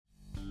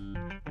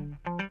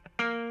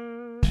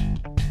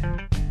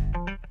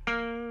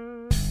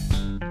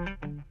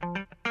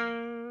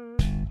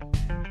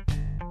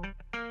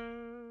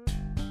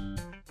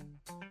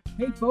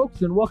Hey,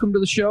 folks, and welcome to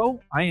the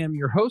show. I am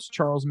your host,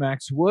 Charles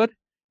Max Wood,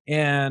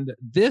 and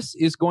this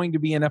is going to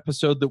be an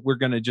episode that we're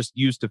going to just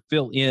use to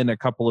fill in a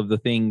couple of the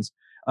things.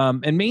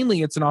 And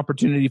mainly, it's an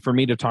opportunity for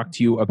me to talk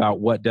to you about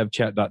what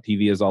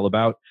devchat.tv is all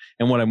about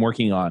and what I'm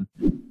working on.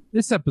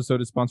 This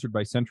episode is sponsored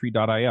by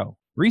Sentry.io.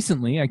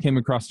 Recently, I came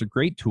across a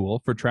great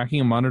tool for tracking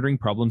and monitoring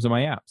problems in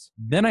my apps.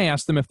 Then I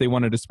asked them if they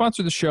wanted to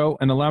sponsor the show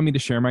and allow me to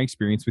share my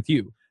experience with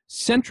you.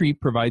 Sentry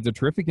provides a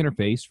terrific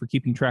interface for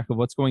keeping track of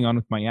what's going on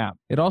with my app.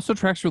 It also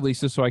tracks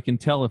releases so I can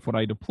tell if what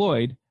I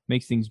deployed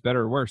makes things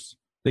better or worse.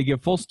 They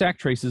give full stack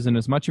traces and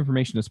as much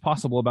information as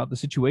possible about the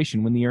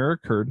situation when the error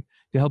occurred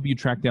to help you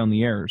track down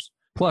the errors.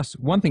 Plus,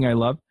 one thing I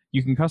love,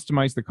 you can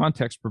customize the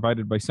context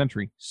provided by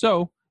Sentry.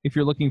 So, if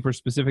you're looking for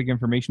specific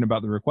information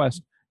about the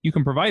request, you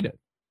can provide it.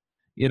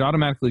 It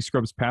automatically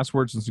scrubs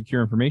passwords and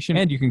secure information,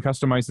 and you can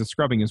customize the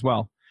scrubbing as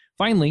well.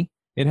 Finally,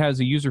 it has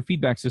a user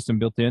feedback system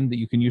built in that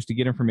you can use to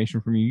get information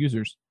from your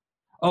users.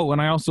 Oh,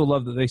 and I also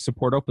love that they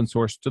support open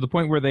source to the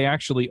point where they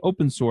actually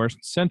open sourced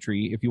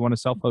Sentry if you want to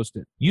self-host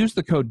it. Use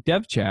the code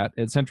devchat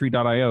at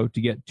Sentry.io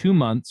to get 2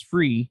 months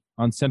free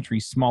on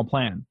Sentry's small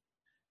plan.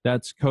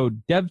 That's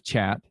code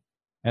devchat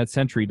at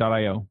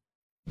Sentry.io.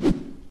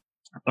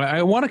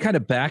 I want to kind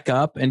of back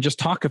up and just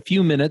talk a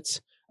few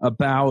minutes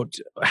about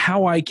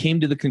how I came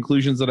to the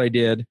conclusions that I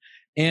did.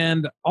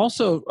 And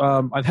also,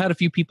 I've had a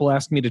few people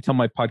ask me to tell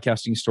my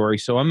podcasting story,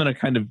 so I'm going to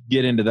kind of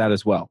get into that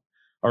as well.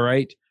 All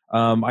right.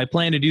 I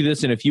plan to do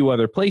this in a few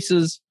other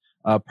places,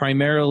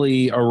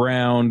 primarily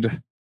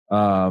around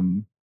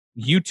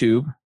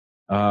YouTube.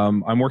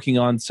 I'm working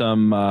on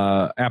some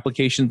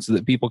applications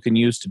that people can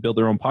use to build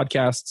their own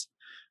podcasts.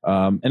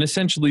 And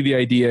essentially, the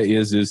idea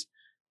is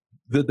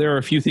that there are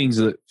a few things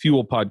that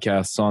fuel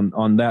podcasts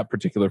on that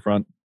particular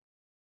front.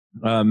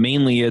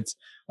 Mainly, it's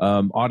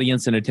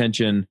audience and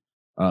attention.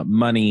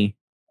 Money,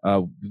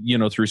 through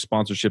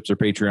sponsorships or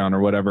Patreon or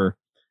whatever,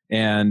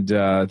 and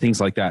things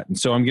like that. And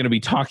so I'm going to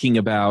be talking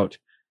about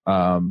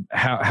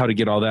how to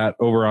get all that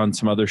over on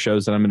some other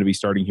shows that I'm going to be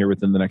starting here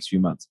within the next few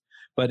months.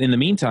 But in the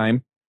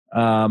meantime,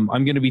 I'm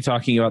going to be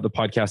talking about the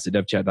podcast at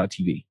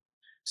devchat.tv.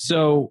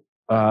 So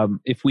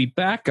if we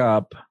back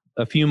up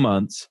a few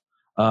months,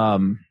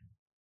 and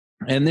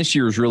this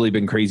year has really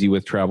been crazy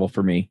with travel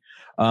for me.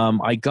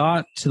 I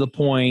got to the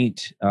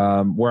point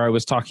where I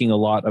was talking a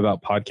lot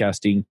about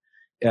podcasting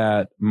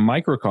at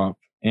MicroConf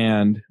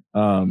and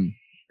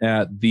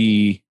at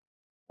the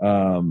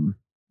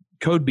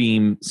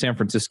Codebeam San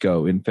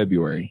Francisco in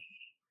February.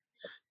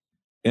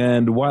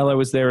 And while I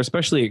was there,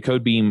 especially at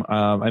Codebeam,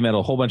 I met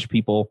a whole bunch of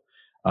people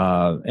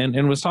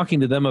and was talking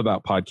to them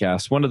about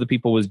podcasts. One of the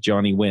people was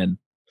Johnny Wynn.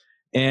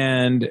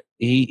 And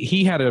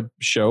he had a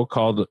show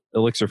called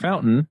Elixir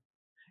Fountain,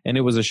 and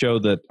it was a show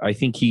that I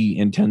think he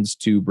intends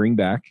to bring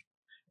back.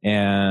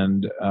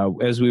 And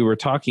as we were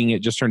talking,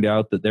 it just turned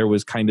out that there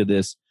was kind of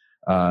this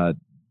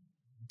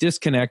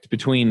disconnect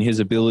between his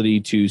ability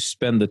to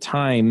spend the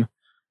time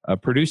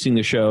producing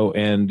the show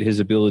and his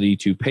ability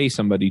to pay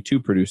somebody to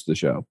produce the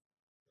show.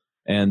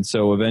 And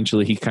so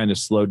eventually he kind of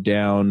slowed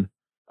down,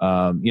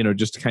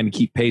 just to kind of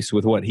keep pace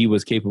with what he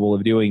was capable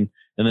of doing.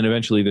 And then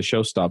eventually the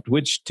show stopped,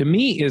 which to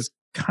me is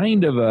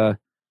kind of a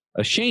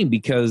shame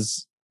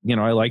because,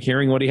 I like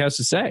hearing what he has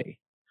to say.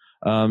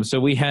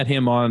 So we had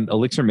him on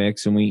Elixir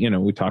Mix and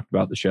we talked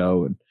about the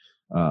show and,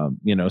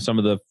 some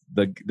of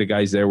the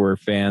guys there were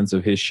fans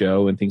of his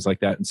show and things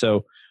like that. And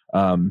so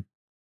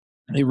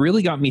it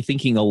really got me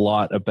thinking a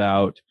lot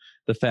about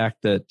the fact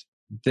that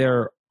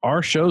there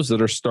are shows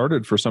that are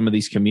started for some of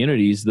these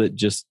communities that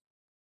just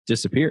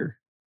disappear.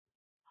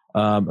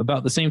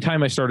 About the same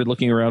time, I started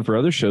looking around for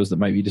other shows that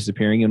might be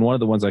disappearing. And one of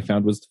the ones I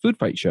found was the Food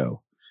Fight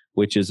Show,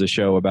 which is a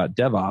show about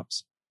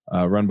DevOps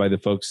run by the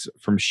folks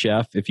from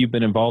Chef. If you've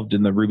been involved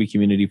in the Ruby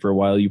community for a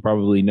while, you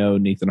probably know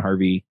Nathan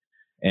Harvey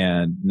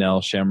and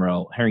Nell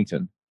Shamrell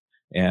Harrington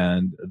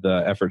and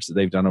the efforts that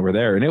they've done over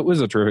there. And it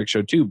was a terrific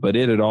show too, but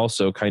it had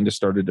also kind of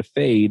started to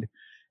fade.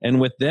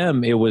 And with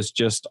them, it was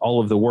just all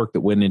of the work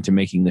that went into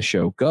making the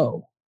show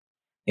go.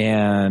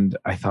 And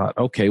I thought,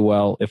 okay,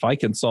 well, if I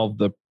can solve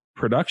the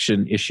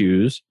production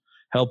issues,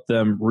 help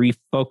them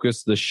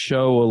refocus the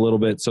show a little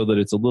bit so that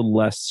it's a little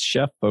less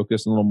chef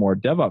focused and a little more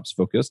DevOps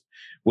focused,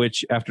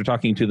 which after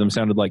talking to them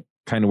sounded like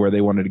kind of where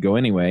they wanted to go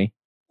anyway.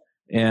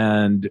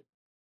 And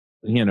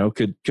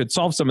could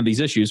solve some of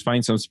these issues,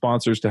 find some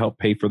sponsors to help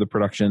pay for the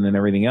production and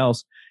everything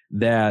else,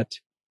 that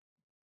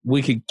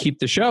we could keep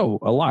the show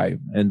alive.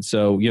 And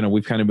so,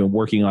 we've kind of been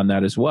working on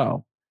that as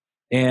well.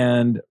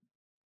 And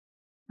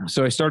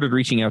so I started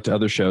reaching out to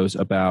other shows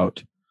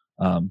about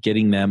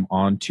getting them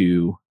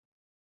onto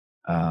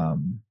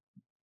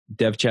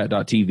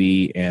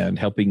devchat.tv and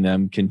helping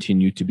them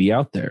continue to be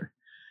out there.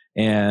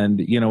 And,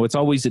 it's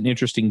always an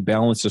interesting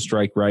balance to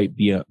strike right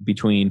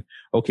between,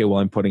 okay, well,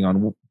 I'm putting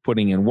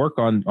in work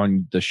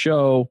on the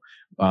show.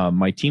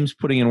 My team's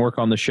putting in work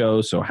on the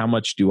show. So how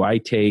much do I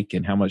take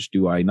and how much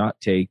do I not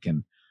take?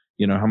 And,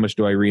 how much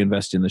do I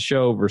reinvest in the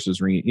show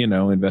versus,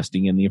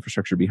 investing in the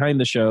infrastructure behind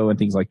the show and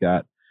things like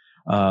that.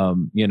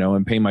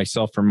 and pay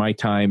myself for my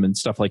time and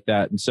stuff like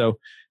that. And so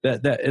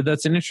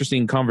that's an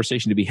interesting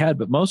conversation to be had.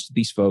 But most of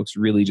these folks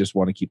really just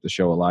want to keep the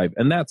show alive,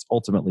 and that's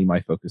ultimately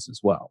my focus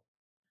as well.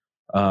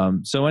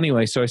 So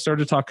I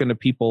started talking to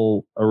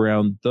people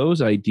around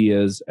those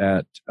ideas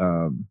at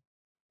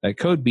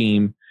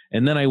CodeBeam,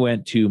 and then I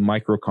went to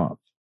MicroConf.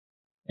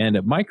 And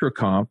at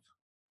MicroConf,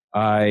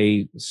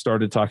 I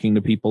started talking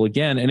to people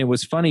again, and it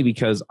was funny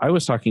because I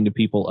was talking to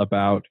people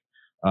about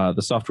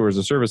the software as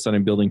a service that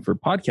I'm building for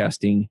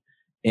podcasting.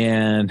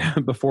 And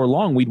before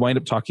long, we'd wind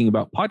up talking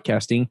about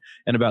podcasting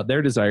and about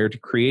their desire to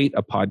create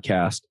a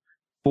podcast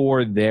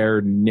for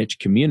their niche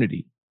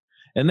community.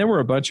 And there were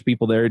a bunch of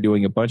people there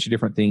doing a bunch of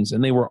different things,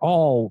 and they were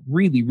all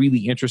really,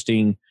 really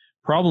interesting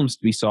problems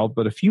to be solved.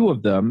 But a few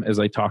of them, as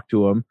I talked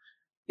to them,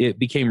 it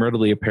became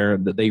readily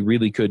apparent that they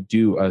really could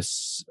do a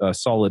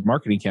solid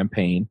marketing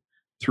campaign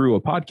through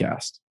a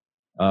podcast.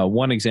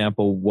 One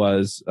example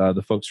was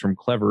the folks from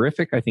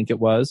Cleverific, I think it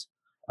was.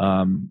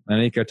 I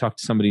think I talked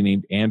to somebody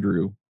named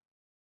Andrew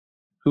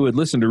who had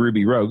listened to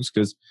Ruby Rogues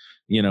because,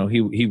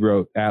 he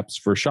wrote apps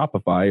for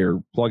Shopify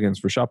or plugins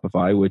for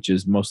Shopify, which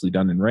is mostly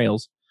done in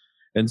Rails.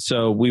 And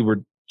so we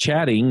were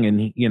chatting,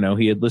 and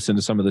he had listened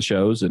to some of the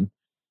shows, and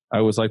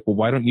I was like, well,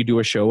 why don't you do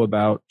a show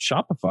about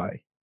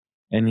Shopify?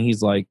 And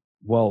he's like,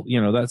 well,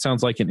 that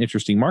sounds like an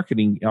interesting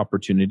marketing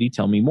opportunity.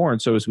 Tell me more.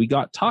 And so as we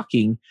got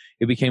talking,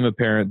 it became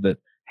apparent that,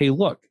 hey,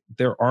 look,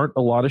 there aren't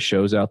a lot of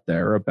shows out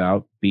there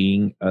about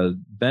being a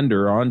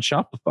vendor on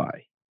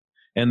Shopify.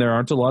 And there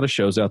aren't a lot of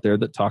shows out there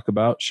that talk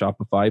about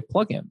Shopify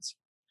plugins.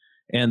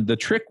 And the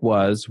trick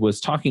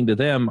was talking to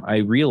them, I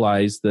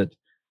realized that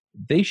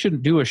they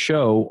shouldn't do a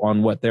show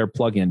on what their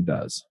plugin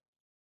does.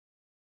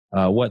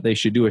 What they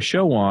should do a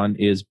show on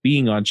is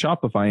being on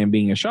Shopify and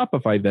being a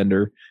Shopify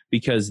vendor,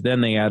 because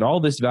then they add all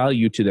this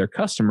value to their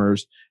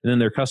customers, and then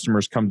their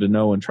customers come to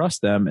know and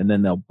trust them, and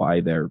then they'll buy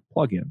their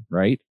plugin,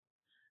 right?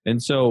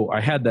 And so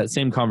I had that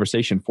same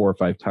conversation 4 or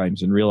 5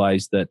 times and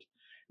realized that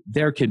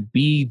there could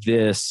be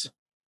this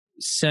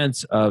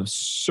sense of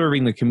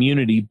serving the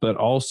community, but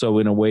also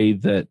in a way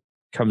that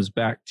comes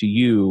back to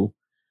you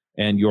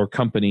and your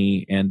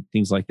company and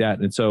things like that.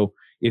 And so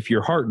if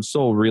your heart and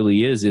soul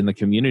really is in the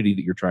community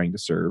that you're trying to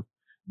serve,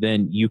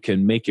 then you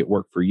can make it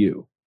work for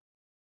you.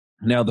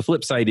 Now, the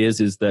flip side is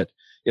that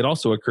it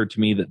also occurred to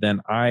me that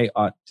then I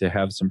ought to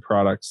have some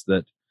products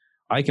that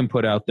I can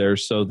put out there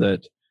so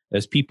that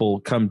as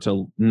people come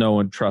to know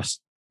and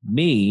trust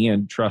me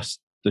and trust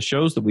the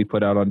shows that we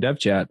put out on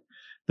DevChat,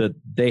 that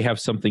they have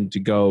something to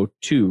go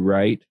to,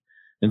 right?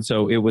 And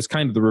so it was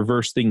kind of the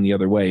reverse thing the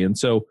other way. And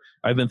so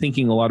I've been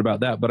thinking a lot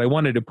about that, but I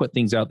wanted to put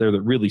things out there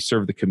that really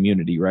serve the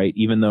community, right?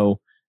 Even though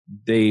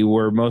they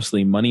were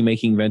mostly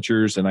money-making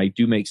ventures, and I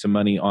do make some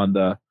money on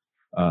the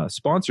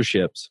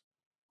sponsorships,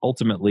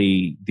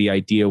 ultimately the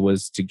idea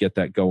was to get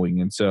that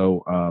going. And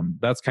so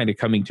that's kind of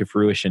coming to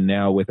fruition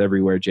now with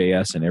Everywhere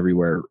JS and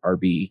Everywhere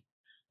RB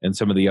and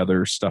some of the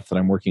other stuff that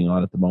I'm working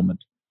on at the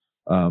moment.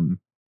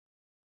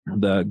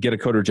 The Get a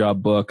Coder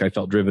Job book, I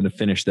felt driven to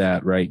finish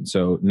that, right? And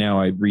so now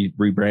I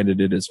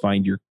rebranded it as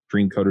Find Your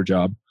Dream Coder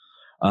Job.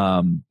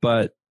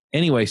 But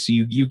anyway, so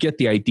you get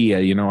the idea.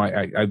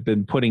 I've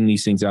been putting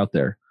these things out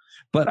there,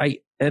 but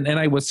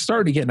I was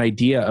starting to get an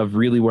idea of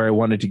really where I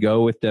wanted to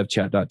go with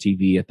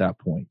devchat.tv at that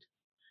point.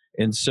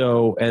 And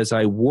so as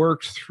I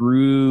worked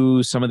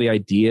through some of the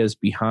ideas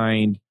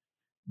behind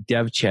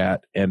DevChat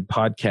and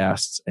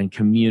podcasts and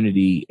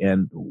community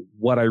and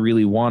what I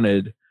really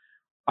wanted,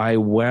 I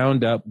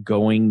wound up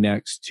going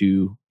next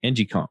to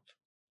NGConf,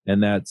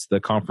 and that's the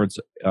conference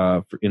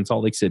in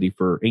Salt Lake City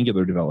for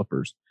Angular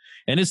developers.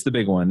 And it's the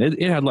big one.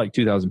 It had like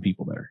 2,000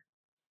 people there.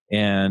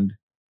 And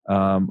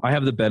I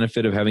have the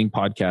benefit of having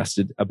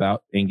podcasted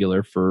about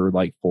Angular for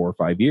like 4 or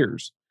 5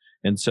 years.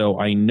 And so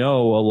I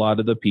know a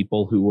lot of the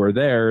people who were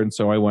there. And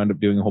so I wound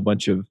up doing a whole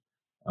bunch of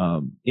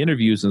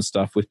interviews and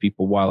stuff with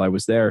people while I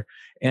was there.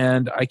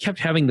 And I kept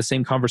having the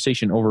same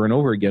conversation over and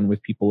over again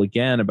with people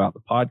again about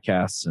the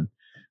podcasts. And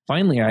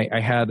finally,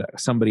 I had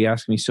somebody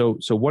ask me, so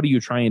what are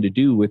you trying to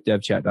do with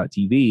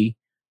devchat.tv?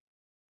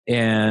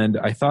 And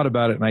I thought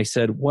about it and I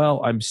said,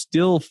 well, I'm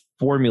still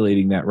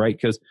formulating that, right?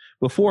 Because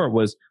before it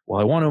was,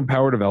 well, I want to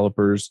empower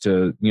developers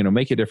to,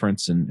 make a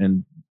difference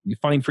and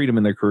find freedom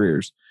in their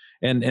careers.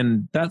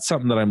 And that's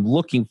something that I'm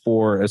looking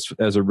for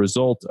as a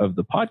result of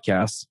the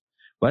podcasts.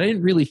 But I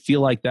didn't really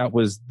feel like that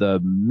was the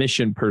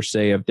mission per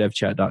se of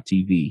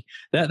devchat.tv.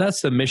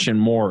 That's the mission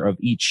more of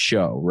each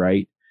show,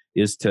 right?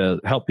 Is to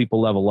help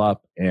people level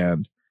up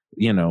and,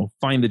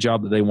 find the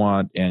job that they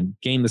want and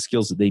gain the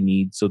skills that they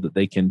need so that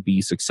they can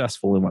be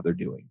successful in what they're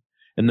doing,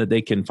 and that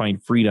they can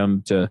find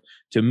freedom to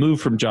move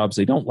from jobs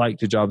they don't like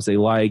to jobs they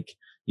like,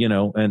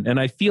 and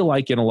I feel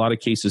like in a lot of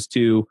cases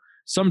too,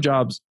 some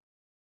jobs,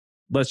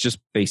 let's just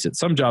face it,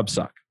 some jobs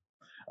suck.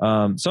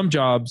 Some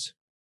jobs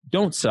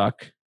don't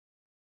suck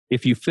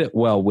if you fit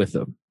well with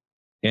them.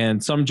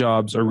 And some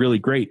jobs are really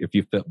great if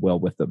you fit well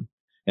with them.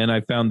 And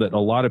I found that a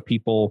lot of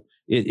people,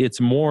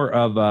 it's more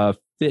of a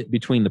fit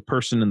between the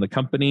person and the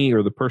company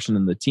or the person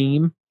and the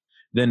team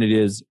than it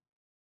is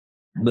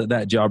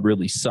that job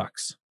really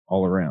sucks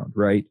all around,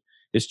 right?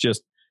 It's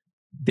just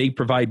they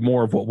provide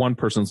more of what one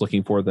person's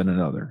looking for than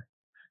another.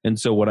 And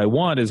so what I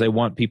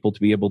want people to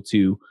be able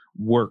to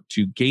work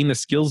to gain the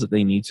skills that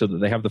they need so that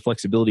they have the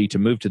flexibility to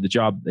move to the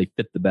job they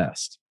fit the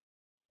best.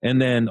 And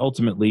then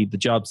ultimately the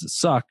jobs that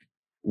suck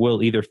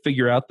will either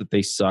figure out that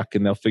they suck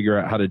and they'll figure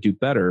out how to do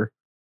better,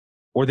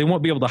 or they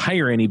won't be able to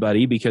hire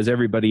anybody because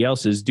everybody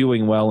else is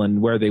doing well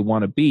and where they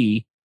want to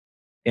be.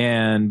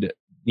 And,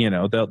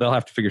 they'll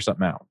have to figure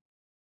something out.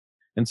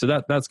 And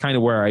so that's kind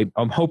of where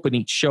I'm hoping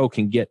each show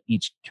can get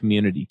each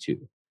community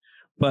to.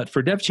 But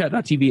for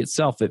devchat.tv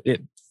itself,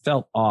 it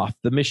felt off.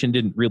 The mission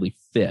didn't really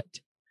fit.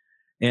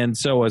 And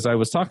so as I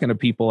was talking to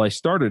people, I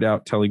started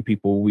out telling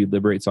people we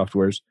liberate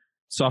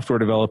software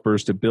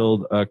developers to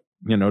build,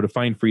 to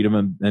find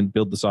freedom and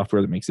build the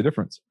software that makes a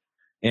difference.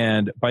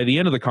 And by the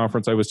end of the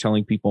conference, I was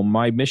telling people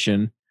my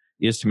mission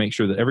is to make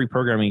sure that every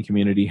programming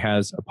community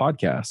has a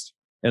podcast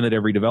and that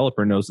every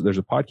developer knows that there's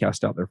a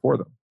podcast out there for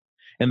them.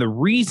 And the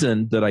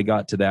reason that I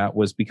got to that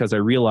was because I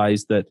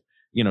realized that,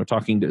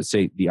 talking to,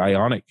 say, the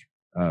Ionic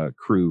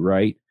crew,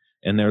 right?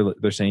 And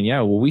they're saying,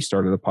 yeah, well, we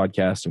started a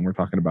podcast and we're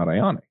talking about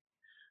Ionic.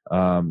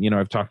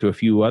 I've talked to a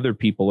few other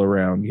people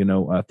around,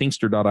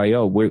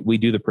 Thinkster.io. We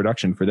do the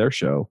production for their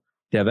show,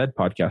 Dev Ed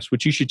Podcast,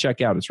 which you should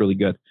check out. It's really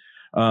good.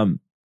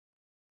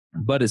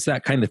 But it's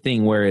that kind of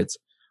thing where it's,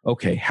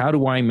 okay, how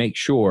do I make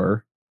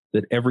sure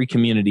that every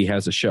community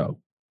has a show?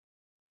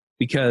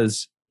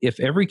 Because if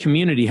every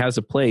community has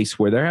a place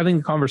where they're having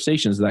the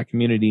conversations that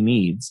community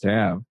needs to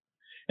have,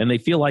 and they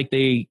feel like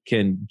they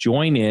can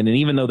join in, and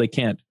even though they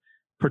can't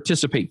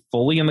participate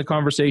fully in the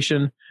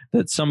conversation,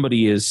 that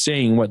somebody is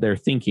saying what they're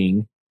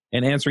thinking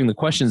and answering the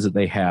questions that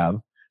they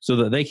have so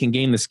that they can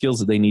gain the skills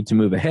that they need to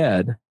move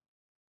ahead,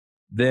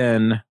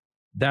 then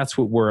that's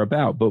what we're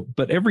about.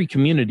 But every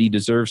community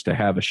deserves to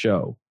have a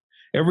show.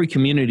 Every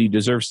community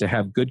deserves to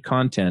have good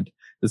content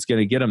that's going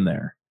to get them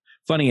there.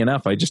 Funny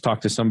enough, I just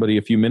talked to somebody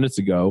a few minutes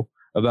ago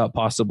about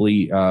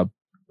possibly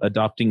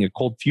adopting a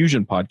cold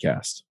fusion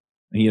podcast.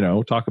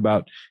 Talk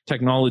about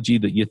technology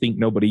that you think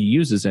nobody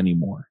uses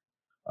anymore.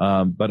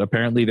 But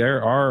apparently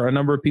there are a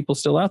number of people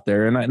still out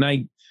there. And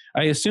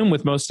I assume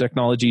with most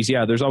technologies,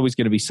 there's always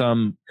going to be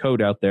some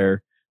code out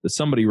there that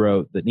somebody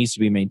wrote that needs to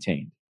be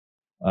maintained.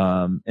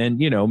 And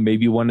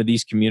maybe one of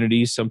these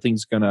communities,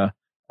 something's going to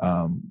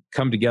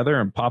come together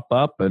and pop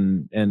up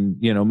and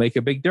make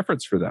a big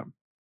difference for them.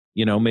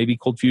 Maybe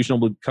cold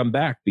fusion will come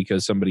back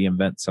because somebody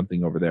invents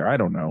something over there. I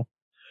don't know.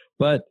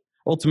 But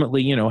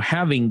ultimately,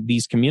 having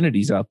these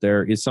communities out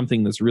there is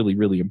something that's really,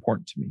 really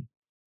important to me.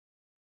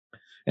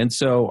 And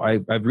so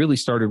I've really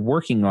started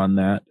working on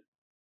that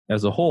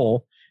as a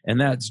whole,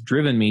 and that's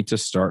driven me to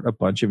start a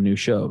bunch of new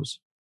shows.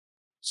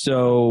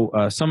 So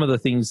some of the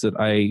things that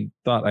I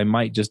thought I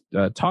might just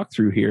talk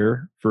through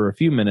here for a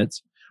few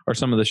minutes are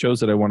some of the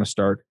shows that I want to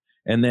start.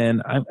 And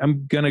then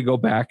I'm going to go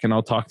back and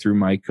I'll talk through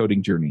my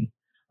coding journey.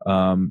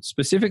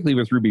 Specifically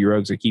with Ruby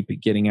Rogues, I keep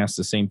getting asked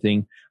the same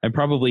thing. I'm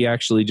probably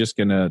actually just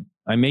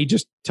I may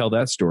just tell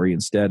that story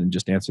instead and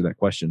just answer that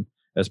question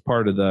as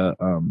part of the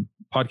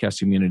podcast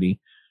community.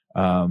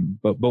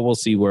 But we'll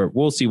see where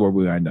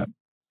we end up.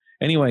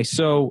 Anyway,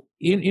 so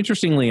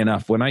interestingly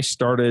enough, when I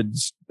started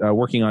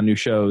working on new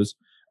shows,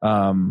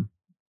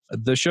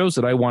 the shows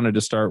that I wanted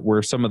to start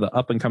were some of the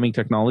up and coming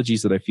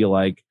technologies that I feel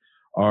like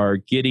are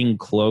getting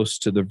close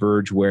to the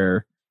verge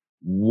where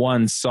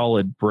one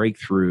solid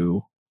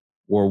breakthrough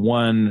or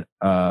one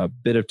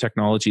bit of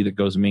technology that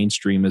goes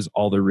mainstream is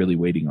all they're really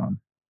waiting on.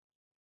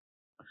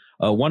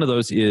 One of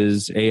those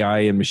is AI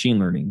and machine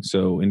learning.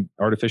 So in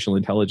artificial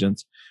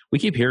intelligence, we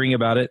keep hearing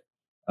about it.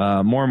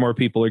 More and more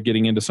people are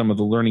getting into some of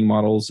the learning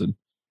models and,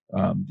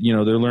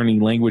 they're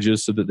learning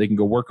languages so that they can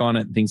go work on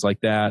it and things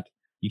like that.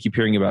 You keep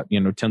hearing about,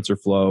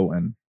 TensorFlow,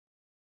 and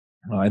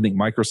I think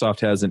Microsoft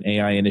has an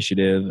AI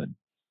initiative,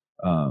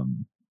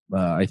 and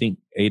I think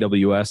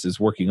AWS is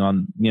working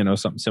on,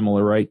 something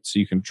similar, right? So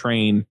you can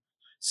train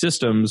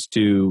systems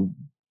to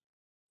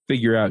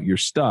figure out your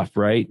stuff,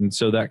 right? And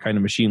so that kind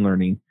of machine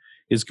learning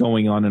is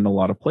going on in a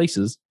lot of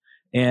places.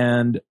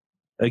 And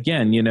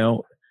again,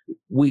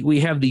 we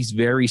have these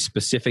very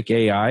specific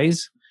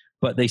AIs,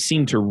 but they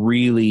seem to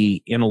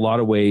really, in a lot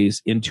of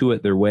ways,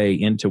 intuit their way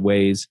into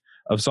ways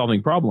of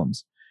solving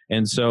problems.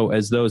 And so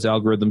as those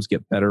algorithms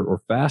get better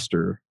or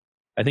faster,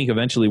 I think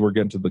eventually we're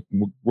going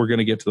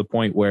to get to the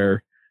point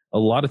where a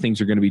lot of things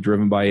are going to be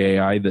driven by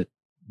AI that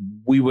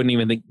we wouldn't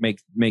even think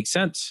make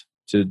sense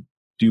to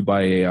do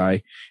by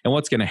AI. And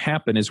what's going to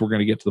happen is we're going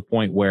to get to the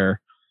point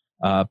where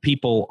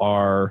people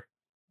are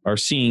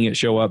seeing it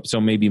show up. So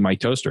maybe my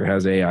toaster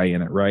has AI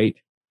in it, right?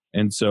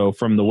 And so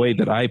from the way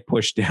that I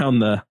push down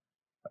the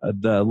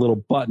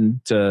little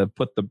button to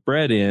put the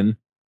bread in,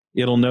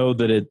 it'll know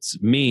that it's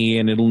me,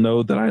 and it'll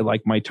know that I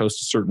like my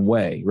toast a certain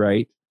way,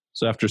 right?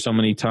 So after so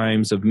many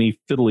times of me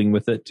fiddling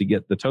with it to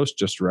get the toast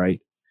just right,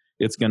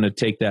 it's going to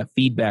take that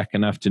feedback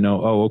enough to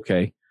know, oh,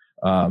 okay,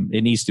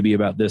 it needs to be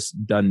about this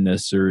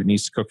doneness, or it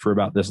needs to cook for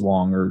about this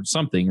long, or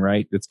something,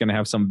 right? It's going to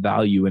have some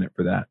value in it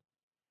for that.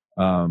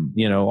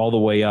 All the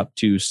way up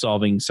to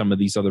solving some of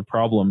these other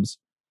problems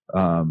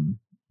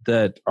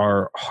that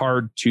are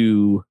hard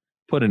to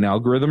put an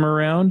algorithm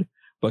around,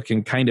 but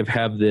can kind of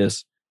have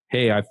this,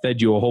 hey, I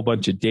fed you a whole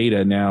bunch of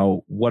data.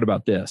 Now, what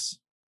about this?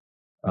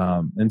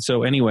 And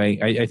so anyway,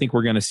 I think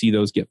we're going to see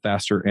those get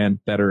faster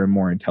and better and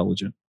more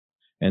intelligent.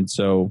 And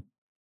so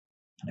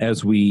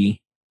as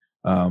we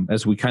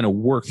kind of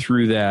work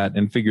through that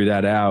and figure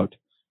that out,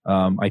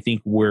 I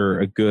think we're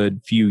a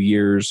good few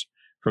years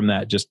from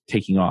that just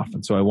taking off.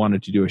 And so I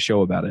wanted to do a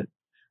show about it.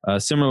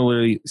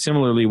 Similarly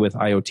with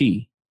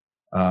IoT,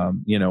 a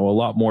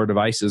lot more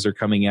devices are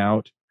coming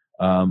out.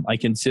 I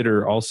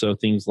consider also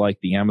things like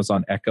the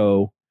Amazon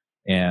Echo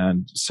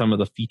and some of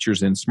the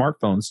features in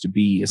smartphones to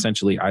be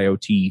essentially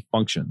IoT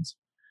functions.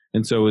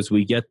 And so as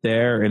we get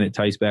there and it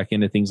ties back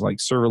into things like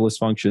serverless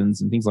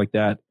functions and things like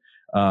that,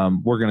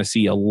 we're going to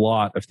see a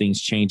lot of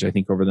things change, I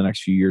think, over the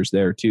next few years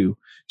there too.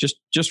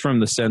 Just from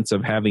the sense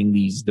of having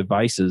these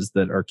devices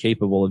that are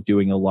capable of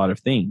doing a lot of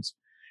things.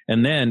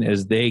 And then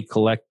as they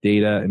collect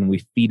data and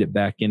we feed it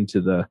back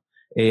into the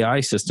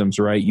AI systems,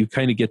 right, you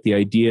kind of get the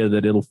idea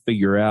that it'll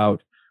figure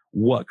out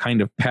what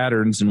kind of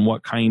patterns and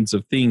what kinds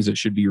of things it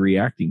should be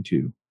reacting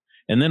to.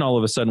 And then all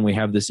of a sudden we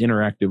have this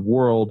interactive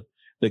world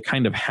that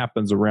kind of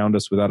happens around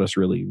us without us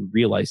really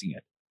realizing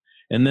it.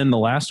 And then the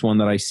last one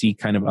that I see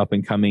kind of up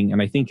and coming,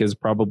 and I think is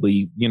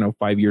probably,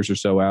 5 years or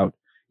so out,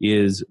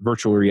 is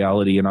virtual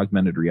reality and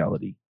augmented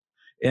reality.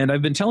 And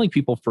I've been telling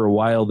people for a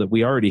while that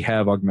we already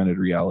have augmented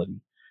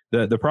reality.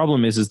 The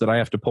problem is that I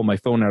have to pull my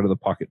phone out of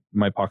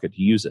my pocket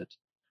to use it,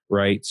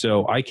 right?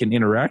 So I can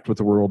interact with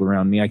the world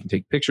around me. I can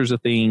take pictures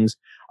of things.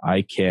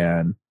 I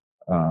can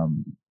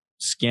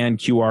scan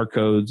QR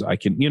codes. I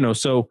can,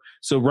 so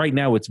right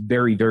now it's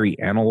very, very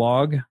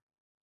analog.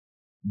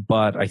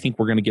 But I think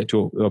we're going to get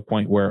to a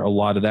point where a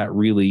lot of that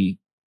really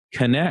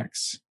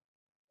connects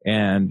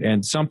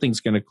and something's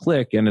going to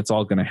click and it's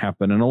all going to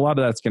happen. And a lot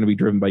of that's going to be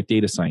driven by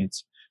data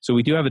science. So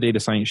we do have a data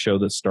science show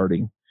that's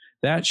starting.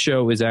 That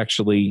show is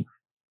actually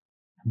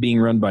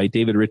being run by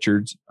David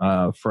Richards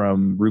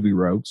from Ruby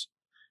Rogues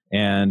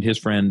and his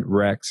friend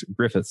Rex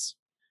Griffiths.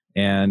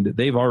 And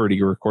they've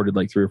already recorded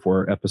like 3 or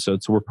 4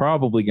 episodes. So we're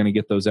probably going to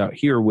get those out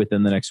here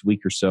within the next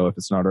week or so if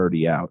it's not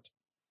already out.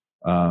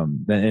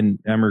 And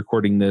I'm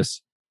recording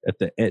this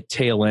at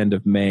tail end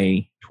of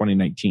May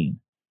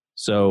 2019.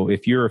 So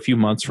if you're a few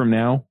months from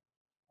now,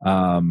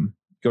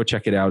 go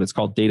check it out. It's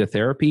called Data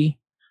Therapy.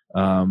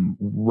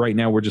 Right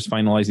now, we're just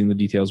finalizing the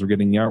details. We're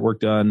getting the artwork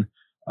done.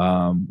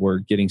 We're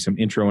getting some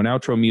intro and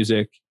outro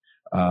music.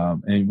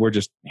 And we're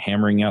just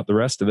hammering out the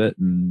rest of it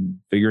and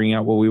figuring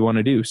out what we want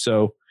to do.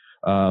 So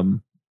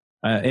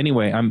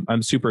anyway,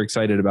 I'm super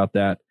excited about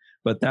that.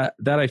 But that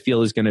I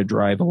feel is going to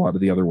drive a lot of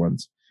the other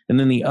ones. And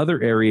then the other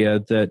area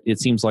that it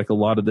seems like a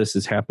lot of this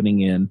is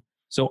happening in,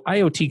 so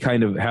IoT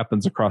kind of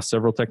happens across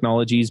several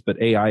technologies, but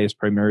AI is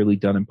primarily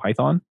done in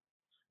Python.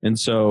 And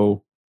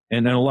so,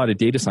 and then a lot of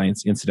data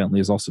science, incidentally,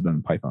 is also done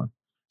in Python.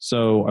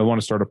 So I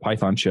want to start a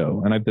Python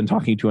show. And I've been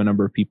talking to a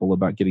number of people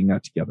about getting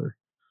that together.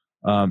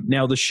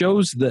 Now, the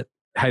shows that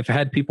I've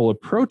had people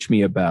approach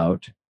me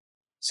about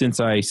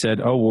since I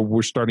said, oh, well,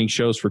 we're starting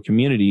shows for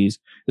communities,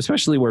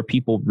 especially where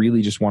people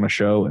really just want a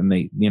show and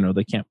they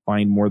can't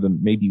find more than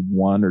maybe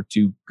 1 or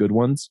 2 good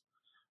ones,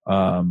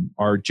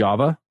 are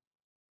Java.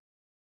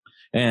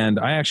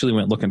 And I actually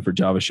went looking for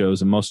Java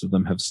shows and most of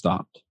them have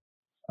stopped.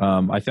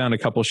 I found a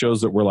couple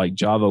shows that were like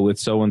Java with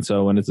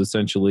so-and-so, and it's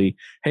essentially,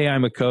 hey,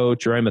 I'm a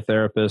coach or I'm a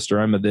therapist or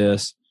I'm a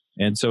this.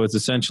 And so it's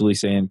essentially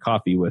saying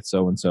coffee with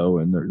so-and-so,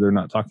 and they're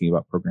not talking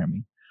about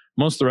programming.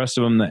 Most of the rest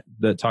of them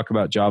that talk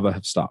about Java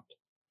have stopped.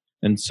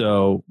 And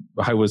so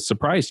I was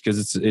surprised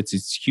because it's a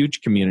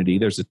huge community.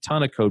 There's a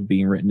ton of code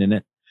being written in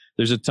it.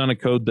 There's a ton of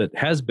code that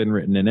has been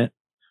written in it.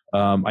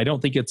 I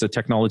don't think it's a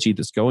technology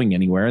that's going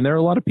anywhere. And there are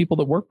a lot of people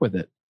that work with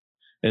it.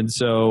 And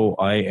so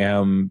I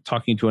am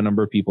talking to a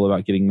number of people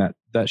about getting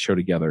that show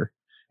together.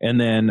 And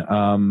then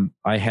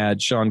I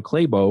had Sean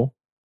Claybo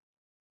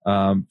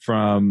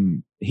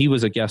he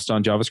was a guest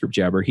on JavaScript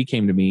Jabber. He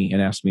came to me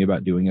and asked me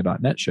about doing a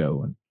 .NET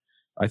show. And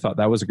I thought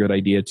that was a good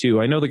idea too.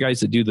 I know the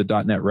guys that do the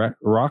 .NET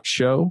Rocks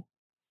show.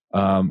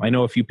 I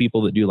know a few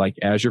people that do like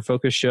Azure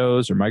focused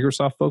shows or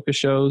Microsoft focused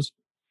shows.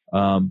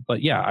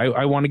 But yeah,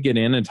 I want to get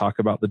in and talk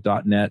about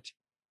the .NET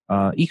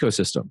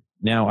ecosystem.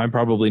 Now, I'm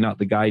probably not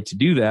the guy to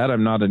do that.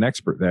 I'm not an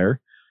expert there,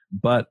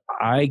 but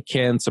I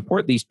can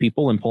support these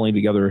people in pulling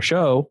together a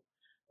show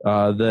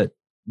that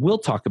will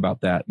talk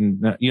about that.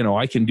 And,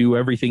 I can do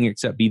everything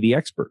except be the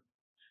expert.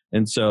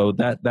 And so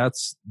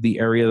that's the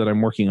area that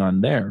I'm working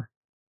on there.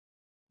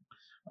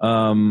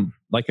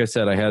 Like I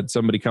said, I had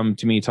somebody come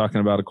to me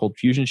talking about a Cold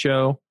Fusion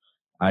show.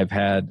 I've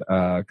had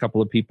a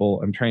couple of people.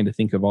 I'm trying to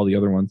think of all the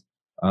other ones.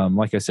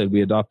 Like I said,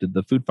 we adopted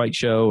the Food Fight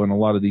show and a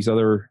lot of these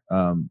other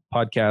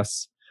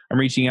podcasts. I'm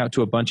reaching out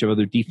to a bunch of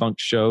other defunct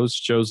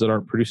shows that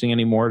aren't producing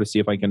anymore, to see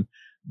if I can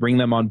bring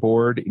them on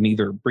board and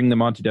either bring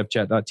them onto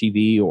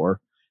devchat.tv or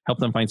help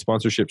them find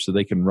sponsorships so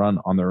they can run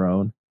on their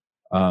own.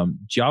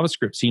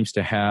 JavaScript seems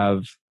to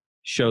have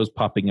shows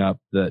popping up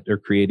that are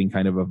creating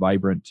kind of a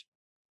vibrant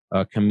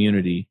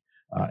community.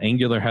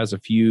 Angular has a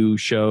few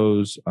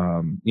shows,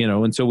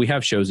 and so we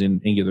have shows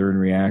in Angular and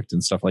React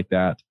and stuff like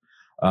that.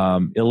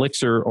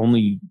 Elixir,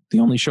 the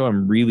only show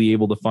I'm really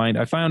able to find.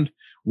 I found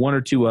one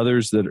or two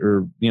others that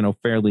are,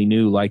 fairly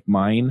new, like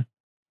mine,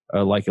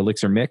 like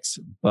Elixir Mix.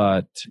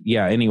 But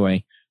yeah,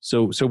 anyway,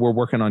 so we're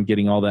working on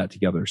getting all that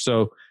together.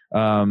 So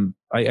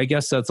I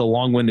guess that's a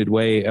long-winded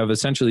way of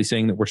essentially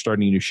saying that we're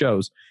starting new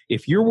shows.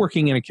 If you're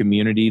working in a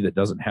community that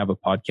doesn't have a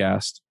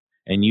podcast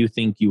and you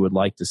think you would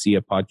like to see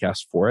a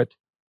podcast for it,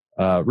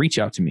 reach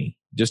out to me.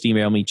 Just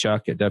email me,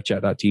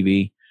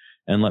 chuck@devchat.tv,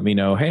 and let me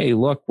know, hey,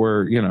 look,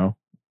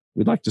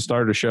 we'd like to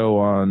start a show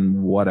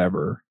on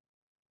whatever,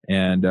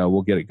 and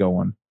we'll get it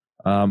going.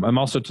 I'm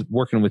also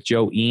working with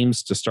Joe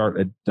Eames to start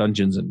a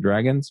Dungeons and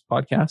Dragons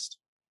podcast.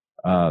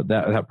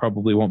 That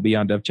probably won't be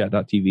on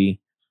devchat.tv.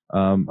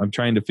 I'm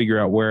trying to figure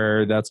out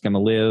where that's going to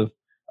live,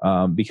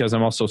 because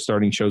I'm also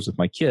starting shows with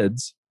my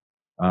kids.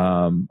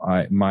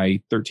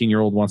 My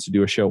 13-year-old wants to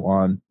do a show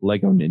on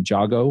Lego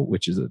Ninjago,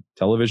 which is a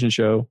television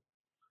show.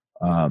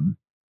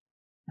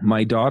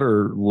 My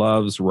daughter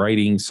loves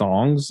writing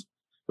songs,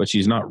 but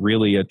she's not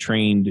really a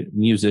trained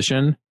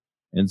musician.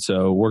 And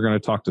so we're going to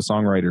talk to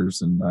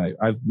songwriters, and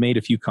I've made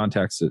a few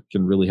contacts that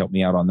can really help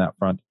me out on that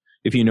front.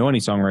 If you know any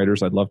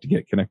songwriters, I'd love to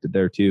get connected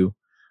there too.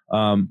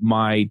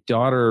 My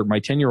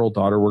 10-year-old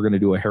daughter, we're going to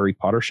do a Harry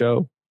Potter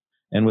show.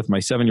 And with my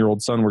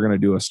 7-year-old son, we're going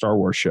to do a Star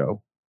Wars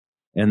show.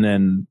 And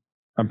then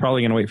I'm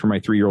probably going to wait for my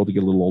 3-year-old to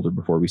get a little older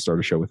before we start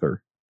a show with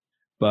her.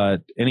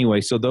 But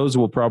anyway, so those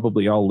will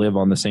probably all live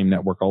on the same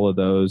network, all of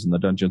those, and the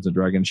Dungeons and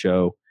Dragons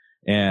show.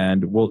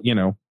 And we'll,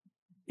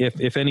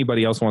 if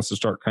anybody else wants to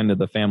start kind of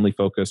the family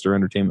focused or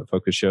entertainment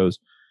focused shows,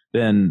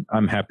 then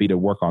I'm happy to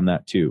work on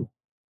that too.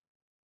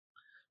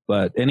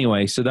 But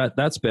anyway, so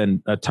that's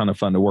been a ton of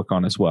fun to work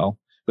on as well.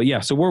 But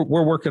yeah, so we're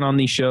working on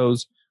these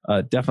shows,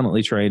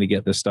 definitely trying to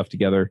get this stuff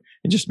together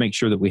and just make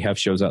sure that we have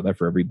shows out there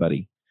for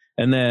everybody.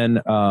 And then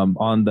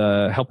on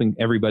the helping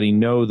everybody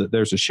know that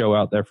there's a show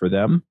out there for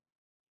them,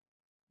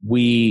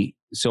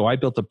 so I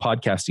built a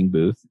podcasting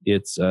booth.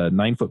 It's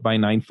 9 foot by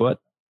 9 foot,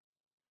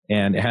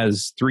 and it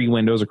has 3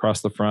 windows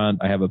across the front.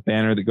 I have a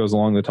banner that goes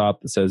along the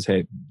top that says,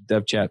 hey,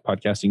 DevChat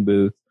podcasting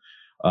booth.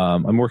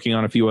 I'm working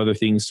on a few other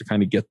things to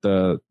kind of get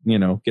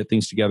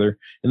things together.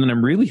 And then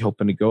I'm really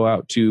hoping to go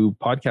out to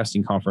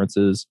programming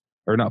conferences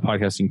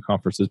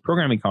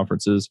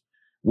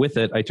with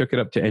it. I took it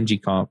up to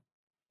NGConf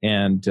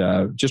and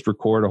just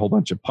record a whole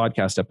bunch of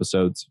podcast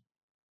episodes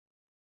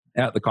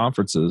at the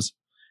conferences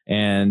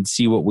and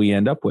see what we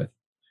end up with.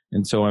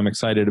 And so I'm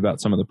excited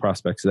about some of the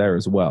prospects there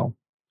as well.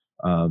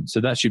 So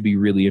that should be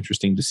really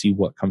interesting to see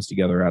what comes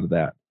together out of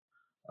that.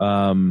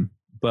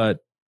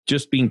 But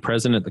just being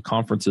present at the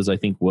conferences, I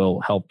think,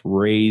 will help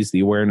raise the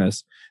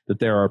awareness that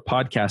there are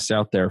podcasts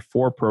out there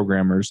for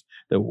programmers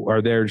that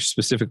are there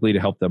specifically to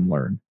help them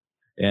learn.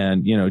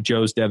 And,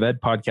 Joe's Dev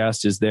Ed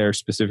podcast is there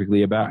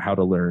specifically about how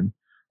to learn.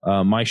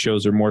 My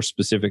shows are more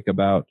specific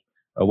about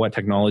what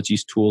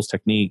technologies, tools,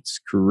 techniques,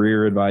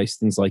 career advice,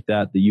 things like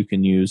that you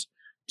can use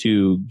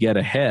to get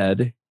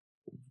ahead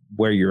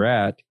where you're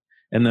at.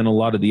 And then a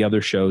lot of the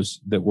other shows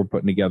that we're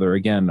putting together,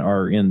 again,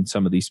 are in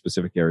some of these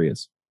specific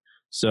areas.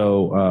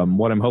 So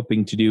what I'm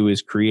hoping to do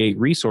is create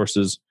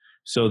resources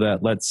so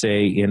that, let's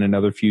say, in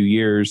another few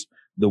years,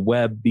 the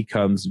web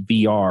becomes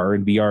VR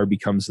and VR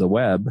becomes the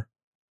web,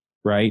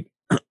 right?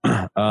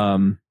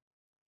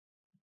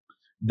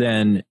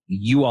 Then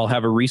you all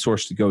have a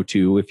resource to go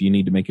to if you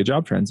need to make a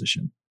job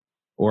transition,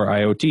 or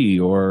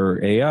IoT or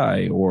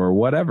AI or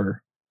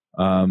whatever.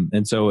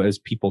 And so as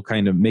people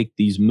kind of make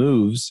these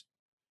moves,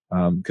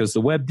 because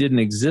the web didn't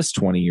exist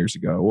 20 years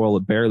ago. Well,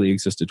 it barely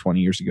existed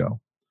 20 years ago.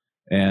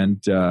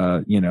 And,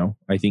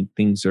 I think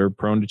things are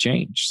prone to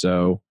change.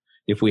 So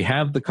if we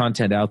have the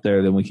content out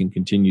there, then we can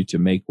continue to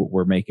make what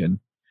we're making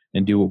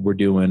and do what we're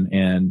doing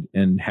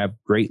and have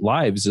great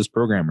lives as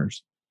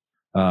programmers.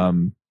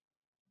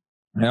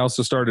 I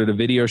also started a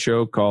video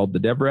show called the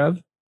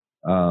DevRev,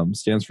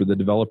 stands for the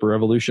Developer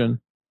Revolution.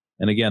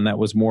 And again, that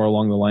was more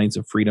along the lines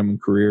of freedom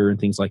and career and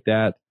things like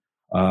that.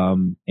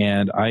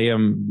 And I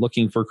am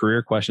looking for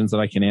career questions that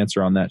I can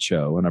answer on that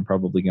show. And I'm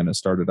probably going to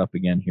start it up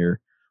again here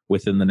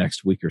within the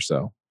next week or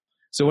so.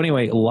 So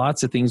anyway,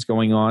 lots of things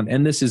going on.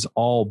 And this is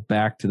all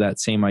back to that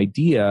same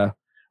idea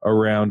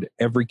around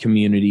every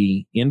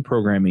community in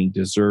programming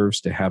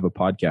deserves to have a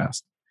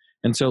podcast.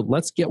 And so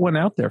let's get one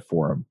out there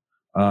for them.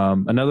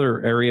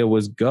 Another area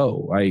was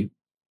Go.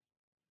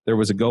 There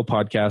was a Go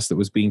podcast that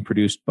was being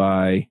produced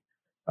by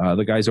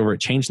the guys over at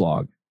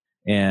Changelog.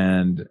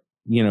 And,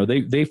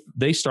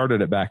 they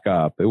started it back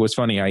up. It was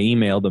funny. I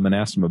emailed them and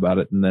asked them about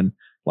it. And then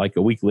like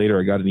a week later,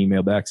 I got an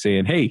email back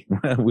saying, hey,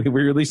 we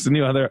released a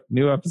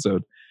new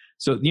episode.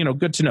 So,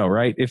 good to know,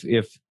 right?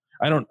 If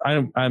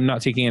I'm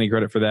not taking any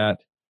credit for that.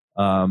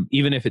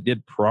 Even if it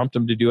did prompt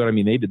them to do it, I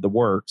mean, they did the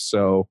work.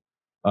 So,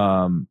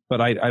 but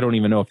I don't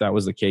even know if that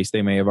was the case.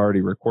 They may have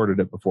already recorded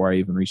it before I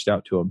even reached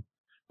out to them.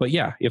 But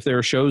yeah, if there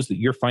are shows that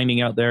you're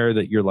finding out there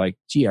that you're like,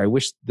 gee, I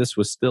wish this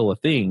was still a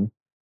thing,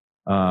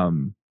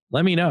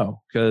 let me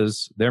know,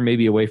 because there may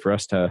be a way for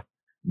us to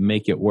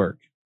make it work.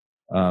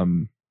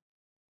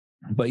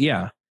 But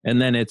yeah, and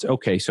then it's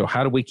okay. So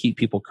how do we keep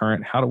people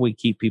current? How do we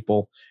keep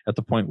people at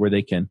the point where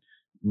they can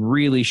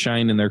really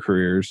shine in their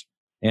careers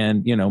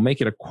and,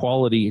 make it a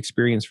quality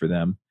experience for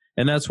them.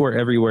 And that's where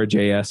Everywhere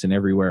JS and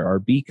Everywhere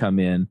RB come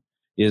in,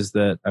 is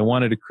that I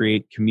wanted to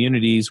create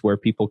communities where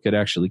people could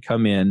actually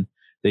come in.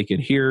 They could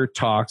hear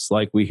talks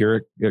like we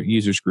hear at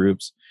users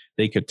groups.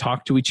 They could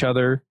talk to each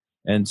other.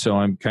 And so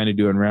I'm kind of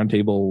doing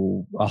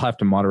roundtable. I'll have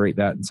to moderate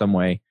that in some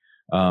way.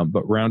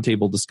 But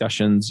roundtable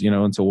discussions,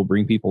 and so we'll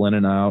bring people in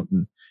and out,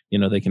 and,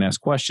 they can ask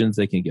questions,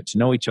 they can get to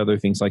know each other,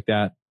 things like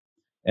that.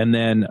 And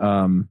then,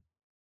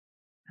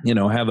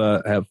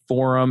 have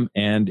forum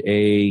and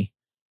a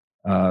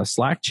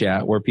Slack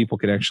chat where people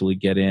can actually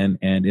get in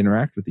and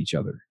interact with each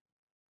other.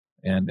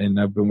 And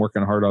I've been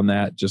working hard on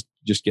that, just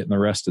getting the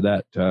rest of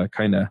that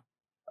kind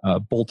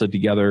of bolted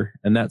together.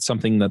 And that's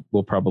something that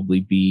will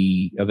probably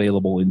be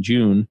available in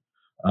June.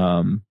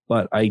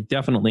 But I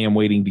definitely am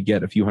waiting to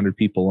get a few hundred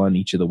people on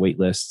each of the wait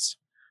lists,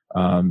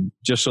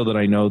 just so that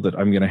I know that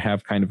I'm going to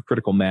have kind of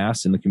critical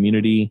mass in the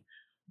community,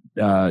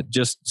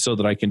 just so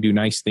that I can do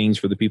nice things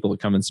for the people that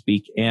come and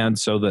speak. And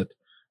so that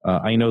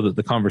I know that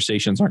the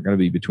conversations aren't going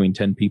to be between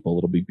 10 people.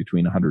 It'll be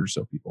between 100 or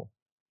so people.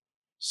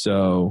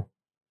 So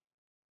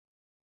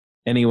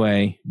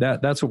anyway,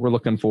 that's what we're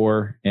looking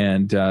for.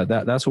 And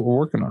that's what we're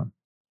working on.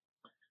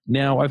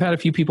 Now, I've had a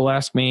few people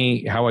ask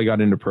me how I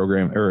got into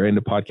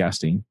into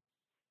podcasting.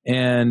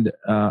 And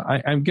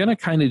I'm going to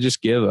kind of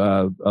just give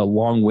a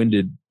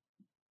long-winded,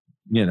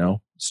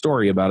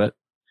 story about it,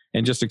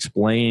 and just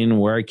explain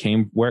where it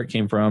came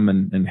from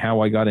and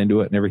how I got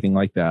into it and everything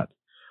like that.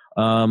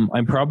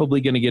 I'm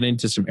probably going to get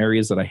into some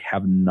areas that I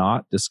have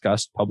not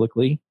discussed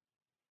publicly.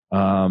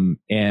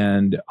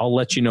 And I'll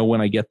let you know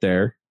when I get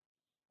there.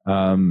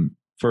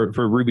 For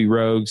Ruby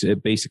Rogues,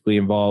 it basically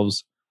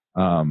involves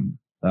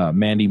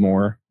Mandy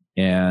Moore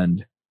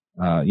and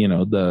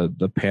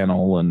the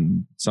panel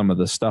and some of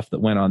the stuff that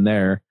went on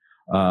there.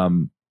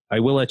 I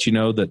will let you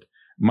know that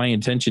my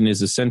intention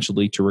is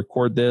essentially to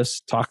record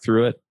this, talk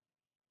through it,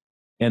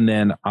 and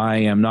then I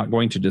am not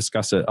going to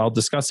discuss it. I'll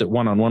discuss it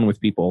one-on-one with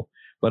people,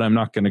 but I'm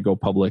not going to go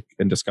public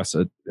and discuss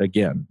it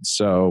again.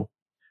 So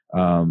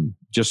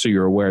just so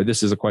you're aware,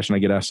 this is a question I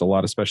get asked a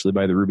lot, especially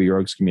by the Ruby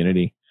Rogues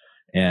community.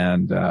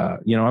 And, I'm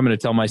going to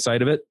tell my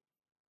side of it.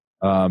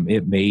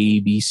 It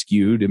may be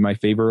skewed in my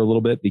favor a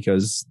little bit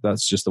because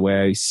that's just the way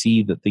I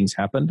see that things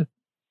happened.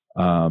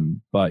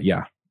 But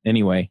yeah,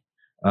 anyway,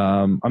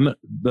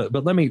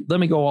 but let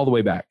me go all the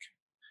way back.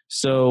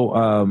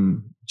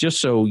 So,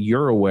 just so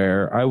you're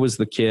aware, I was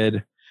the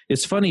kid.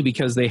 It's funny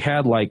because they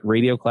had like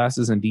radio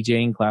classes and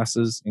DJing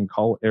classes in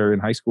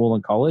high school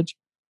and college,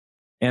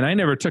 and I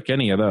never took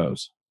any of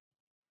those.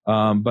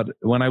 But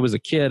when I was a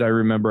kid, I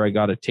remember I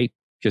got a tape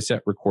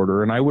cassette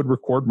recorder, and I would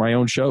record my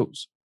own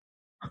shows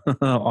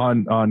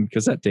on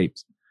cassette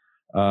tapes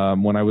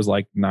when I was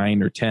like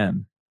 9 or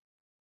 10.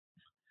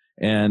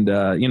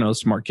 And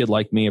smart kid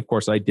like me, of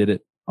course, I did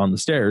it on the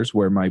stairs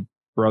where my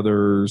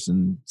brothers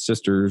and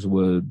sisters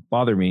would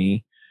bother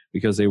me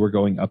because they were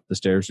going up the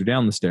stairs or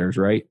down the stairs,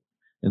 right?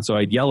 And so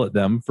I'd yell at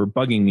them for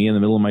bugging me in the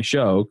middle of my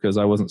show because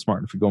I wasn't smart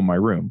enough to go in my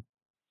room.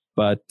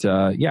 But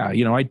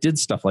I did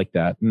stuff like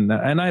that. And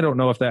I don't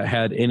know if that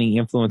had any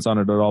influence on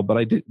it at all, but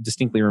I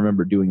distinctly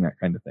remember doing that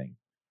kind of thing.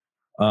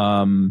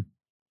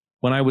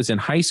 When I was in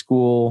high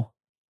school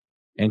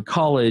and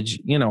college,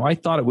 I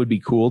thought it would be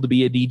cool to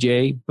be a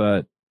DJ,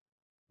 but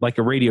like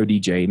a radio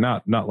DJ,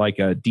 not like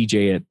a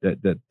DJ at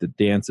the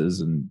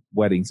dances and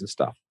weddings and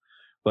stuff,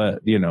 but,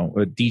 a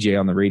DJ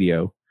on the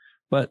radio.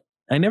 But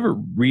I never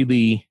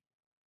really,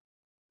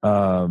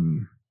 I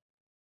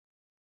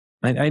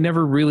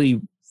never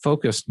really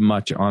focused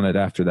much on it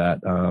after that.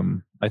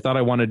 I thought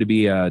I wanted to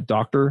be a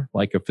doctor,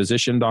 like a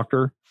physician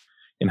doctor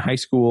in high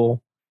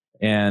school.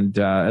 And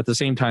at the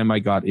same time, I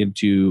got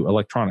into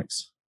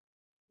electronics.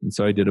 And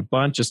so I did a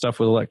bunch of stuff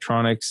with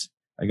electronics.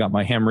 I got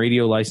my ham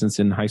radio license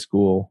in high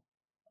school.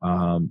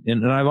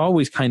 And I've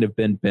always kind of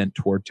been bent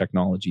toward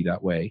technology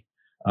that way.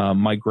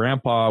 My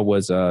grandpa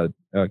was a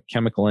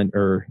chemical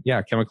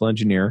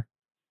engineer.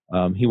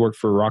 He worked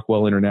for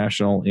Rockwell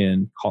International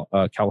in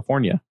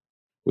California,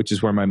 which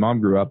is where my mom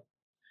grew up.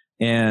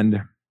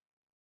 And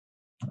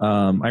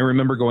I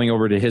remember going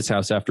over to his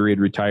house after he had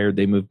retired.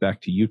 They moved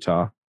back to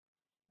Utah.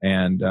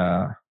 And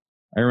I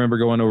remember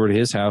going over to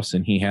his house,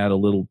 and he had a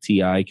little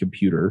TI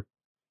computer.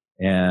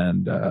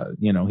 And,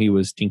 he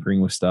was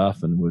tinkering with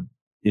stuff and would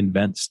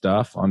invent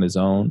stuff on his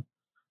own.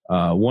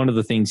 One of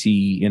the things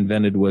he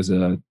invented was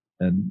an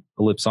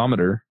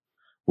ellipsometer,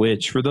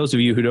 which, for those of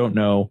you who don't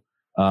know,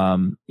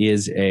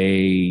 is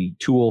a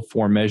tool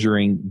for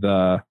measuring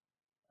the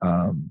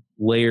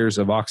layers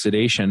of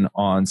oxidation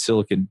on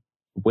silicon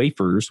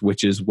wafers,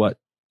 which is what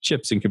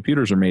chips and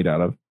computers are made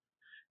out of.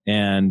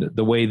 And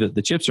the way that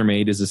the chips are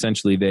made is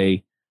essentially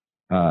they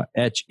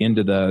etch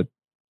into the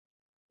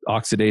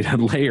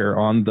oxidated layer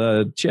on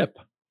the chip.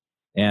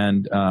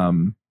 And, I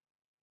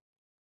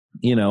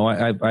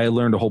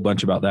learned a whole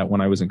bunch about that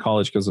when I was in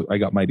college because I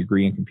got my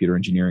degree in computer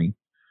engineering.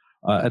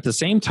 At the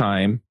same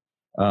time,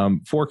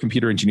 for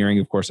computer engineering,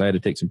 of course, I had to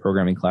take some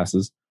programming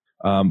classes.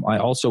 I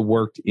also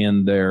worked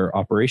in their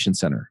operations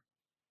center.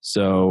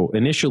 So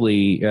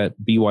initially at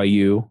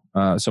BYU,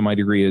 so my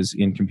degree is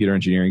in computer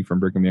engineering from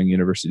Brigham Young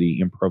University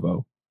in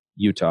Provo,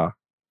 Utah.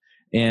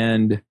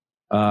 And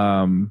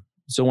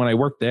so when I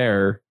worked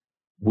there,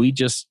 we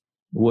just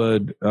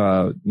would,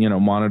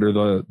 monitor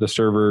the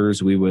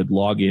servers. We would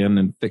log in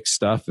and fix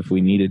stuff if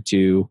we needed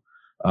to.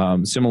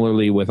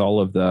 Similarly with all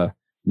of the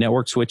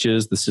network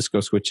switches, the Cisco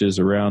switches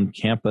around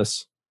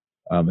campus.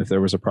 If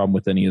there was a problem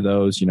with any of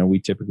those, we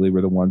typically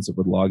were the ones that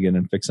would log in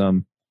and fix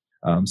them.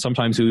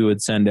 Sometimes we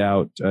would send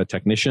out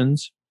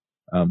technicians.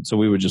 So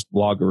we would just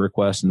log a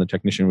request and the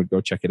technician would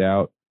go check it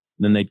out.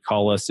 And then they'd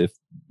call us if,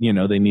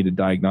 they needed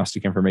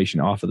diagnostic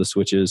information off of the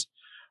switches.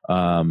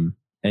 That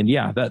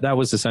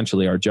was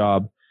essentially our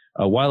job.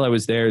 While I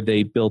was there,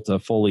 they built a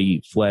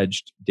fully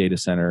fledged data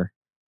center.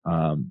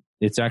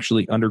 It's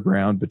actually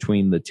underground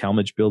between the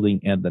Talmadge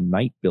building and the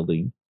Knight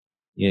building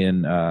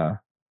on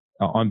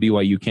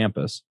BYU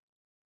campus.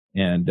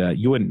 And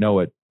you wouldn't know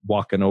it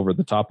walking over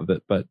the top of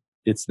it, but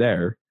it's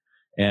there.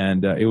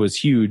 And it was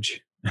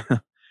huge.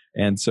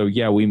 And so,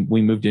 we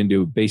moved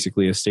into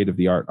basically a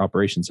state-of-the-art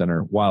operation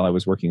center while I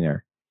was working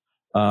there.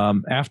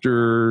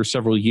 After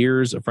several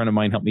years, a friend of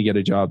mine helped me get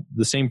a job.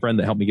 The same friend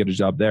that helped me get a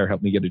job there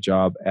helped me get a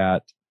job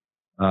at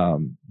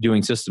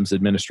doing systems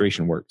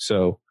administration work.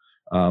 So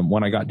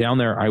when I got down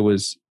there, I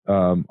was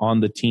on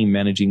the team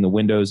managing the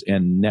Windows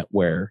and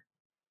NetWare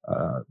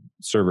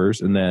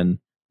servers, and then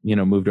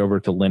moved over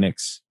to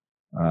Linux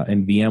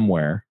and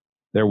VMware.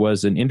 There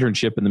was an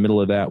internship in the middle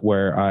of that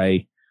where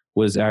I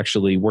was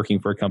actually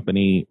working for a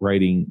company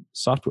writing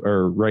software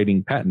or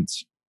writing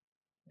patents.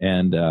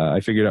 And I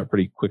figured out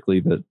pretty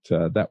quickly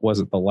that that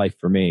wasn't the life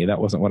for me. That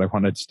wasn't what I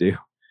wanted to do.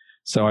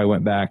 So I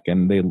went back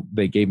and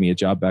they gave me a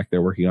job back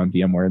there working on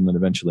VMware and then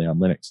eventually on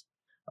Linux.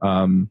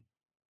 And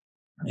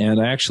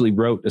I actually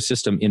wrote a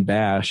system in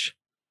Bash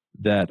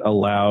that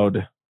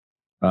allowed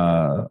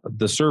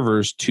the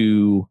servers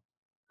to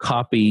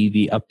copy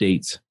the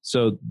updates.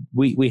 So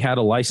we had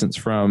a license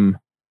from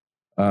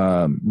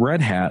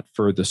Red Hat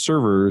for the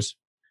servers,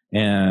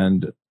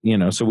 and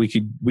so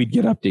we'd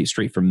get updates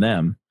straight from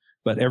them.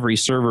 But every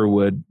server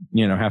would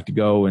have to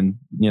go and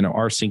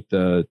rsync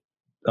the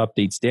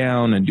updates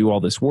down and do all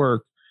this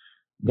work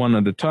one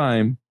at a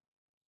time.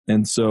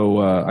 And so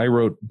I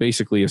wrote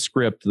basically a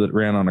script that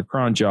ran on a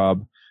cron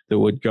job that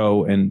would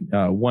go and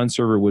one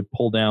server would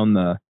pull down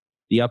the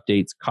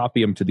updates,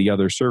 copy them to the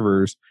other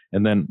servers,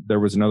 and then there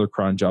was another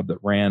cron job that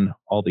ran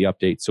all the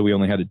updates. So we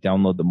only had to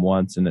download them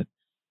once, and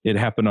it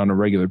happened on a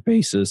regular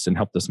basis and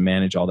helped us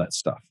manage all that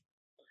stuff.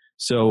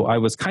 So I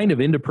was kind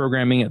of into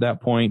programming at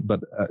that point,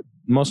 but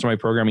most of my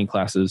programming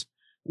classes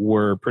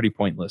were pretty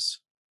pointless.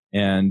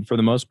 And for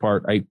the most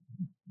part, I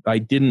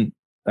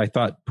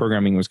thought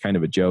programming was kind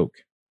of a joke.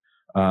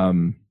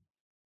 And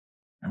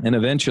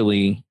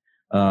eventually,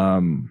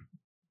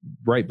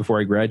 right before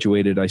I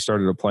graduated, I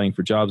started applying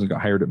for jobs and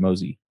got hired at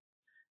Mozy.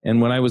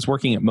 And when I was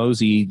working at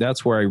Mozy,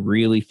 that's where I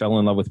really fell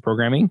in love with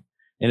programming.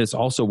 And it's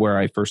also where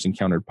I first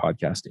encountered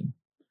podcasting.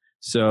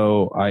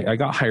 So I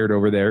got hired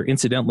over there.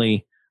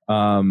 Incidentally,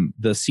 the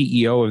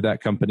CEO of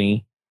that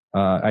company,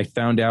 I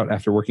found out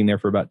after working there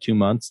for about 2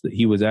 months that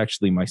he was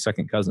actually my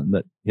second cousin,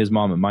 that his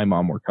mom and my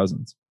mom were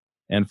cousins.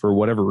 And for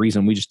whatever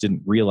reason, we just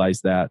didn't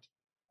realize that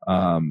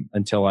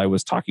until I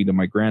was talking to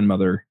my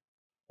grandmother,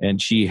 and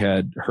she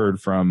had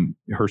heard from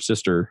her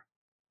sister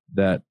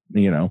that,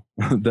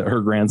 that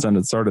her grandson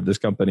had started this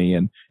company.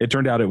 And it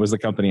turned out it was the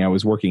company I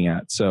was working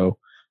at. So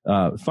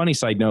funny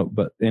side note,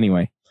 but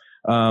anyway.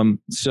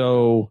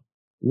 So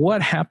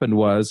what happened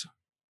was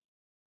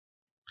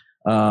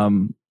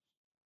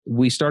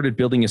we started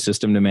building a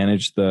system to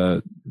manage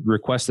the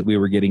requests that we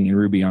were getting in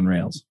Ruby on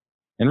Rails.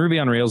 And Ruby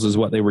on Rails is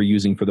what they were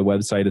using for the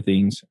website of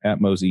things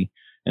at Mozy.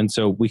 And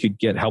so we could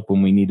get help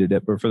when we needed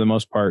it. But for the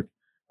most part,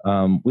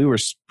 we were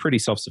pretty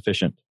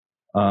self-sufficient.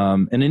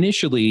 And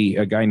initially,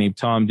 a guy named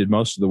Tom did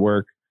most of the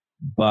work,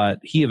 but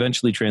he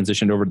eventually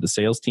transitioned over to the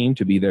sales team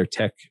to be their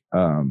tech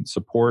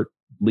support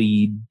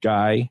lead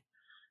guy.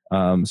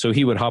 So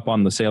he would hop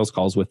on the sales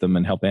calls with them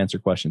and help answer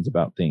questions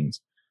about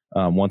things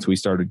once we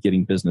started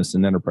getting business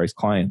and enterprise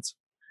clients.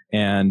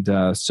 And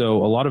so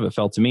a lot of it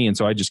fell to me. And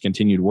so I just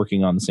continued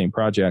working on the same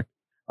project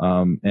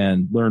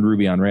and learned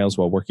Ruby on Rails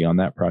while working on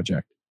that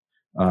project.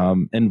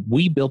 And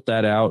we built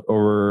that out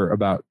over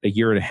about a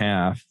year and a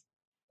half.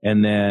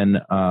 And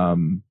then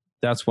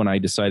that's when I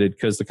decided,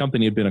 because the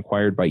company had been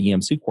acquired by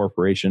EMC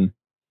Corporation,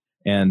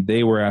 and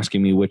they were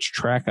asking me which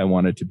track I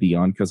wanted to be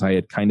on, because I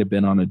had kind of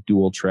been on a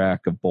dual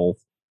track of both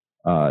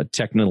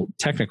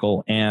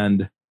technical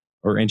and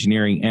or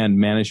engineering and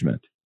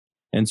management.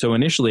 And so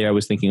initially I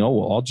was thinking, oh,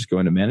 well, I'll just go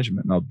into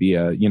management and I'll be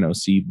a,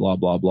 C blah,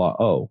 blah, blah,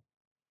 O.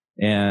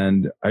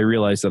 And I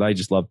realized that I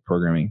just loved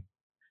programming.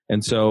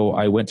 And so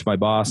I went to my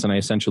boss and I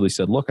essentially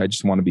said, look, I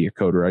just want to be a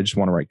coder. I just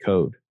want to write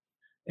code.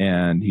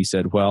 And he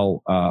said,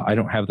 well, I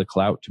don't have the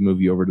clout to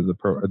move you over to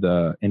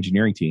the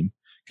engineering team,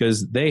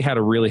 because they had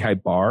a really high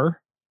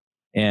bar,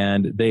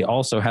 and they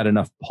also had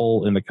enough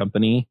pull in the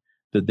company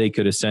that they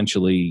could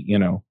essentially,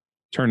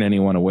 turn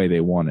anyone away they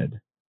wanted.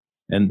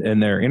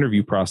 And their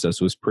interview process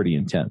was pretty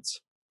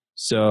intense.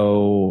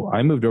 So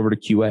I moved over to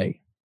QA.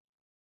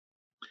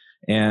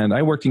 And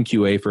I worked in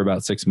QA for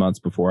about 6 months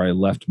before I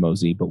left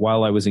Mozy. But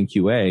while I was in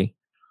QA,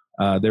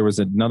 there was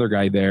another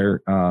guy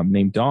there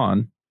named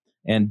Don.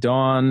 And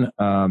Don,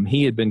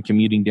 he had been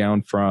commuting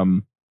down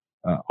from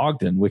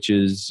Ogden, which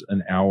is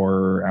an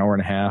hour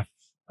and a half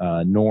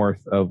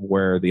north of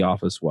where the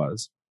office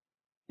was.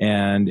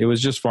 And it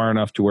was just far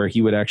enough to where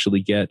he would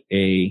actually get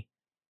an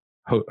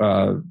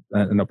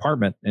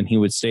apartment, and he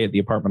would stay at the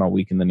apartment all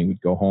week, and then he would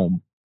go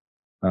home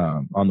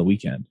on the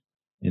weekend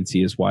and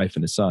see his wife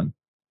and his son.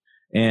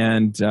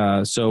 And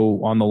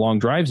so on the long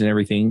drives and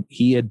everything,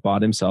 he had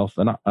bought himself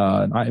an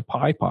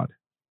iPod.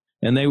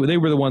 And they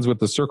were the ones with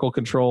the circle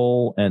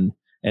control and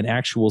an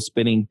actual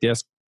spinning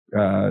disc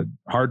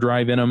hard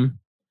drive in them,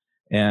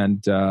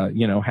 and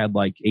had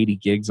like 80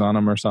 gigs on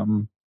them or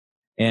something.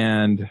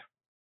 And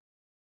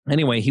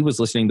anyway, he was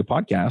listening to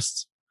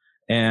podcasts,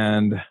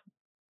 and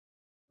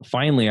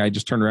finally I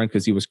just turned around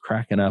because he was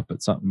cracking up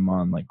at something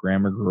on like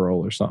Grammar Girl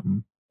or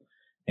something.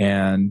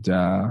 And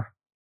I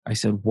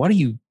said, what are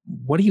you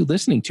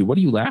listening to? What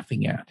are you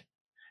laughing at?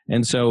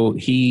 And so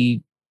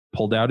he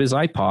pulled out his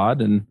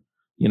iPod and,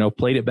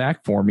 played it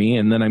back for me.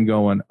 And then I'm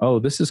going, oh,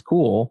 this is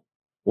cool.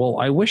 Well,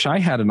 I wish I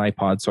had an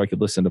iPod so I could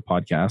listen to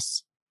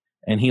podcasts.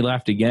 And he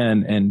laughed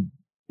again and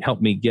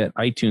helped me get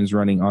iTunes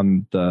running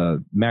on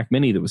the Mac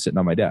Mini that was sitting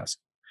on my desk.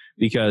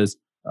 Because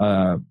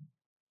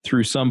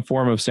through some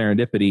form of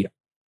serendipity,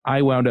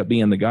 I wound up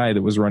being the guy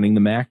that was running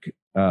the Mac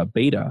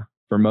beta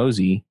for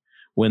Mozy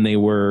when they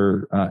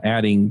were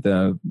adding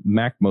the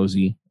Mac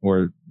Mozy,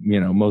 or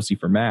Mozy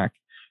for Mac,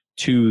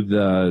 to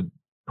the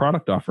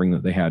product offering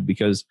that they had.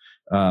 Because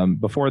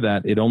before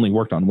that, it only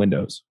worked on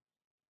Windows.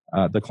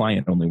 The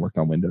client only worked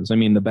on Windows. I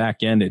mean, the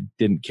back end, it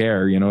didn't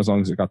care, as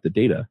long as it got the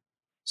data.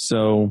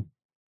 So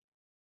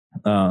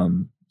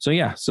the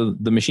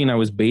machine I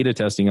was beta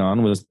testing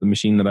on was the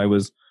machine that I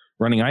was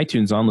running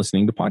iTunes on,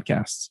 listening to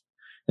podcasts.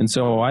 And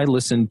so I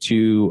listened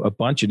to a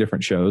bunch of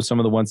different shows, some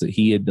of the ones that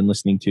he had been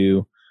listening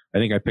to. I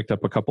think I picked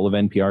up a couple of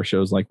NPR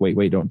shows like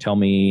Wait, Don't Tell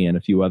Me, and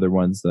a few other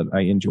ones that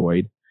I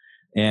enjoyed.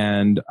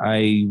 And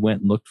I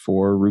went and looked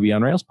for Ruby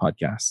on Rails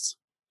podcasts.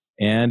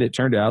 And it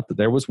turned out that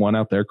there was one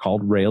out there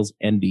called Rails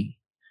Envy.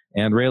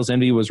 And Rails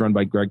Envy was run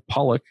by Greg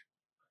Pollock.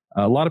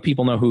 A lot of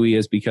people know who he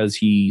is because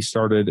he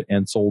started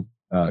and sold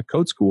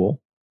Code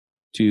School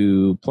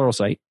to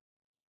Pluralsight.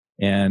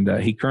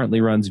 And he currently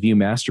runs Vue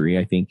Mastery,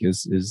 I think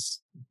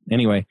is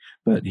anyway.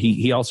 But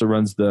he also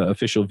runs the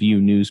official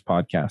Vue News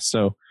podcast.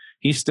 So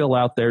he's still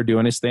out there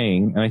doing his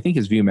thing. And I think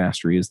his Vue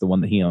Mastery is the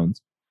one that he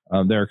owns.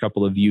 There are a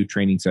couple of Vue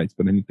training sites,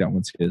 but I think that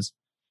one's his.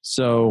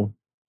 So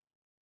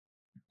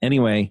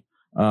anyway,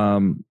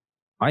 I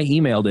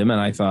emailed him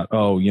and I thought,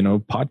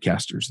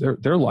 podcasters,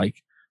 they're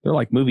like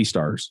movie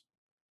stars.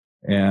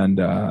 And,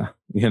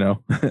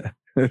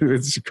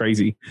 it's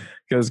crazy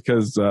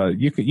because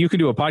you can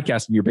do a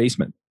podcast in your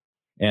basement.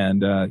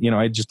 And,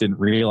 I just didn't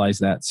realize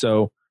that.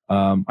 So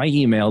I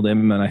emailed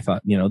him and I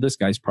thought, this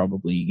guy's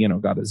probably,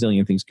 got a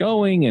zillion things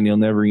going and he'll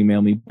never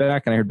email me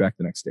back. And I heard back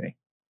the next day.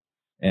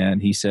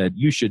 And he said,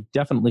 you should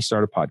definitely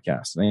start a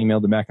podcast. And I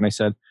emailed him back and I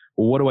said,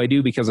 well, what do I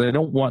do? Because I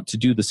don't want to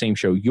do the same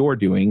show you're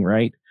doing,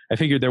 right? I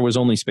figured there was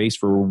only space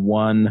for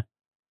one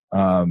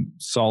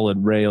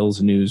solid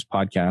Rails news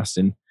podcast.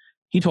 And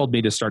he told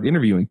me to start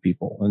interviewing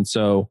people. And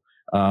so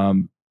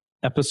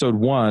episode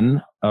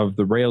 1 of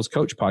the Rails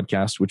Coach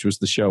podcast, which was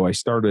the show I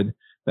started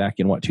back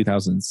in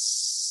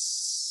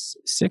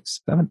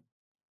 2006, 7?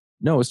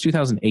 No, it was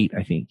 2008,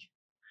 I think.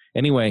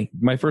 Anyway,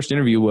 my first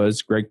interview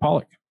was Greg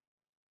Pollock.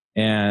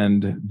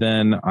 And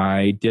then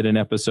I did an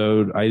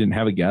episode. I didn't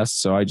have a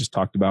guest, so I just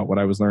talked about what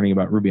I was learning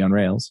about Ruby on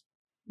Rails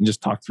and just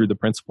talked through the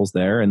principles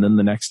there. And then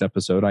the next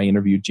episode, I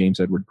interviewed James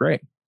Edward Gray.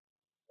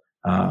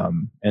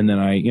 And then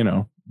I,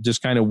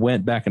 just kind of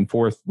went back and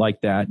forth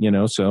like that,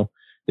 so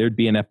there'd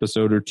be an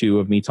episode or two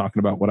of me talking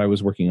about what I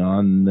was working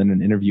on, and then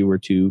an interview or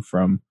two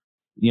from,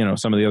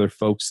 some of the other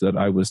folks that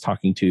I was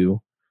talking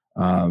to.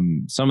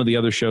 Some of the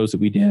other shows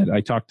that we did,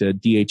 I talked to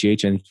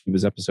DHH, I think it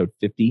was episode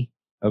 50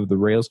 of the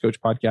Rails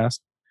Coach podcast.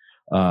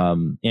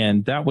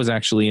 And that was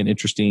actually an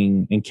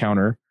interesting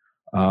encounter.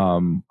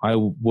 I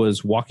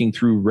was walking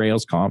through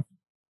RailsConf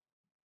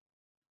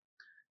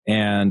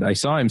and I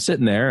saw him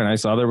sitting there and I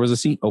saw there was a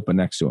seat open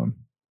next to him.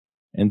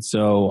 And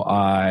so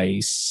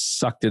I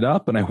sucked it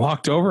up and I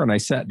walked over and I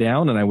sat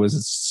down and I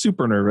was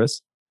super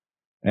nervous.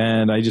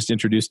 And I just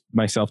introduced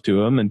myself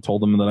to him and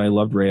told him that I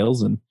loved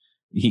Rails. And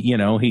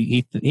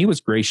he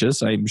was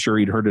gracious. I'm sure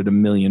he'd heard it a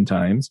million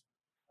times.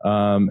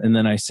 And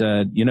then I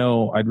said,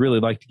 I'd really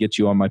like to get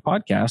you on my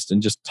podcast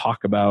and just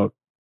talk about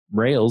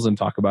Rails and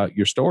talk about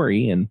your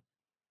story. And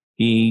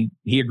he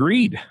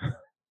agreed.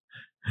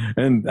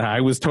 And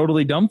I was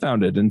totally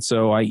dumbfounded. And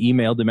so I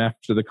emailed him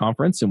after the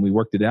conference and we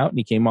worked it out and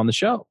he came on the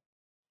show.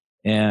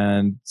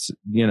 And, so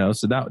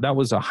that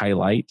was a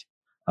highlight.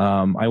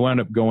 I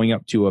wound up going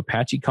up to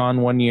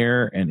ApacheCon one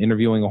year and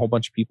interviewing a whole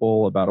bunch of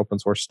people about open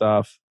source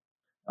stuff.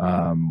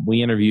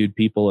 We interviewed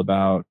people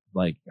about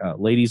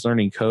ladies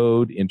learning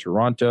code in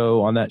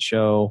Toronto on that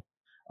show.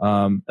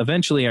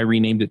 Eventually, I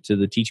renamed it to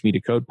the Teach Me to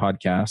Code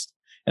podcast.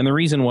 And the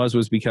reason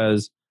was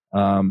because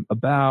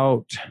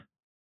about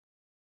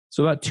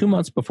 2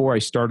 months before I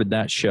started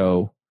that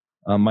show,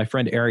 my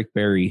friend Eric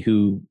Berry,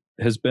 who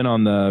has been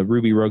on the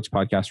Ruby Rogues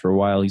podcast for a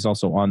while, he's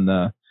also on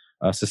the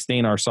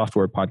Sustain Our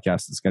Software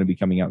podcast that's going to be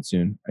coming out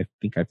soon. I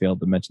think I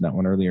failed to mention that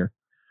one earlier.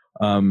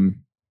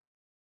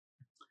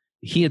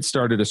 He had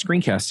started a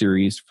screencast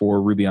series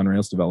for Ruby on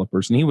Rails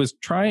developers, and he was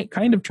trying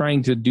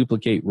to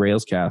duplicate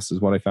Railscast, is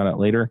what I found out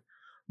later,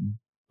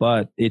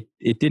 but it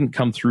didn't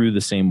come through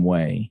the same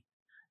way.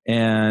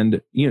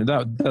 And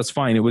that's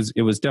fine. It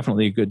was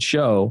definitely a good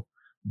show,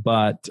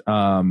 but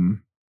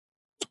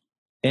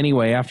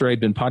anyway, after I'd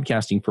been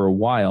podcasting for a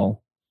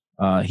while,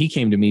 he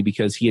came to me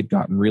because he had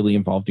gotten really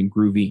involved in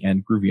Groovy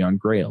and Groovy on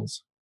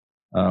Grails.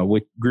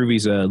 With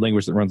Groovy's a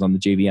language that runs on the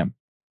JVM,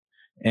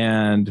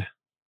 and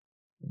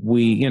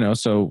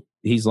so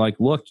he's like,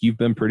 look, you've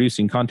been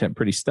producing content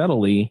pretty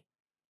steadily.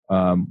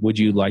 Would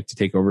you like to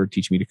take over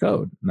Teach Me to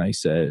Code? And I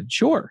said,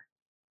 sure.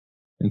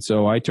 And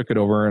so I took it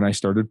over and I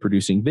started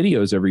producing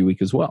videos every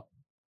week as well.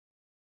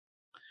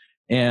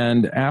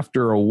 And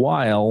after a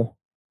while,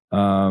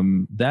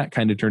 that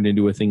kind of turned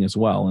into a thing as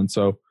well. And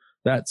so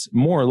that's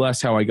more or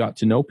less how I got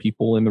to know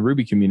people in the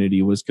Ruby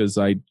community, was because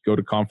I'd go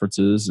to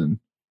conferences and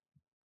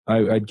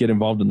I'd get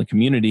involved in the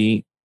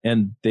community,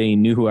 and they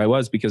knew who I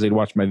was because they'd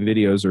watched my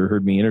videos or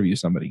heard me interview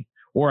somebody,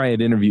 or I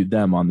had interviewed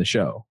them on the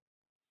show.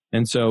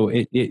 And so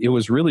it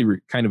was really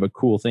kind of a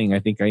cool thing. I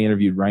think I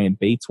interviewed Ryan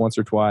Bates once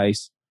or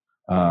twice,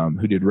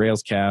 who did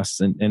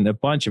Railscasts, and a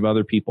bunch of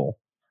other people.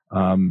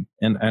 And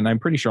I'm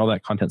pretty sure all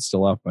that content's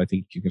still up. I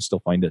think you can still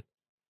find it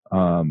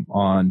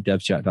on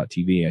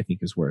devchat.tv, I think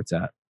is where it's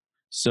at.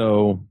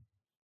 So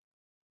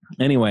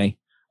anyway,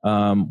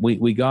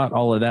 we got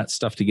all of that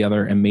stuff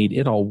together and made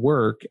it all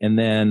work. And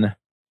then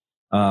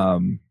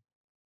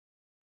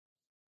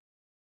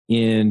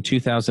in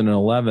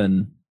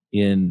 2011,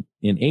 in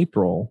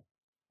April,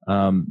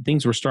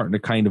 things were starting to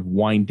kind of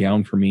wind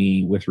down for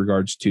me with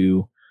regards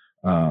to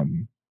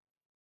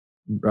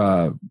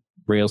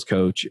Rails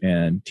Coach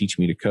and Teach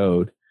Me to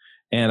Code.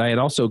 And I had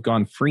also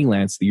gone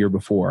freelance the year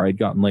before. I'd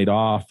gotten laid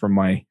off from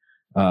my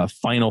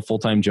final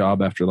full-time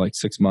job after like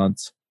 6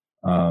 months.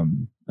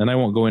 And I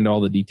won't go into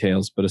all the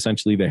details, but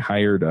essentially they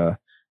hired a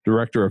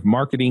director of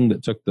marketing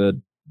that took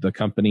the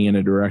company in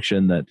a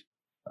direction that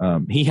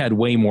he had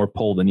way more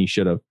pull than he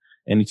should have.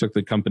 And he took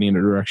the company in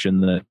a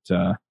direction that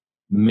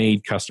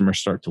made customers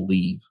start to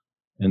leave.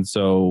 And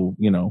so,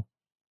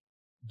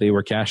 they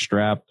were cash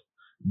strapped.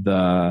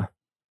 The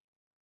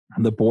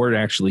board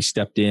actually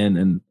stepped in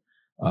and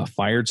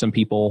fired some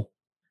people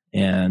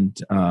and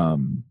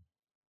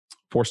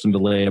forced them to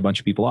lay a bunch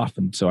of people off.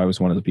 And so I was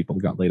one of the people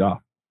that got laid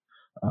off.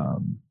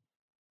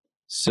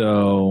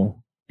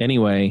 So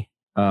anyway,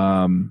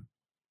 about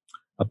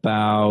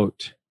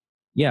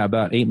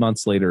 8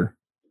 months later,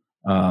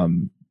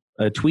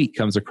 a tweet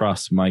comes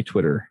across my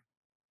Twitter,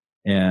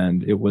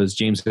 and it was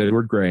James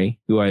Edward Gray,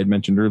 who I had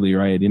mentioned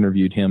earlier. I had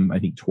interviewed him, I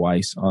think,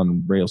 twice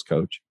on Rails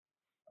Coach.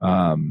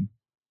 And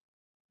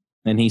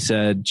he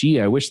said, gee,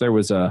 I wish there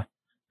was a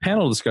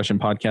panel discussion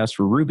podcast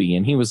for Ruby.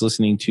 And he was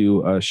listening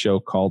to a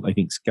show called, I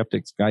think,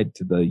 Skeptic's Guide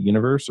to the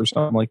Universe or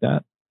something like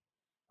that.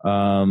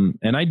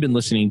 And I'd been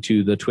listening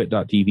to the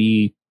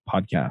twit.tv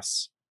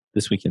podcasts,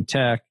 This Week in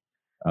Tech,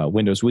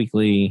 Windows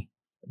Weekly,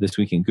 This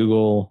Week in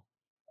Google,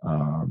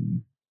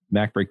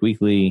 MacBreak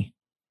Weekly.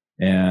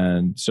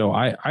 And so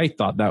I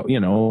thought that,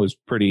 was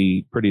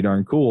pretty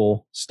darn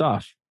cool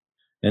stuff.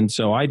 And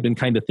so I'd been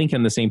kind of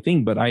thinking the same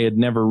thing, but I had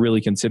never really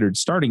considered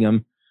starting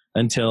one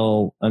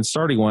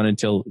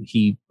until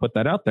he put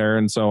that out there.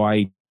 And so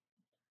I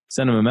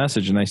sent him a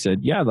message and I said,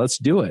 yeah, let's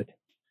do it.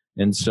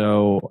 And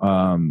so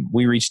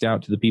we reached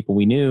out to the people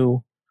we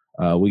knew.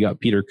 We got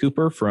Peter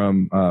Cooper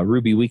from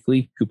Ruby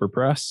Weekly, Cooper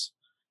Press.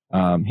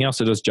 He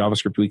also does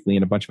JavaScript Weekly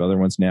and a bunch of other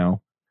ones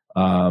now.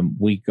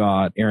 We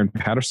got Aaron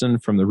Patterson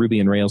from the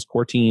Ruby and Rails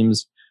core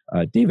teams.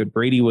 David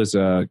Brady was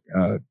a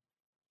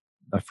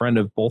friend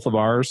of both of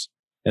ours,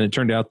 and it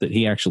turned out that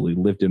he actually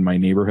lived in my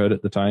neighborhood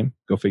at the time.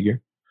 Go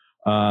figure.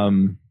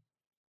 And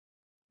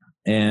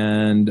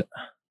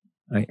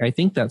I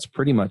think that's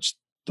pretty much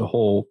the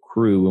whole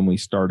crew when we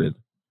started.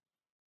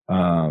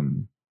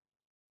 And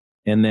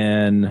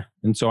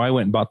so I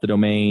went and bought the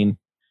domain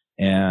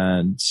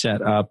and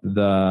set up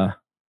the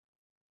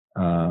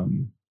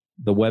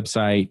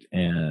website,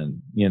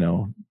 and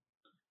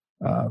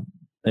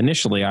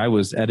initially I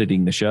was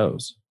editing the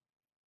shows,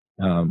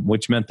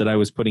 which meant that I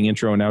was putting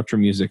intro and outro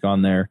music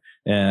on there,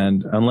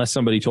 and unless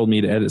somebody told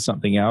me to edit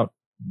something out,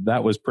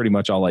 that was pretty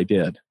much all I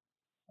did.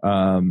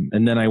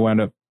 And then I wound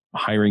up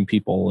hiring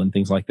people and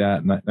things like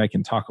that, and I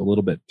can talk a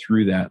little bit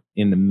through that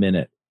in a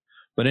minute.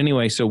 But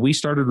anyway, so we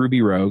started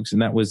Ruby Rogues,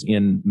 and that was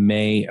in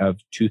May of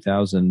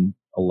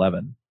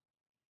 2011.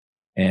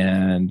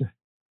 And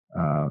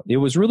it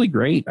was really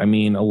great. I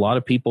mean, a lot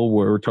of people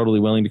were totally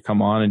willing to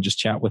come on and just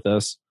chat with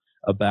us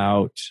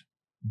about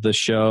the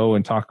show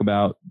and talk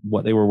about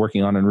what they were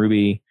working on in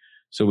Ruby.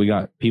 So we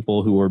got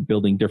people who were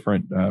building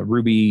different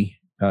Ruby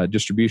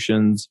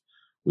distributions.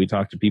 We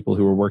talked to people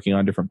who were working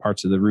on different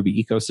parts of the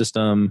Ruby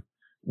ecosystem.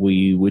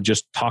 We would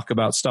just talk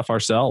about stuff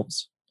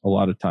ourselves a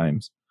lot of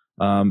times.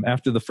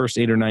 After the first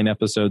 8 or 9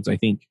 episodes, I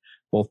think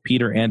both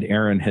Peter and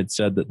Aaron had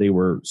said that they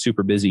were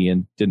super busy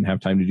and didn't have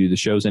time to do the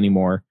shows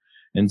anymore.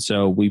 And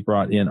so we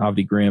brought in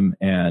Avdi Grimm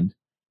and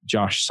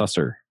Josh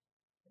Susser.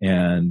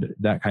 And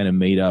that kind of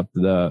made up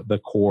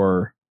the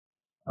core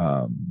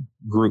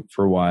group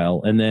for a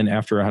while. And then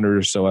after 100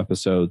 or so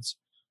episodes,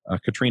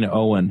 Katrina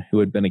Owen, who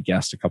had been a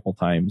guest a couple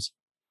times,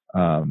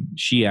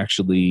 she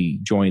actually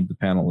joined the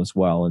panel as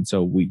well. And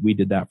so we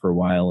did that for a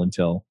while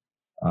until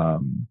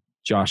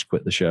Josh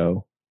quit the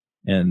show,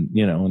 and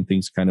and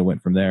things kind of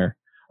went from there.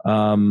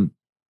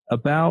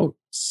 About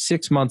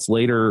 6 months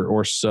later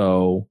or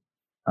so,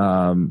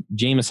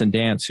 Jameson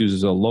Dance,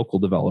 who's a local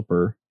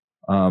developer,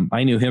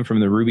 I knew him from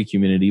the Ruby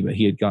community, but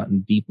he had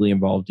gotten deeply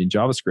involved in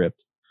JavaScript.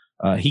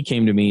 He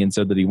came to me and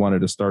said that he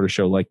wanted to start a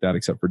show like that,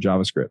 except for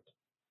JavaScript.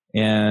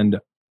 And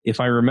if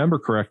I remember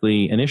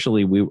correctly,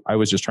 initially I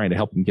was just trying to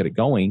help him get it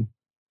going.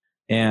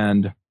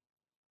 And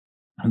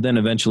then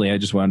eventually I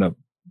just wound up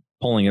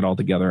pulling it all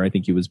together. I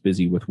think he was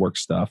busy with work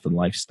stuff and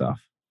life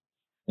stuff.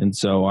 And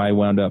so I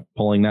wound up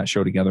pulling that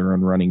show together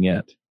and running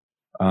it.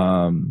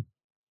 AJ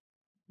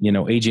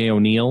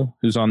O'Neill,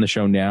 who's on the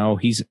show now,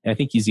 I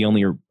think he's the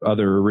only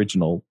other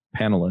original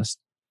panelist.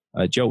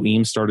 Joe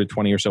Eames started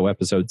 20 or so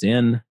episodes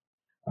in,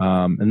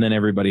 and then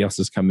everybody else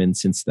has come in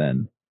since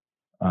then.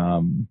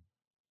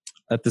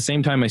 At the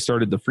same time, I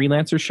started the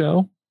Freelancer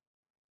show,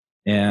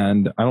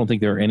 and I don't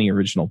think there are any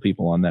original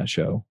people on that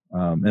show.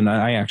 And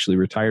I actually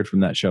retired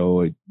from that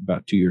show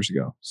about 2 years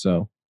ago.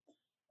 So,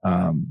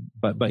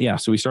 but yeah,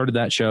 so we started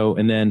that show,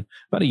 and then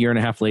about a year and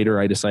a half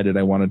later, I decided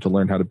I wanted to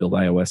learn how to build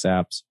iOS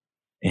apps.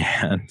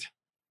 And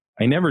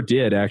I never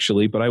did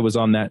actually, but I was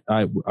on that.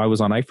 I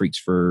was on iFreaks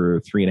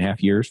for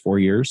 4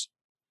 years,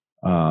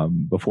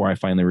 before I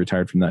finally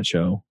retired from that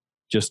show.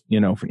 Just,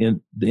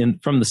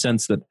 from the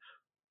sense that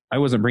I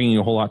wasn't bringing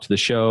a whole lot to the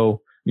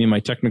show. I mean, my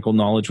technical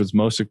knowledge was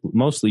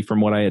mostly from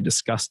what I had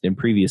discussed in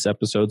previous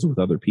episodes with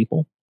other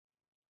people.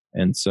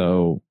 And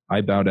so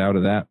I bowed out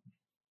of that.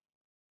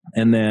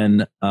 And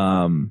then,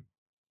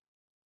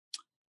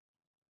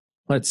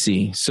 let's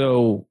see.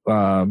 So,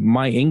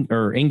 my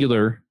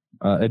Angular,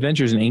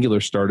 Adventures in Angular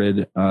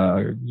started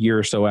a year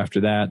or so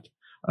after that.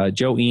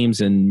 Joe Eames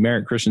and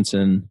Merritt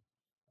Christensen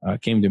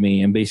came to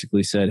me and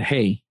basically said,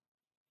 "Hey,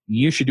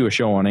 you should do a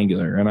show on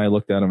Angular." And I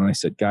looked at them and I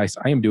said, "Guys,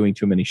 I am doing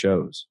too many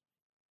shows.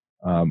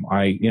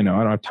 I don't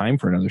have time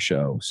for another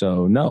show.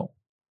 So no."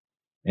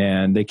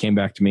 And they came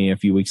back to me a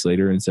few weeks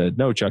later and said,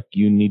 "No, Chuck,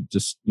 you need to,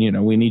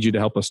 we need you to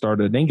help us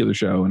start an Angular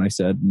show." And I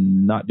said,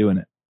 "Not doing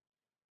it."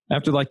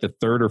 After like the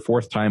third or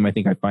fourth time, I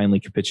think I finally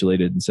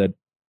capitulated and said,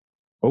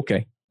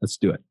 "Okay, let's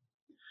do it."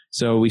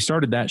 So we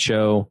started that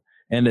show.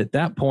 And at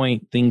that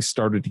point, things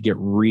started to get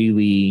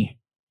really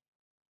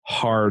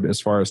hard as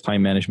far as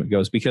time management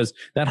goes, because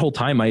that whole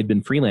time I had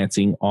been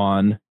freelancing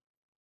on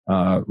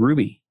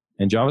Ruby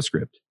and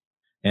JavaScript.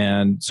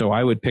 And so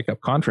I would pick up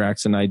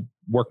contracts and I'd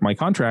work my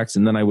contracts,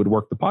 and then I would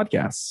work the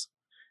podcasts.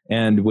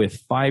 And with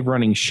 5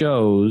 running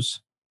shows,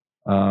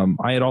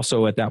 I had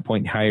also at that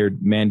point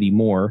hired Mandy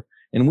Moore.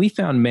 And we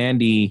found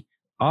Mandy,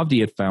 Avdi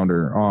had found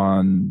her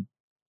on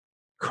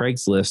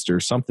Craigslist or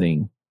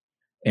something,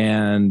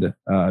 and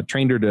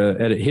trained her to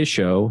edit his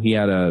show. He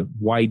had a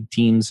wide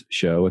Teams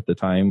show at the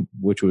time,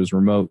 which was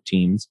remote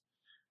Teams.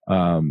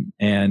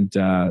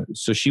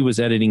 So she was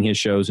editing his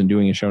shows and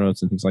doing his show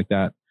notes and things like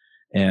that.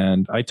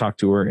 And I talked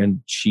to her,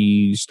 and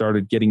she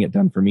started getting it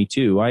done for me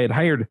too. I had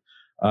hired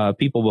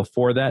people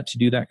before that to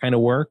do that kind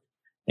of work,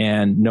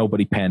 and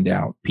nobody panned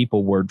out.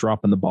 People were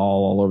dropping the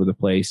ball all over the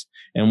place.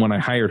 And when I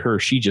hired her,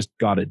 she just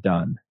got it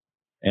done.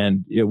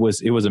 And it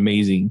was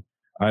amazing.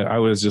 I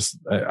was just,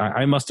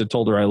 I must have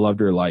told her I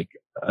loved her like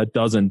a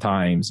dozen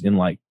times in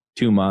like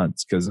 2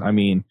 months. Cause I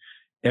mean,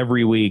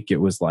 every week it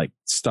was like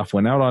stuff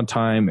went out on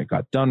time. It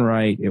got done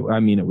right. It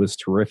was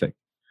terrific.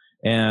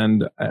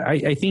 And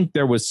I think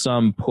there was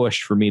some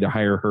push for me to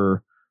hire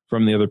her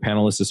from the other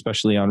panelists,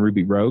 especially on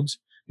Ruby Rogues,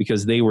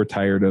 because they were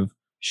tired of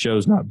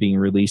shows not being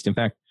released. In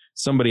fact,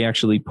 somebody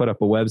actually put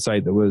up a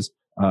website that was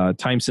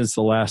time since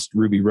the last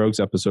Ruby Rogues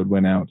episode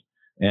went out.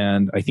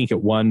 And I think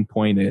at one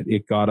point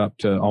it got up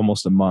to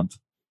almost a month.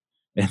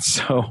 And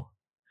so,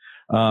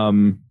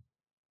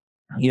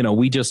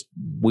 we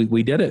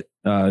did it.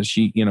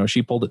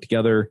 She pulled it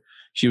together.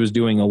 She was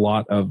doing a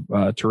lot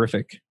of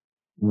terrific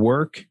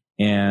work.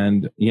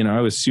 And,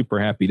 I was super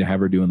happy to have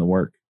her doing the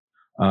work.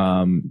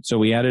 So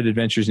we added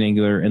Adventures in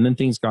Angular, and then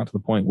things got to the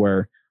point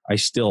where I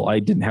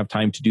didn't have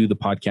time to do the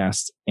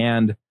podcasts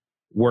and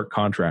work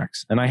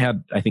contracts. And I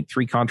had, I think,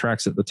 3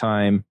 contracts at the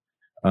time,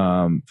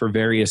 for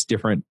various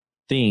different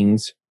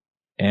things.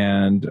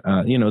 And,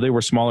 they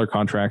were smaller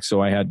contracts.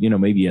 So I had,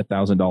 maybe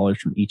 $1,000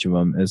 from each of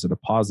them as a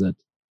deposit.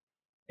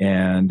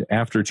 And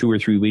after 2 or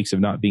 3 weeks of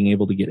not being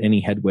able to get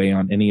any headway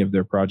on any of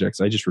their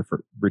projects, I just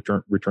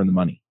return the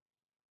money.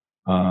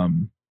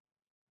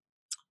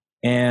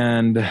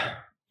 And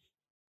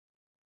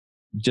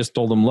just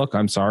told them, "Look,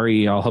 I'm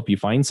sorry, I'll help you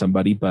find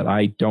somebody, but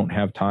I don't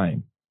have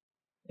time."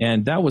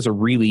 And that was a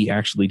really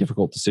actually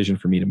difficult decision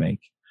for me to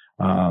make.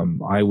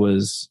 I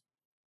was,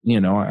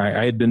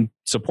 I had been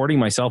supporting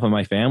myself and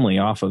my family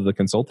off of the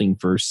consulting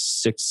for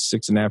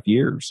 6.5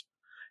 years.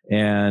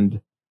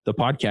 And the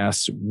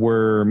podcasts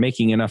were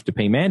making enough to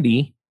pay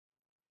Mandy,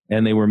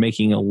 and they were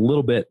making a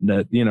little bit,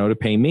 to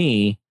pay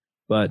me,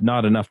 but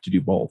not enough to do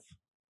both.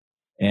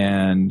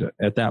 And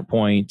at that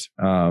point,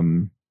 I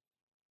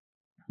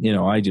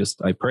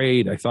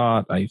prayed, I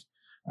thought, I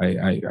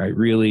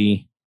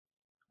really,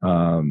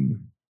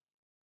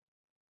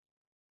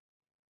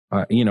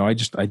 I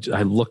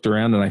looked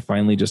around and I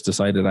finally just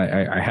decided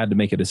I had to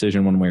make a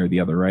decision one way or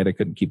the other, right? I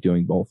couldn't keep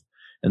doing both.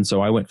 And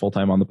so I went full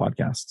time on the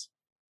podcasts.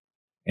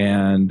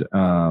 And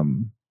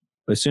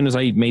as soon as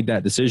I made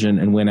that decision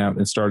and went out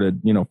and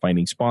started,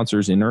 finding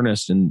sponsors in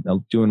earnest and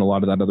doing a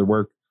lot of that other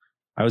work,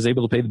 I was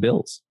able to pay the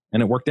bills,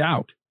 and it worked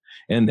out.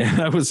 And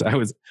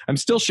I'm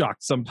still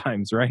shocked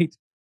sometimes, right?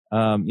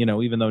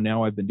 Even though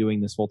now I've been doing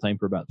this full time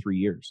for about 3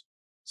 years.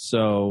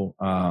 So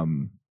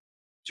 2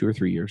 or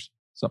 3 years,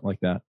 something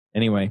like that.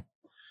 Anyway,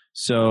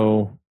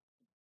 so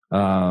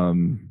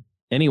that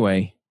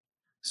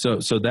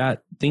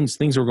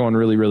things were going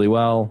really, really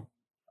well.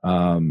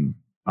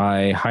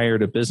 I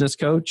hired a business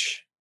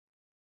coach.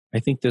 I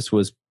think this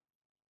was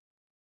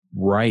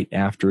right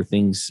after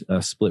things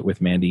split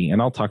with Mandy,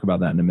 and I'll talk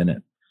about that in a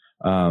minute.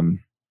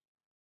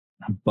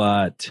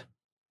 But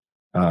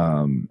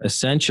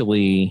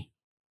essentially,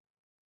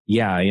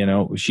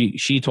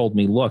 she told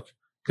me, look,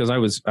 because I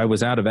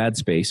was out of ad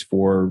space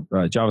for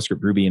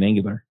JavaScript, Ruby, and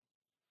Angular.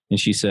 And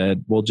she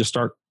said, well, just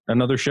start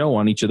another show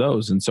on each of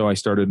those. And so I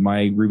started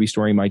my Ruby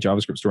story, my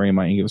JavaScript story, and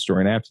my Angular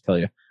story. And I have to tell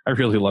you, I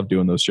really love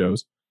doing those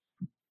shows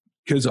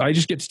because I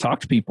just get to talk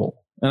to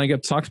people, and I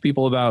get to talk to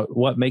people about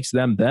what makes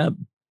them,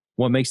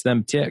 what makes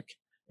them tick.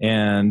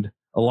 And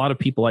a lot of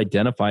people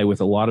identify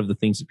with a lot of the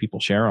things that people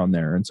share on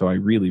there. And so I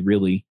really,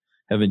 really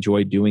have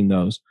enjoyed doing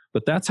those.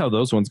 But that's how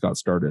those ones got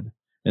started.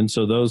 And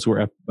so those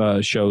were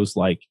shows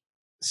like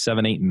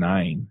 7, 8, and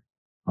 9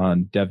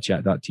 on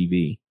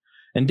devchat.tv.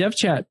 And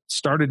DevChat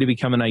started to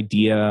become an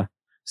idea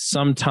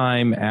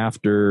sometime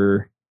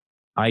after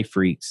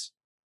iFreaks.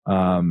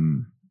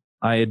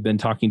 I had been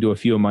talking to a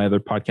few of my other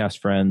podcast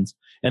friends,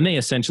 and they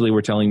essentially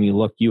were telling me,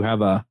 look, you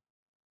have a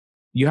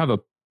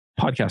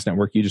podcast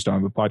network. You just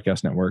don't have a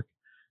podcast network.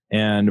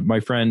 And my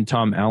friend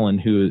Tom Allen,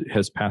 who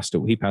has passed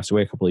away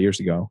a couple of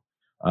years ago.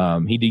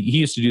 He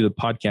used to do the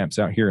podcamps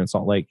out here in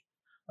Salt Lake.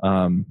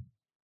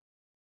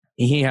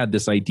 He had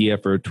this idea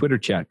for a Twitter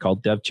chat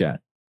called DevChat,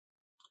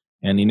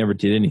 and he never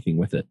did anything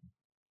with it.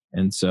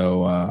 And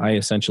so I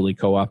essentially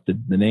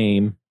co-opted the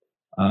name,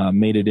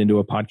 made it into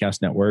a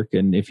podcast network.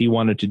 And if he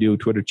wanted to do a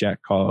Twitter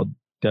chat called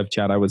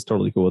DevChat, I was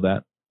totally cool with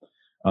that.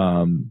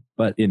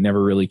 But it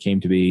never really came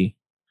to be.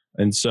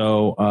 And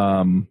so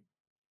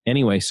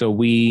anyway, so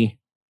we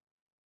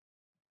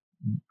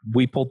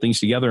pulled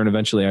things together, and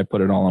eventually I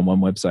put it all on one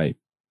website.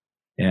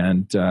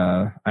 And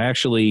I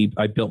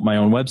built my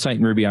own website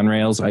in Ruby on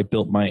Rails. I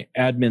built my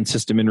admin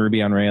system in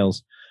Ruby on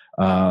Rails.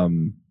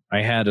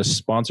 I had a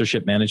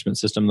sponsorship management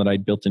system that I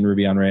built in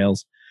Ruby on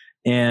Rails.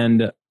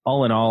 And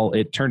all in all,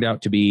 it turned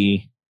out to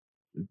be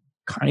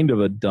kind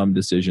of a dumb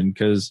decision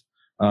because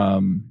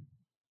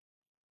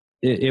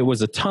it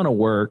was a ton of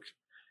work.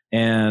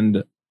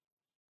 And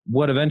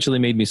what eventually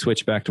made me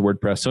switch back to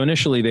WordPress. So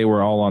initially they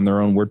were all on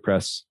their own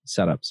WordPress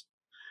setups.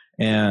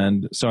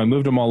 And so I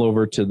moved them all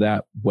over to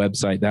that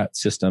website, that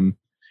system.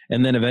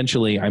 And then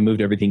eventually I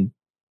moved everything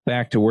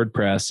back to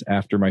WordPress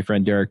after my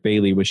friend Derek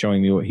Bailey was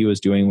showing me what he was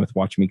doing with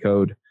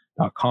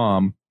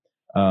watchmecode.com.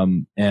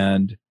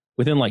 And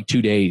within like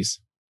 2 days,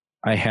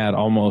 I had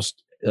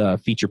almost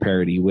feature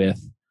parity with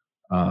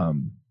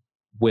the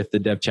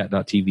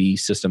devchat.tv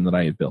system that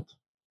I had built.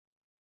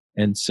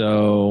 And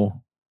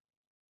so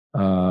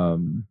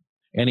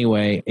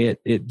anyway,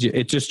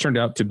 it just turned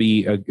out to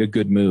be a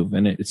good move,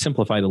 and it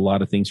simplified a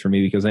lot of things for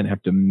me because I didn't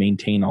have to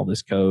maintain all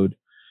this code.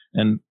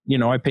 And,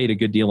 I paid a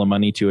good deal of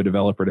money to a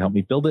developer to help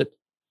me build it.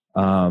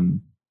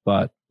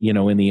 But,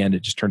 in the end,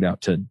 it just turned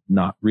out to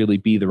not really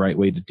be the right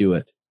way to do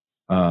it.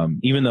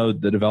 Even though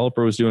the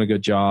developer was doing a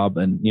good job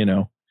and,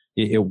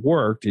 it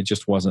worked, it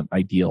just wasn't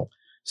ideal.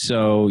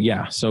 So,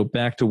 so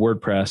back to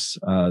WordPress,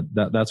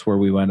 that's where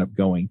we wound up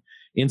going.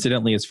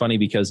 Incidentally, it's funny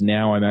because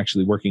now I'm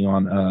actually working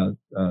on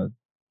a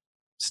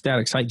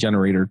static site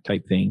generator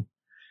type thing.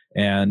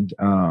 And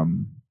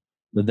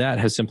that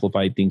has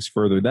simplified things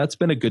further. That's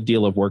been a good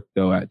deal of work,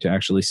 though, to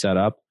actually set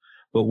up.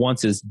 But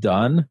once it's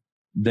done,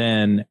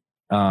 then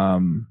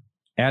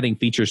adding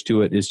features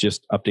to it is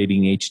just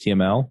updating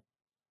HTML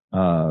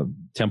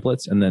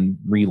templates and then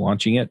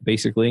relaunching it,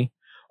 basically.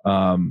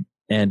 And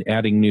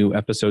adding new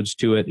episodes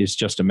to it is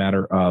just a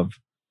matter of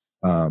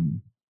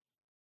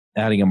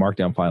adding a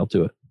markdown file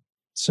to it.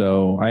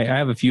 So I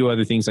have a few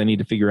other things I need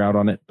to figure out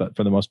on it, but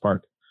for the most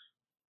part,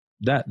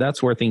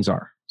 that's where things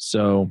are.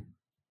 So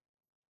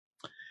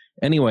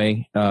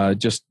anyway,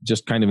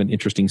 just kind of an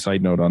interesting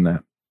side note on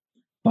that.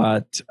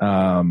 But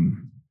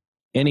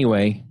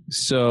anyway,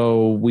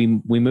 so we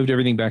moved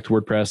everything back to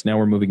WordPress. Now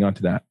we're moving on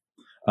to that.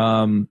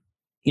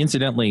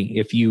 incidentally,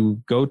 if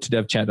you go to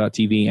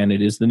devchat.tv and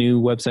it is the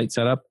new website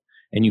setup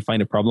and you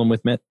find a problem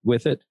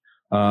with it,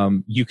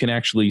 you can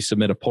actually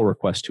submit a pull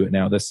request to it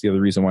now. That's the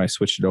other reason why I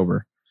switched it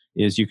over,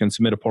 is you can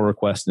submit a pull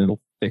request and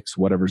it'll fix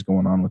whatever's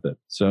going on with it.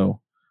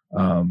 So,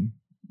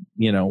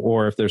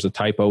 or if there's a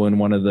typo in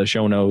one of the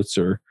show notes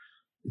or,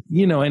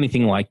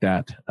 anything like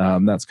that,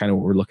 that's kind of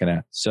what we're looking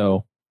at.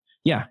 So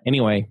yeah,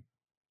 anyway,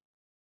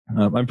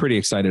 I'm pretty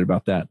excited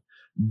about that.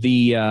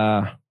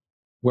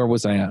 Where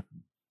was I at?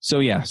 So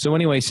yeah. So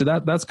anyway, so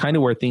that's kind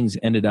of where things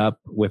ended up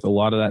with a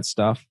lot of that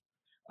stuff.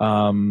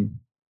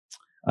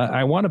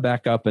 I want to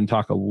back up and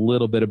talk a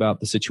little bit about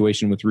the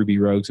situation with Ruby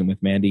Rogues and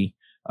with Mandy.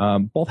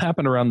 Both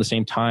happened around the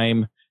same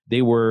time.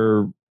 They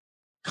were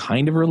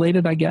kind of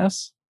related, I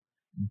guess.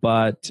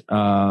 But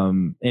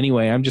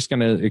anyway, I'm just going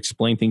to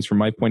explain things from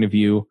my point of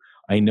view.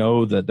 I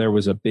know that there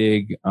was a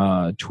big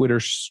Twitter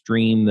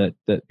stream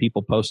that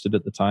people posted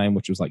at the time,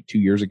 which was like 2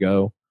 years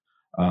ago.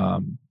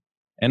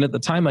 And at the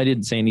time, I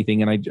didn't say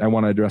anything, and I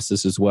want to address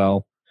this as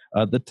well.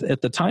 At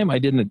the time, I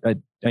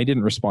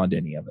didn't respond to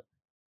any of it.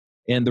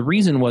 And the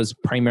reason was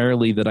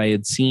primarily that I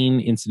had seen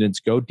incidents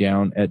go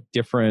down at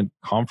different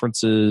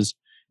conferences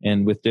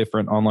and with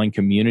different online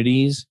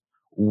communities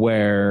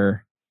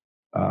where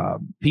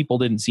people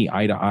didn't see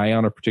eye to eye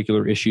on a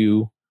particular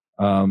issue.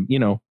 And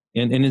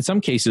in some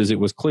cases, it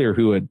was clear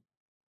who had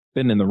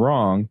been in the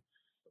wrong.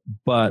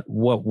 But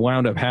what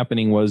wound up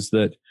happening was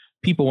that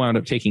people wound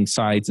up taking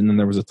sides, and then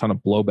there was a ton of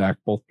blowback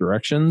both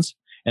directions,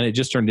 and it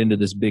just turned into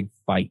this big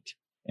fight,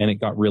 and it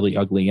got really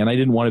ugly. And I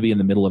didn't want to be in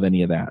the middle of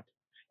any of that.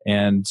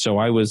 And so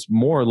I was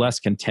more or less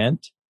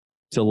content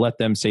to let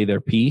them say their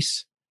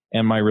piece.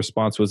 And my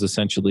response was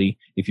essentially,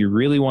 if you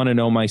really want to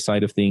know my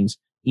side of things,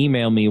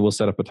 email me, we'll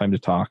set up a time to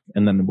talk,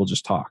 and then we'll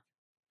just talk.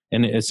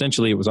 And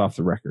essentially it was off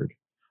the record.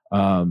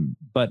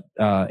 But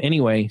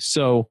anyway,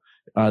 so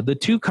the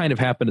two kind of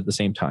happened at the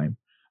same time.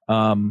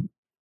 And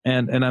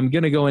I'm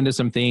going to go into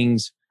some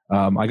things.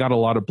 I got a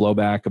lot of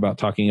blowback about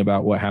talking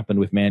about what happened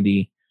with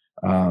Mandy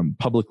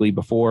publicly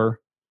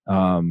before.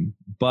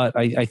 But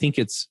I think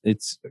it's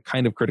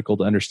kind of critical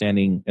to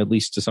understanding, at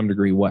least to some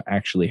degree, what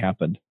actually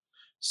happened.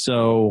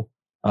 So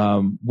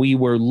we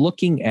were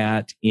looking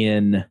at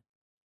in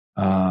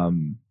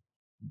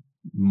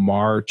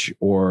March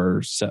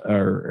or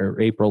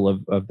April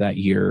of that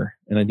year,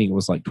 and I think it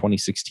was like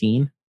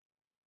 2016.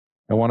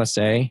 I want to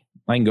say,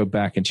 I can go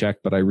back and check,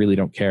 but I really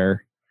don't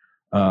care.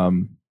 But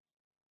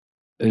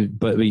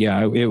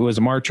yeah, it was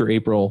March or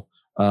April.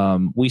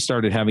 We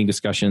started having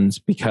discussions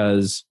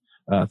because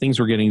things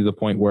were getting to the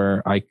point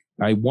where I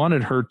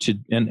wanted her to,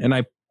 and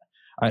I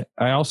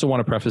also want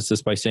to preface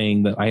this by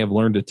saying that I have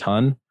learned a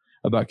ton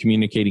about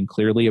communicating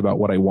clearly about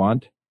what I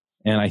want.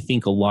 And I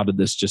think a lot of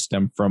this just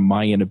stemmed from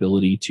my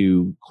inability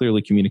to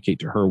clearly communicate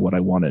to her what I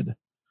wanted.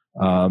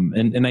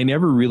 And I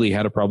never really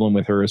had a problem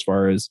with her as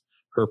far as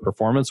her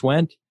performance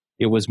went.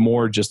 It was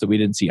more just that we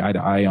didn't see eye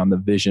to eye on the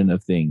vision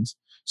of things.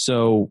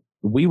 So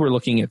we were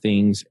looking at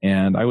things,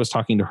 and I was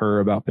talking to her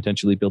about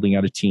potentially building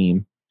out a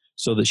team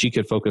so that she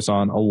could focus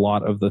on a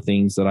lot of the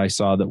things that I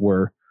saw that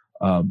were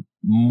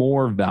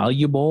more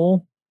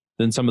valuable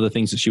than some of the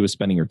things that she was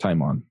spending her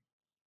time on.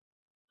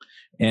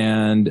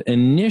 And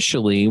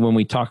initially, when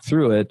we talked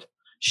through it,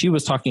 she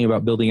was talking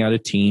about building out a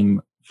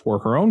team for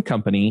her own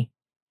company,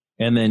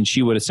 and then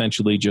she would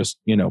essentially just,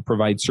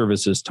 provide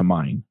services to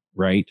mine,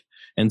 right?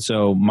 And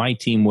so my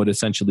team would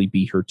essentially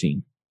be her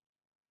team.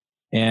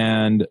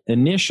 And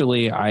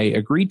initially, I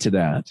agreed to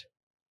that.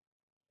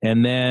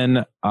 And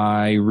then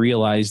I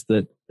realized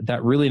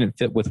that really didn't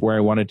fit with where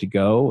I wanted to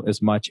go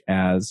as much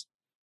as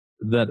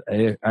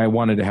that I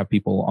wanted to have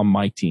people on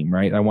my team,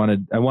 right? I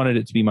wanted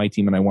it to be my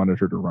team, and I wanted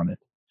her to run it.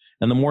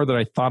 And the more that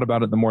I thought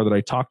about it, the more that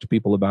I talked to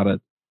people about it,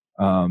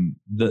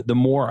 the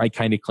more I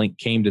kind of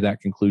came to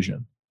that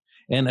conclusion.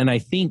 And I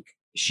think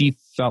she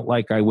felt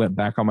like I went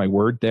back on my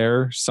word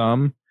there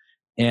some,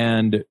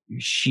 and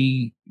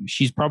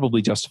she's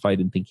probably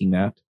justified in thinking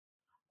that.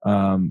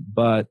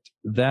 But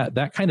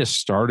that kind of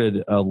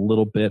started a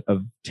little bit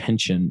of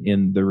tension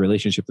in the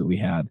relationship that we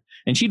had.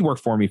 And she'd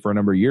worked for me for a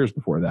number of years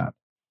before that.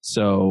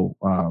 So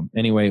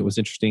anyway, it was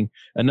interesting.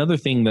 Another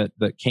thing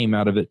that came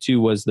out of it too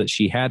was that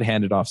she had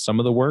handed off some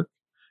of the work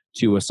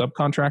to a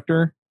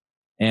subcontractor,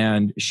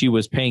 and she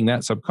was paying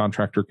that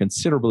subcontractor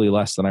considerably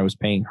less than I was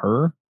paying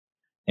her.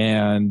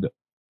 And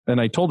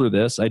I told her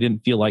this. I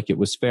didn't feel like it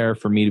was fair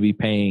for me to be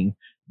paying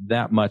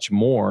that much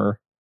more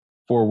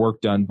for work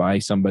done by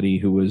somebody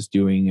who was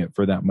doing it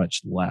for that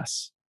much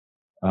less.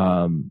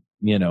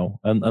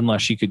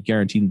 Unless she could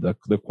guarantee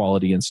the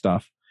quality and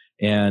stuff.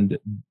 And,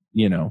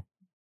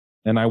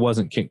 and I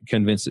wasn't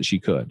convinced that she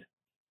could.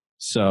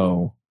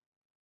 So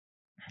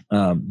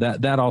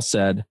that all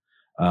said,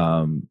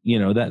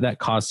 that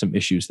caused some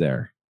issues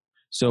there.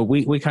 So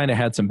we kind of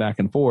had some back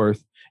and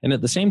forth. And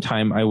at the same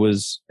time, I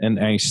was, and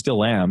I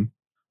still am,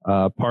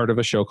 part of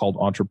a show called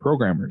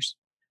Entreprogrammers.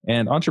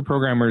 And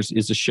Entreprogrammers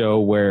is a show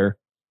where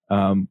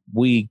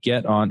we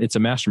get on, it's a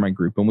mastermind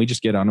group, and we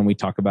just get on and we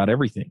talk about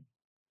everything.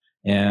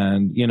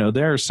 And,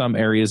 there are some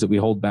areas that we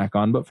hold back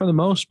on, but for the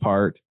most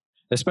part,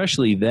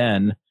 especially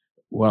then,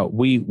 well,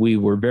 we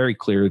were very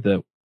clear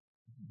that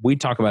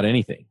we'd talk about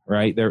anything,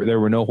 right? There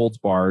were no holds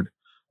barred.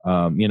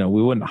 We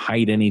wouldn't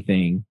hide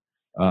anything.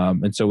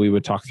 And so we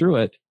would talk through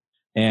it.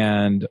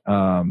 And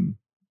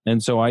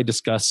so I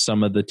discussed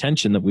some of the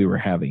tension that we were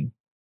having,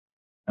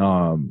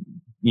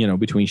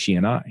 between she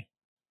and I.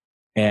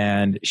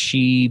 And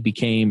she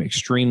became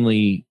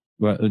extremely,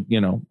 so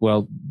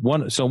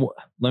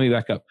let me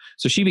back up.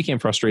 So she became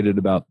frustrated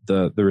about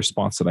the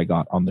response that I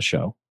got on the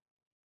show.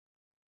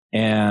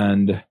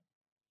 And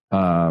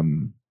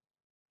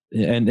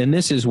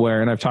this is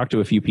where, and I've talked to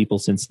a few people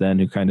since then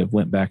who kind of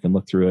went back and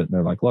looked through it, and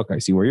they're like, look, I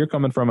see where you're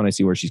coming from and I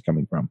see where she's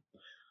coming from.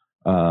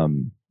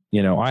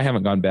 I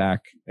haven't gone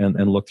back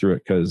and looked through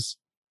it because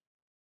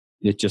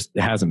it just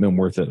hasn't been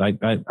worth it.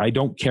 I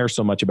don't care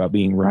so much about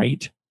being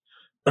right.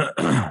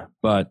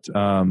 But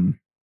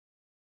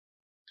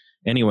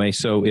anyway,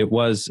 so it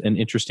was an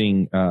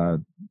interesting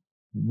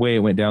way it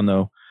went down,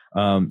 though.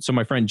 So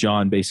my friend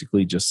John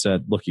basically just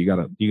said, look, you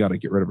gotta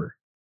get rid of her.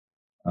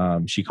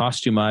 She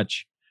costs too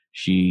much.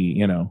 She's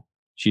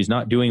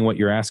not doing what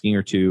you're asking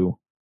her to.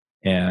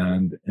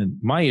 And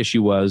my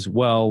issue was,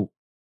 well,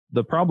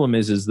 the problem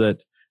is that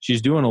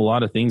she's doing a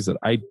lot of things that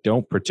I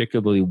don't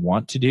particularly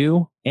want to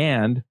do.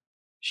 And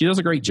she does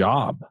a great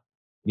job.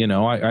 I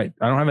don't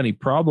have any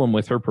problem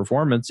with her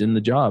performance in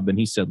the job. And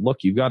he said, look,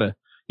 you've got to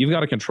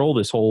control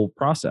this whole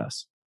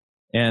process.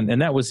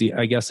 And that was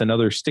I guess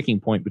another sticking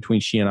point between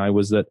she and I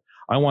was that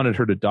I wanted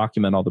her to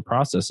document all the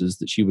processes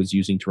that she was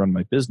using to run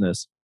my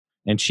business.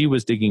 And she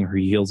was digging her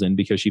heels in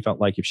because she felt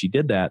like if she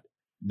did that,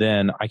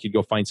 then I could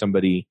go find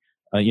somebody,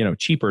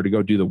 cheaper to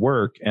go do the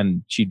work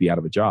and she'd be out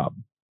of a job.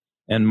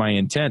 And my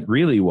intent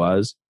really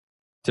was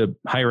to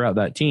hire out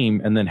that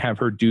team and then have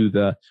her do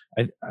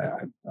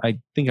I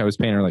think I was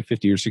paying her like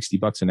 $50 or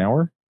 $60 an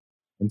hour.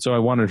 And so I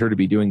wanted her to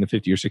be doing the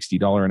 $50 or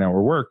 $60 an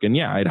hour work. And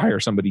yeah, I'd hire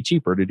somebody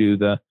cheaper to do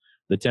the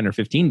 $10 or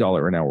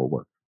 $15 an hour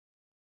work.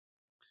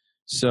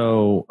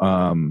 So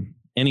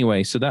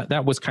anyway, so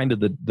that was kind of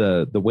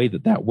the way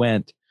that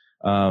went.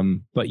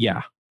 But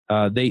yeah,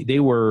 they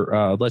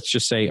were, let's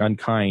just say,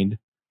 unkind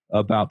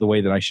about the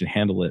way that I should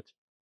handle it,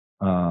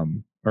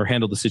 or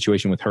handle the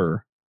situation with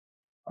her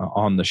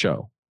on the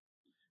show.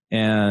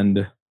 And,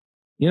 I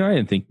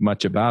didn't think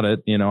much about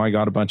it. I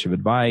got a bunch of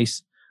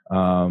advice.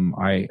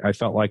 I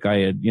felt like I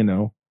had,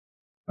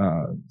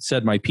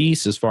 said my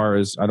piece as far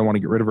as I don't want to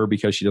get rid of her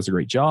because she does a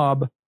great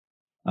job.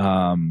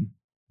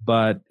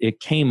 But it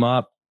came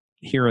up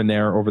here and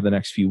there over the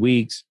next few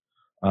weeks.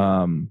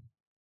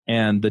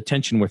 And the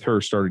tension with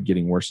her started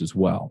getting worse as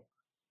well,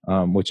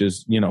 which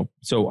is,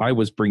 so I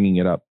was bringing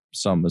it up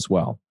some as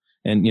well.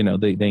 And,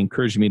 they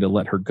encouraged me to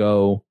let her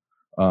go,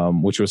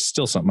 which was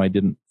still something I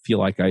didn't feel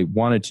like I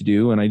wanted to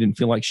do. And I didn't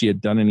feel like she had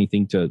done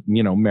anything to,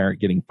 merit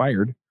getting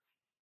fired.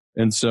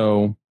 And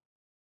so,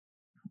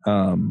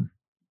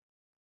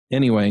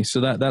 anyway, so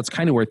that's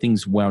kind of where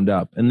things wound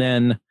up. And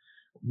then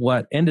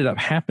what ended up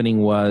happening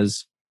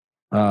was,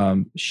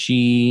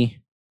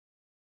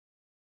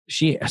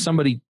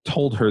 somebody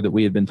told her that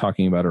we had been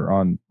talking about her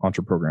on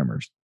Entre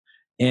Programmers.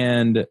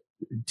 And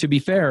to be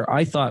fair,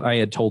 I thought I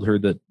had told her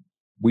that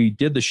we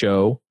did the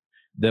show,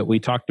 that we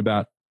talked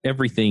about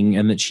everything,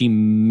 and that she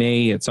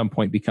may at some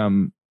point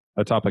become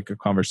a topic of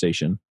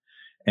conversation.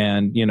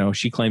 And,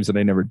 she claims that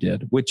I never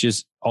did, which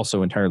is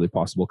also entirely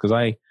possible because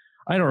I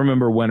don't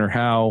remember when or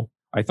how.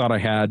 I thought I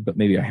had, but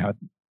maybe I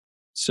hadn't.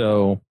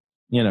 So,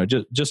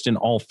 just in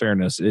all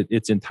fairness,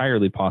 it's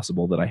entirely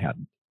possible that I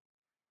hadn't.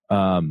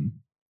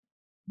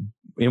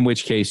 In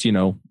which case, she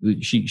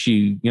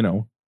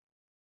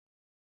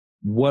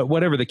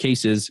whatever the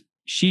case is,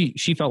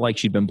 she felt like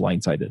she'd been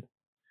blindsided.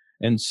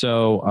 And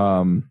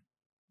so,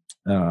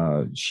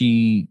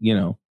 she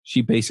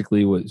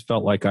basically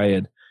felt like I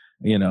had,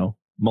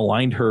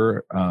 maligned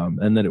her,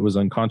 and that it was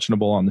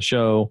unconscionable on the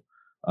show.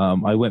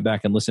 I went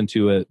back and listened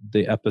to it,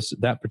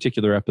 that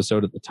particular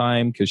episode at the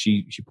time, because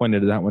she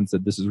pointed to that one and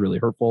said, this is really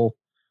hurtful.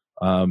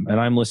 And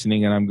I'm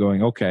listening and I'm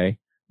going, okay,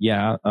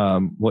 yeah,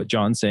 what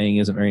John's saying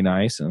isn't very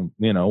nice. And,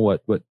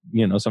 what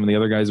some of the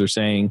other guys are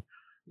saying,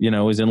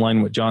 is in line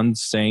with what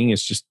John's saying.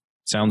 It's just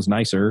sounds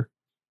nicer.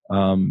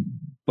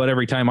 But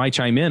every time I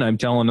chime in, I'm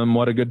telling them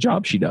what a good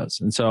job she does.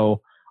 And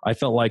so I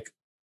felt like,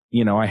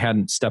 I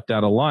hadn't stepped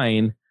out of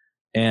line.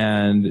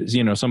 And,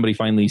 somebody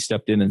finally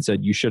stepped in and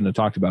said, you shouldn't have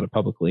talked about it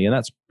publicly. And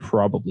that's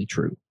probably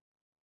true.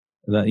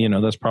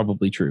 That's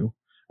probably true.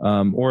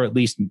 Or at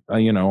least,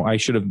 I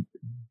should have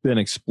been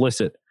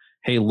explicit.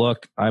 Hey,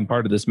 look, I'm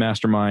part of this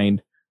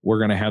mastermind. We're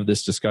going to have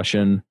this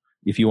discussion.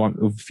 If you want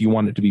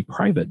it to be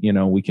private,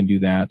 we can do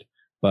that.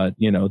 But,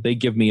 they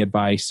give me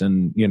advice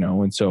and,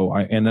 and so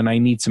then I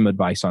need some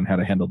advice on how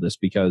to handle this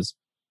because,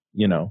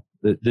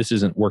 this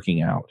isn't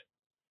working out.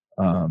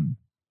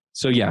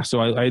 So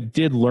I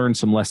did learn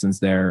some lessons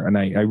there, and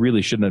I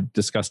really shouldn't have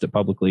discussed it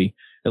publicly,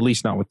 at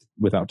least not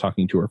without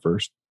talking to her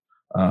first.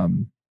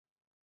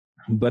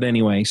 But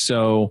anyway,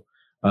 so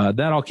that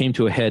all came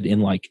to a head in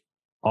like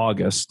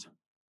August,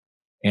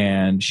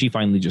 and she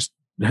finally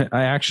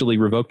I actually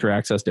revoked her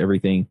access to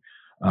everything,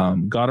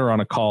 got her on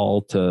a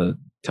call to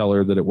tell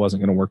her that it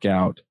wasn't going to work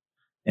out.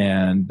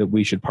 and that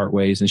we should part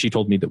ways. And she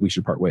told me that we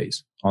should part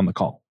ways on the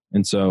call.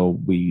 And so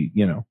we,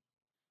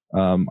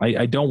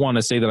 I don't want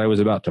to say that I was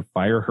about to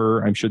fire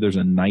her. I'm sure there's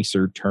a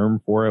nicer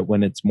term for it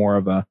when it's more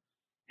of a,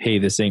 hey,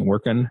 this ain't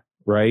working,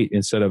 right?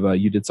 Instead of a,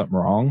 you did something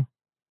wrong.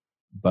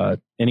 But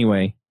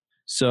anyway,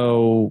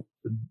 so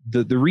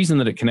the reason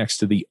that it connects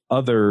to the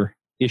other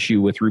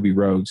issue with Ruby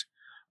Rogues.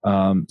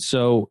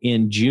 So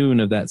in June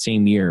of that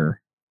same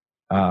year,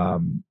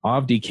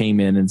 Avdi came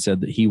in and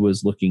said that he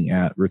was looking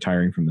at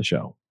retiring from the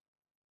show.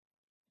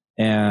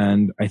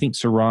 And I think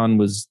Saran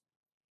was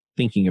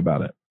thinking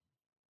about it.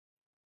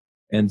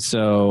 And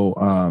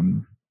so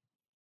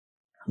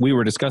we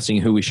were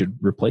discussing who we should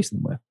replace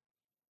them with.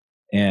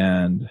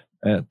 And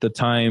at the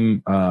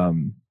time,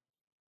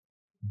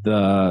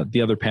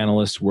 the other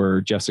panelists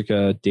were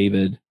Jessica,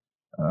 David,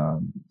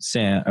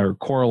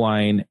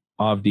 Coraline,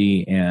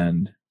 Avdi,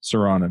 and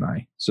Saran and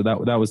I. So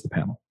that was the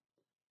panel.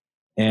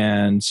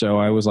 And so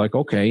I was like,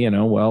 okay,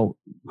 well,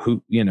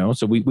 who,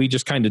 so we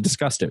just kind of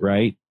discussed it,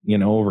 right?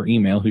 Over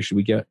email, who should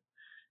we get?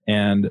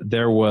 And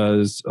there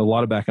was a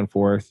lot of back and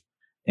forth,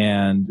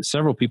 and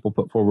several people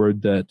put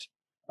forward that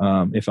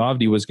if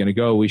Avdi was going to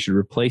go, we should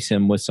replace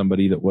him with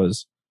somebody that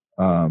was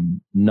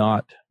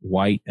not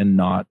white and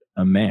not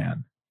a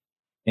man.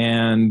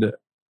 And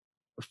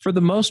for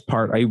the most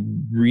part, I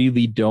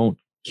really don't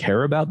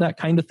care about that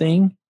kind of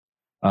thing.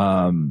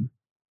 I'm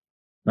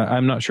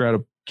not sure how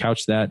to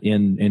couch that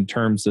in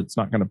terms that's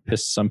not going to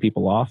piss some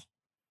people off.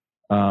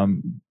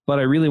 But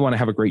I really want to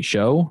have a great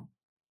show.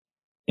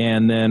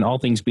 And then all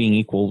things being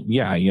equal,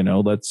 yeah,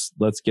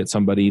 let's get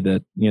somebody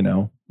that,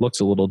 looks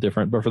a little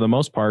different. But for the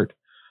most part,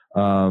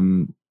 I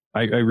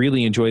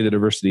really enjoy the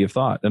diversity of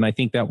thought. And I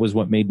think that was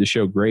what made the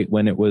show great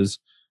when it was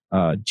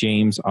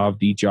James,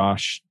 Avdi,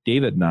 Josh,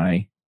 David, and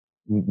I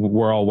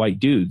were all white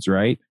dudes,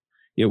 right?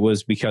 It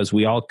was because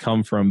we all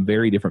come from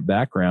very different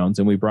backgrounds,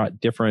 and we brought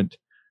different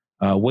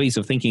ways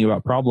of thinking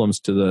about problems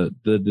to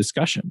the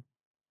discussion.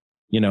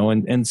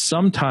 And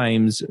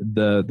sometimes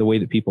the way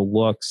that people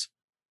looks,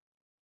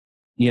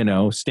 can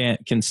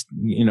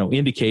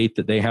indicate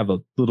that they have a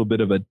little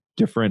bit of a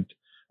different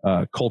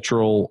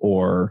cultural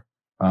or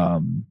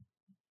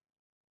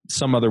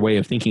some other way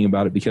of thinking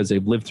about it because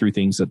they've lived through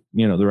things that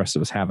the rest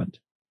of us haven't.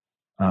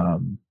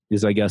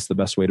 Is I guess the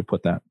best way to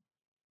put that.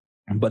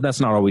 But that's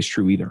not always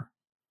true either.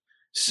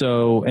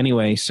 So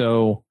anyway, I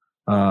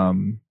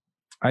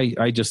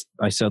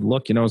said,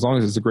 look, as long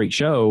as it's a great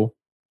show,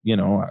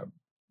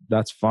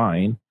 that's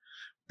fine.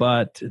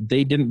 But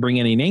they didn't bring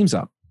any names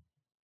up.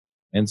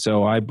 And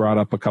so I brought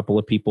up a couple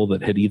of people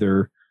that had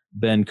either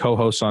been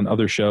co-hosts on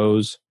other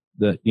shows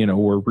that,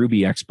 were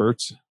Ruby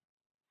experts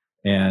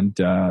and,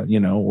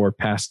 or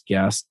past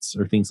guests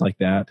or things like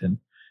that. And,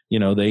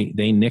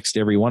 they nixed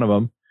every one of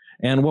them.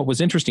 And what was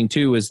interesting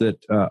too is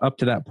that up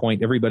to that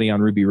point, everybody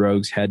on Ruby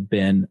Rogues had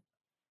been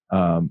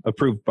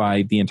approved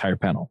by the entire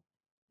panel,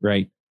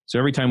 right? So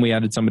every time we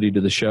added somebody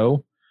to the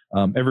show,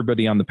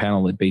 everybody on the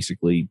panel had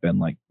basically been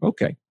like,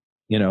 okay,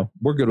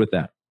 we're good with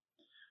that.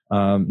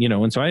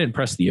 And so I didn't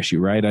press the issue,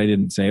 right? I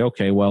didn't say,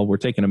 okay, well, we're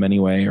taking them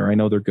anyway, or I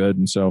know they're good,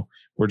 and so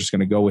we're just going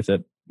to go with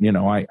it.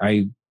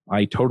 I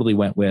totally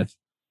went with,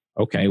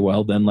 okay,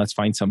 well, then let's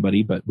find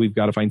somebody, but we've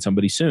got to find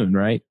somebody soon,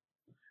 right?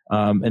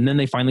 And then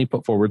they finally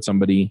put forward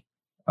somebody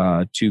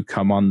to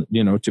come on,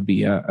 to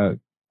be a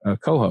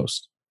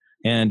co-host.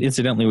 And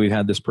incidentally, we've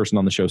had this person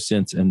on the show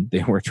since, and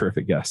they were a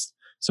terrific guest.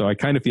 So I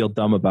kind of feel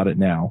dumb about it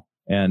now.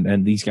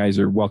 And these guys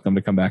are welcome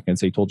to come back and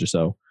say, told you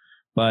so.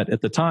 But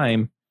at the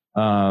time,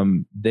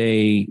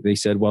 they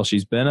said, well,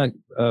 she's been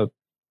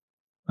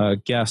a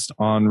guest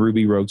on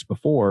Ruby Rogues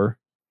before.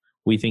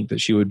 We think that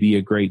she would be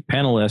a great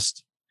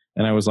panelist.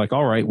 And I was like,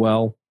 all right,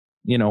 well,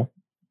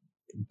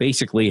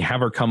 basically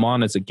have her come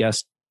on as a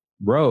guest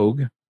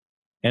rogue.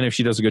 And if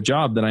she does a good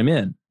job, then I'm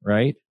in,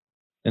 right?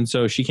 And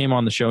so she came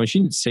on the show and she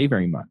didn't say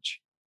very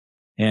much.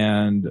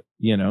 And,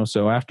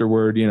 so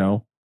afterward,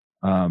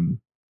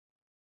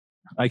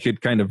 I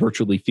could kind of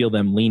virtually feel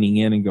them leaning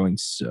in and going,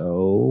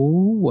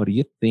 so what do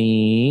you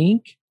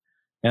think?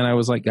 And I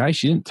was like, guys,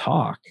 she didn't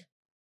talk.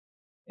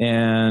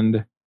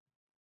 And,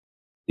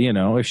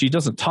 if she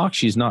doesn't talk,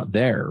 she's not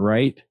there,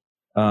 right?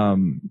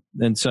 And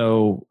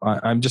so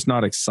I'm just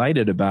not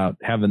excited about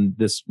having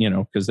this,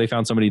 because they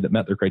found somebody that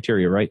met their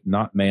criteria, right?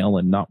 Not male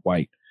and not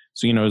white.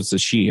 So, it's a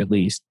she at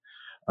least.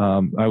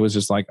 I was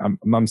just like,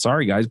 I'm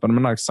sorry, guys, but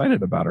I'm not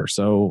excited about her.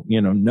 So,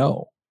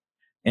 no.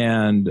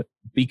 And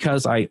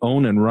because I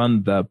own and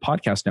run the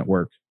podcast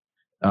network,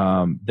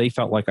 they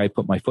felt like I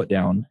put my foot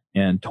down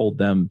and told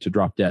them to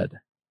drop dead.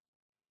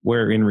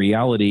 Where in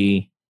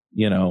reality,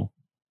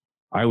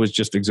 I was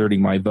just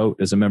exerting my vote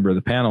as a member of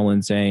the panel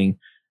and saying,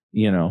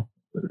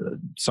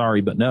 sorry,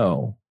 but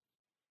no.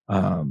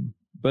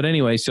 But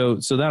anyway, so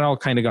that all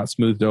kind of got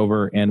smoothed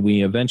over, and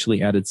we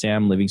eventually added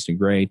Sam Livingston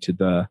Gray to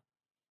the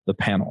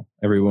panel.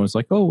 Everyone was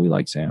like, oh, we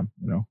like Sam,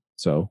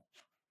 so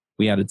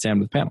we added Sam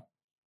to the panel.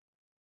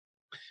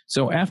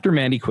 So after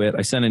Mandy quit,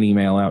 I sent an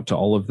email out to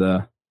all of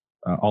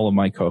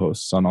my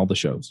co-hosts on all the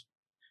shows.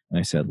 And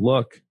I said,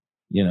 look,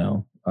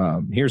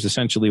 here's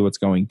essentially what's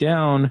going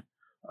down.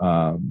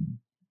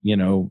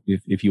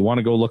 if you want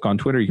to go look on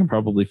Twitter, you can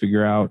probably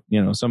figure out,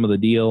 some of the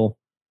deal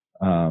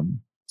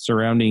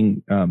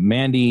surrounding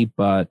Mandy,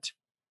 but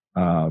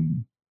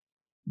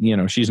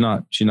she's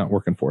not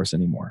working for us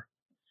anymore.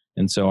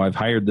 And so I've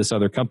hired this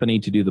other company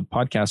to do the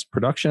podcast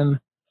production,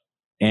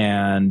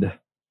 and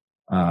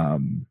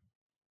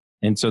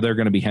so they're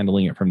going to be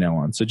handling it from now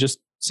on. So just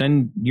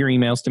send your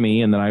emails to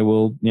me, and then I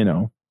will,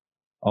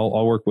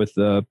 I'll work with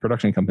the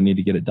production company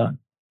to get it done.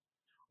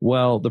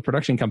 Well, the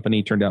production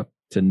company turned out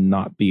to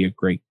not be a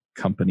great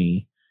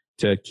company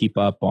to keep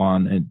up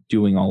on and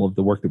doing all of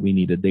the work that we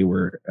needed. They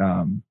were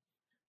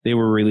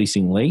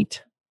releasing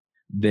late.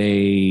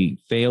 They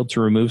failed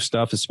to remove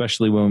stuff,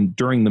 especially when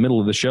during the middle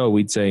of the show,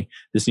 we'd say,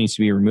 this needs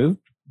to be removed.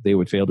 They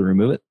would fail to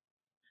remove it.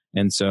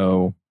 And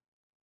so,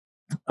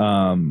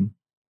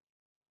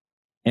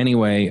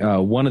 anyway,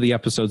 one of the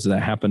episodes that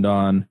happened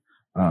on,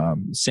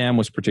 Sam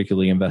was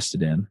particularly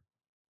invested in.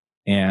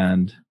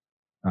 And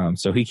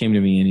so he came to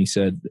me and he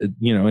said, it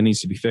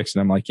needs to be fixed.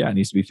 And I'm like, yeah, it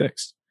needs to be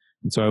fixed.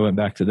 And so I went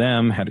back to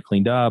them, had it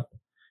cleaned up.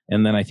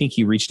 And then I think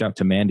he reached out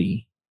to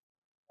Mandy.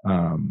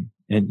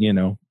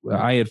 And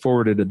I had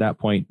forwarded at that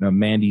point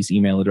Mandy's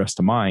email address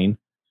to mine,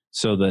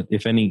 so that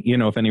if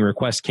any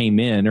requests came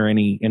in or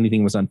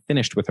anything was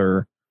unfinished with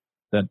her,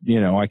 that,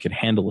 I could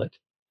handle it.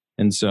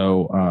 And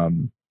so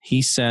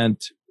he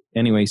sent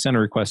a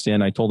request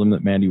in. I told him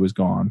that Mandy was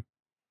gone.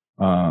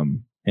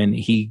 And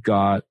he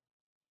got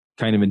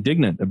kind of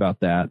indignant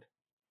about that.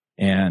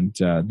 And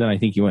then I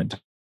think he went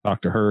to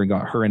talk to her and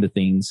got her into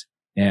things.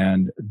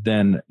 And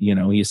then,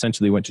 he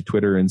essentially went to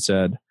Twitter and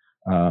said,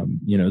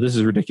 this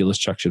is ridiculous.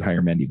 Chuck should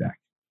hire Mandy back.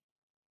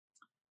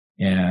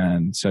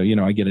 And so,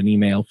 I get an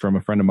email from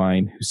a friend of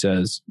mine who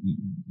says,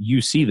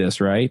 you see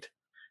this, right?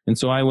 And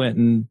so I went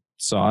and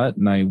saw it,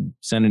 and I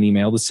sent an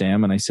email to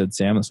Sam, and I said,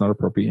 Sam, that's not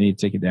appropriate. You need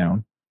to take it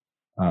down.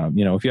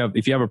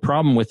 If you have a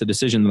problem with the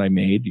decision that I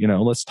made,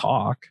 let's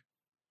talk.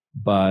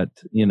 But,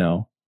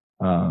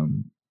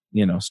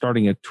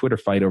 starting a Twitter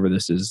fight over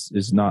this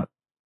is not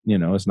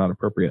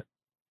appropriate.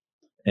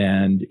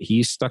 And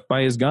he stuck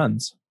by his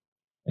guns.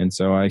 And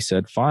so I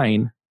said,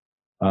 fine.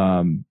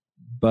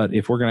 But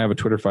if we're going to have a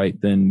Twitter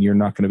fight, then you're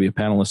not going to be a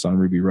panelist on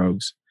Ruby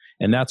Rogues.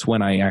 And that's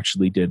when I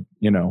actually did,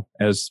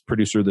 as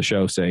producer of the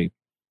show, say,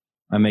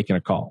 I'm making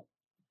a call.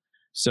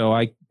 So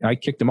I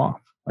kicked him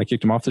off. I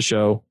kicked him off the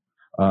show.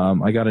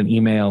 I got an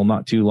email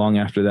not too long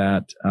after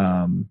that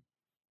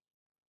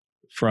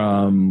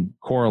from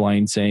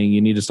Coraline saying,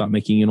 you need to stop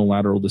making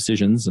unilateral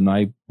decisions. And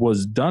I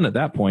was done at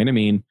that point. I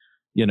mean,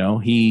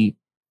 he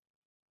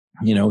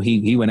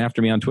went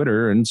after me on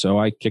Twitter, and so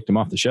I kicked him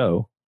off the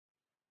show.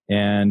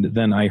 And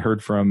then I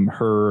heard from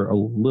her a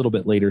little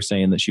bit later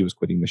saying that she was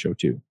quitting the show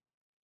too.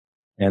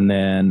 And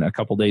then a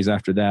couple days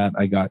after that,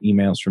 I got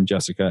emails from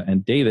Jessica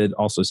and David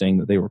also saying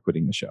that they were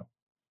quitting the show.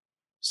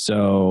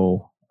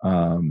 So,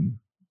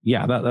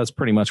 that's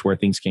pretty much where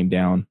things came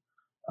down.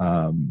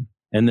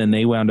 And then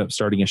they wound up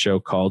starting a show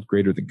called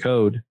Greater Than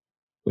Code,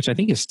 which I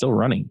think is still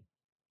running.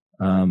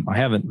 I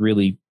haven't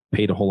really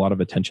paid a whole lot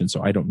of attention,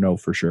 so I don't know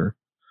for sure.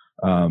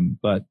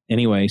 But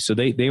anyway, so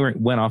they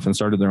went off and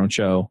started their own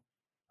show.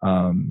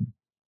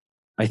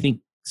 I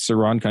think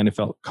Saran kind of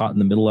felt caught in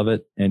the middle of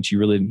it, and she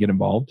really didn't get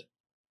involved.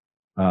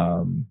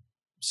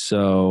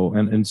 So I,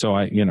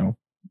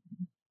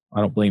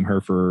 I don't blame her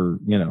for,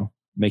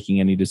 making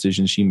any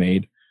decisions she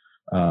made.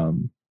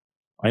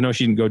 I know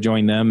she didn't go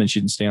join them, and she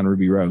didn't stay on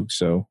Ruby Rogue.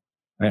 So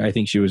I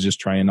think she was just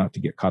trying not to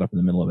get caught up in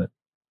the middle of it.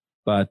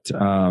 But,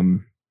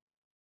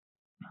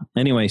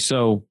 anyway,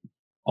 so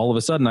all of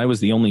a sudden I was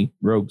the only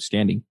rogue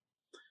standing.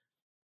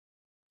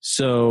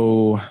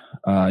 So,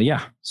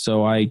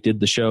 so I did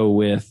the show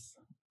with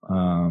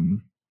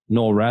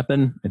Noel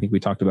Rappin. I think we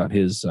talked about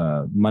his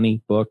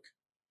money book,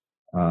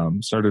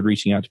 started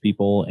reaching out to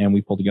people, and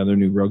we pulled together a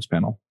new rogues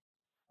panel.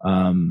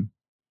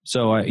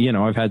 So,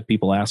 I've had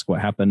people ask what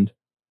happened,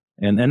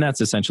 and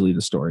that's essentially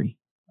the story.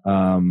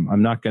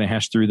 I'm not going to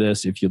hash through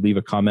this. If you leave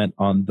a comment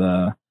on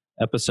the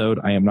episode,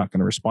 I am not going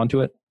to respond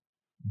to it.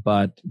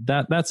 But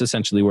that's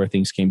essentially where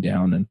things came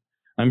down. And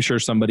I'm sure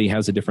somebody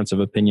has a difference of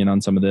opinion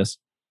on some of this.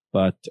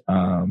 But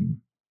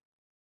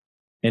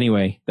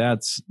anyway,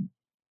 that's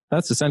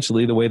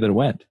essentially the way that it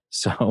went.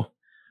 So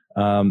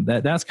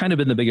that's kind of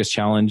been the biggest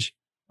challenge.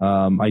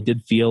 I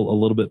did feel a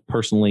little bit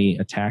personally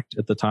attacked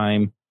at the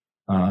time.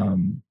 I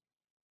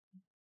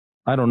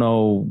don't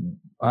know.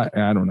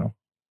 I don't know.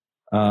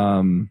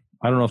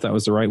 I don't know if that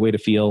was the right way to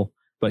feel.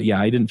 But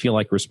yeah, I didn't feel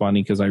like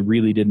responding because I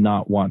really did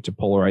not want to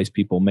polarize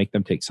people, make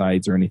them take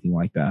sides or anything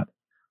like that.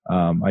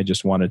 I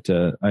just wanted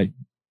to,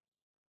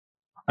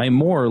 I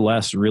more or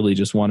less really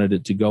just wanted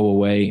it to go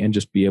away and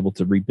just be able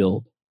to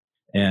rebuild.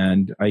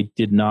 And I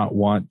did not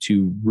want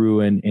to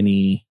ruin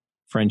any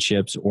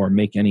friendships or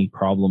make any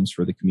problems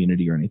for the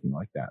community or anything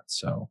like that.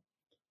 So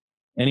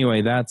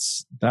anyway,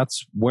 that's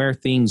where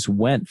things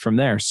went from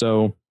there.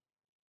 So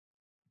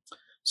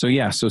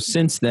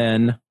since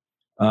then,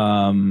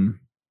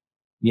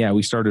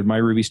 we started my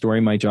Ruby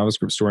story, my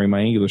JavaScript story, my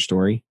Angular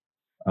story.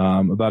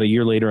 About a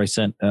year later, I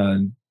sent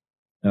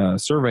a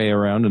survey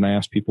around and I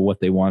asked people what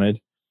they wanted.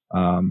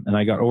 And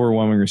I got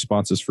overwhelming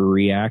responses for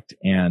React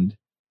and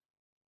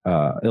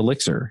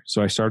Elixir.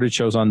 So I started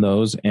shows on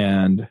those,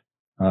 and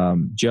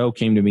Joe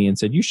came to me and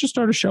said, you should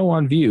start a show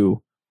on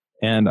Vue.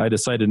 And I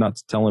decided not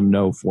to tell him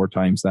no 4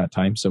 times that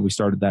time. So we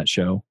started that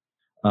show.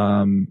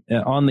 On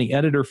the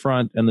editor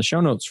front and the show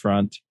notes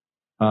front,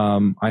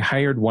 I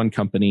hired one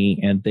company,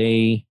 and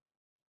they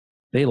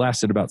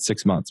lasted about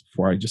 6 months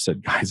before I just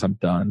said, guys, I'm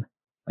done.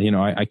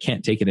 I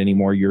can't take it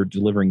anymore. You're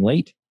delivering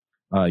late.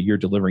 You're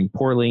delivering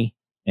poorly.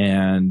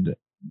 And,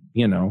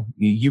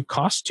 you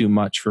cost too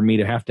much for me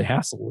to have to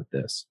hassle with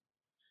this.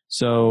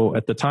 So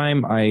at the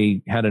time,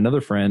 I had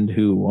another friend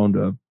who owned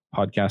a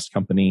podcast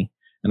company,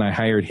 and I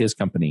hired his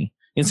company.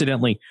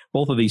 Incidentally,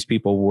 both of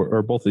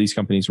these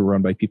companies were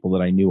run by people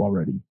that I knew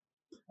already.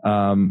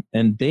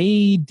 And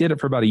they did it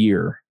for about a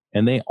year,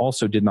 and they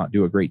also did not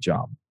do a great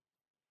job.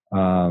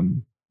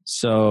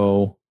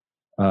 So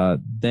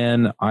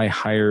then I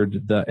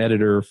hired the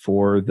editor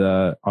for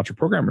the Entre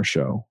Programmer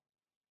show,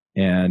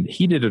 and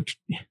he did it.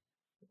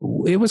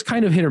 It was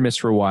kind of hit or miss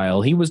for a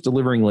while. He was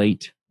delivering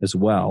late as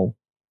well,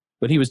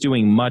 but he was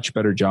doing much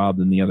better job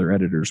than the other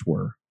editors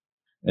were.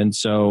 And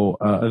so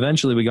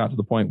eventually we got to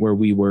the point where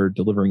we were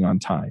delivering on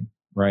time,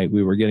 right?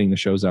 We were getting the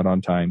shows out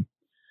on time.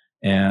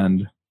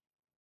 And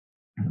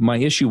my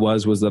issue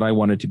was that I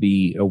wanted to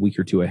be a week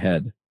or two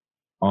ahead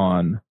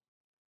on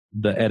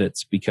the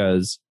edits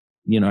because,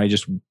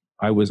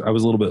 I was a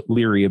little bit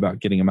leery about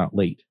getting them out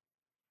late.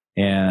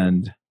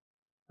 And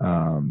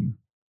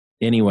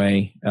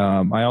anyway,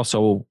 I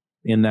also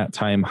in that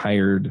time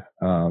hired,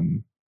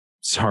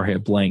 sorry, I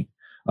blanked.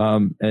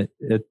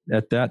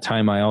 At that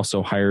time, I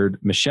also hired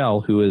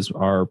Michelle, who is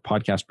our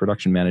podcast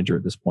production manager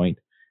at this point.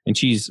 And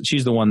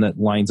she's the one that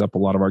lines up a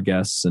lot of our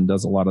guests and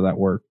does a lot of that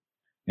work.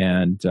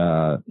 And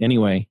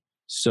anyway,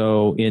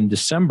 so in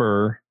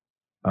December,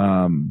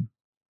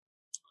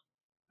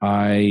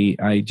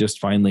 I just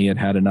finally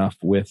had enough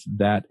with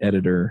that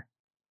editor,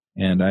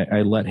 and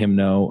I let him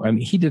know. I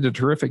mean, he did a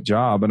terrific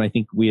job, and I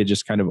think we had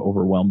just kind of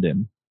overwhelmed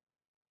him.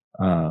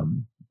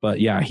 But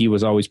yeah, he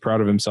was always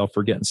proud of himself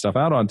for getting stuff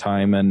out on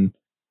time, and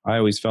I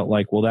always felt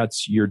like, well,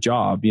 that's your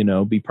job,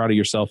 be proud of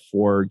yourself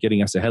for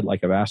getting us ahead,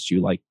 like I've asked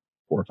you like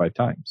 4 or 5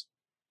 times.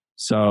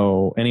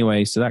 So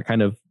anyway, so that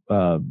kind of,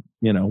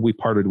 we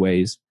parted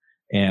ways,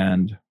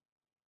 and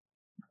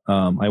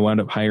I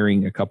wound up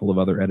hiring a couple of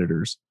other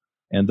editors,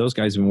 and those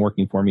guys have been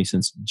working for me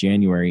since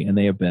January, and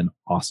they have been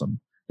awesome.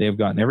 They have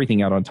gotten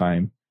everything out on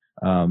time.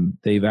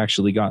 They've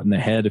actually gotten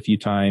ahead a few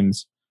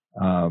times,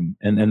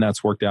 and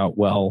that's worked out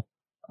well.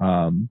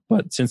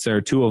 But since there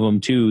are 2 of them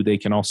too, they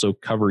can also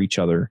cover each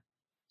other.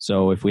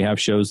 So if we have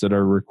shows that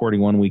are recording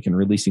one week and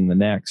releasing the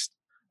next,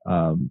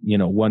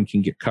 one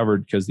can get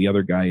covered because the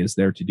other guy is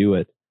there to do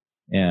it.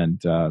 And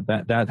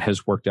that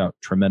has worked out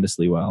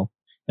tremendously well.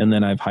 And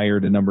then I've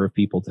hired a number of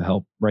people to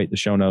help write the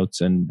show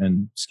notes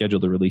and schedule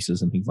the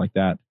releases and things like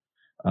that.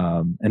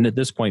 And at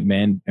this point,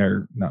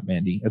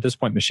 at this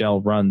point,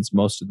 Michelle runs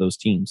most of those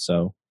teams.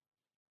 So,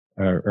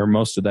 or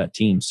most of that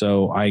team.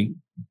 So I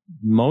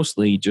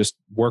mostly just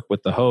work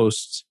with the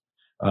hosts,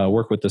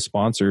 work with the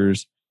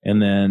sponsors, and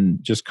then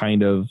just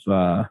kind of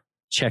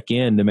check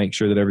in to make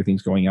sure that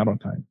everything's going out on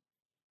time.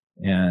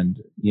 And,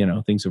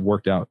 things have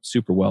worked out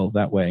super well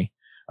that way.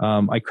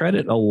 I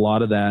credit a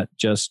lot of that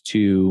just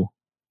to,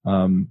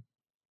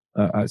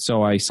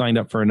 so I signed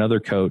up for another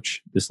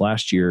coach this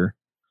last year,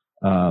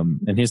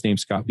 and his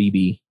name's Scott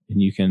Beebe,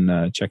 and you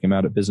can check him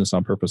out at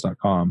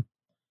businessonpurpose.com.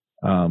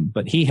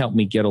 But he helped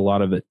me get a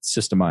lot of it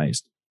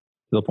systemized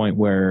to the point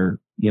where,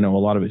 a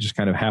lot of it just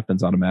kind of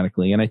happens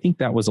automatically. And I think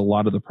that was a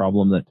lot of the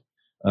problem that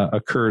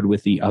occurred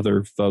with the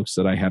other folks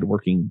that I had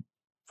working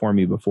for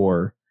me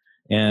before.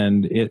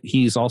 And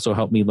he's also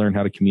helped me learn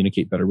how to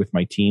communicate better with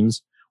my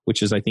teams,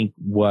 which is, I think,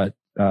 what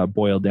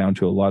boiled down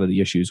to a lot of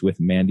the issues with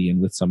Mandy and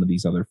with some of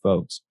these other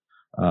folks.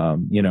 I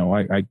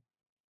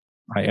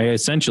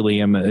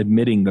essentially am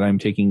admitting that I'm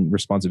taking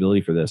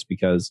responsibility for this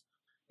because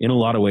in a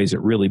lot of ways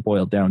it really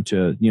boiled down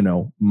to,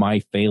 my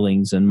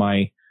failings and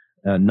my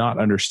not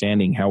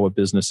understanding how a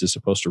business is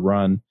supposed to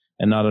run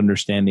and not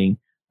understanding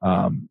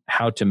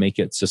how to make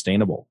it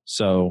sustainable.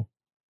 So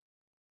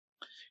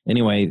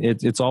anyway,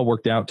 it's all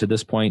worked out to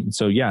this point. And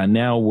so, yeah,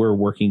 now we're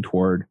working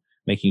toward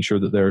making sure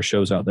that there are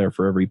shows out there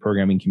for every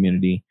programming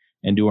community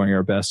and doing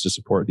our best to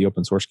support the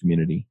open source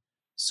community.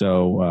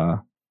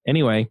 So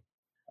anyway,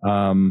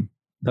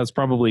 that's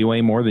probably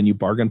way more than you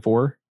bargained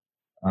for.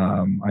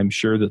 I'm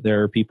sure that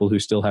there are people who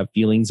still have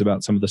feelings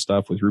about some of the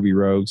stuff with Ruby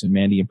Rogues and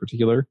Mandy in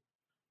particular.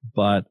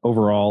 But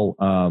overall,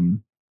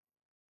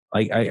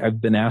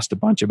 I've been asked a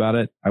bunch about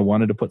it. I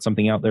wanted to put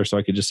something out there so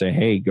I could just say,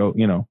 hey, go,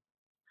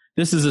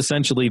 this is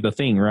essentially the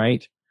thing,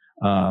 right?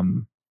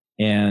 And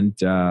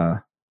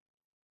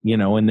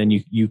then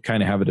you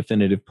kind of have a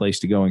definitive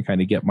place to go and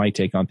kind of get my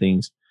take on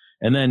things.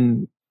 And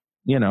then,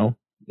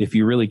 if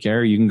you really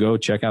care, you can go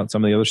check out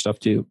some of the other stuff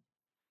too.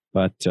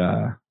 But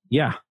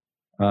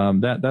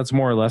that's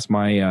more or less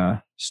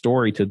my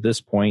story to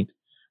this point.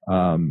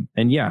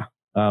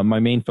 My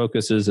main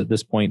focuses at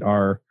this point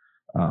are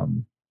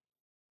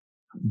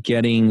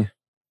getting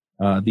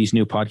these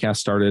new podcasts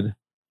started,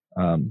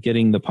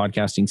 getting the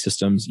podcasting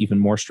systems even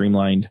more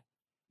streamlined,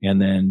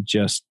 and then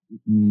just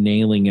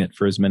nailing it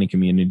for as many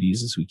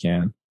communities as we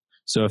can.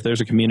 So if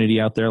there's a community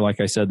out there, like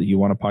I said, that you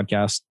want a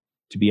podcast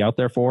to be out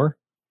there for,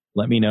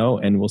 let me know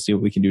and we'll see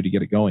what we can do to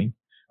get it going.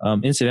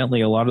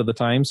 Incidentally, a lot of the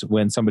times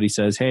when somebody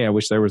says, hey, I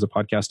wish there was a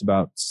podcast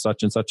about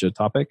such and such a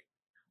topic,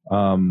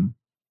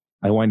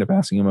 I wind up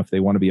asking them if they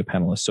want to be a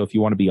panelist. So if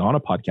you want to be on a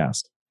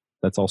podcast,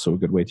 that's also a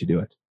good way to do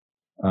it.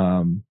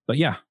 But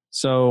yeah,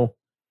 so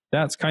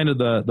that's kind of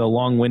the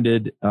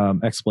long-winded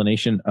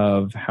explanation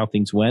of how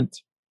things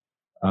went,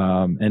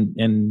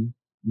 and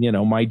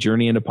my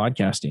journey into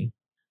podcasting.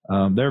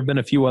 There have been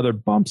a few other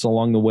bumps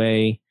along the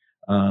way,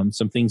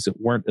 some things that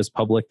weren't as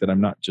public that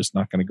I'm not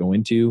going to go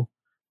into.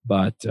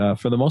 But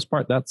for the most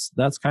part,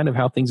 that's kind of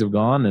how things have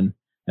gone,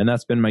 and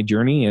that's been my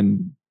journey.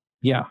 And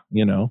yeah,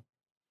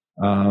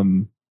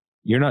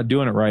 you're not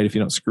doing it right if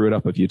you don't screw it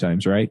up a few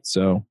times, right?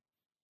 So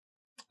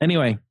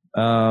anyway,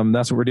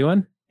 that's what we're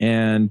doing.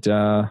 And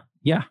I'm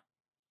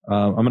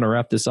going to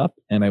wrap this up,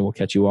 and I will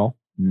catch you all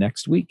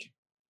next week.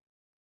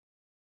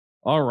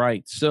 All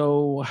right.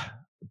 So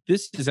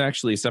this is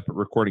actually a separate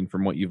recording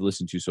from what you've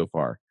listened to so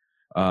far.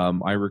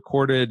 I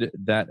recorded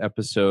that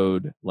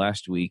episode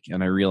last week,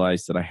 and I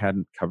realized that I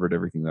hadn't covered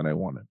everything that I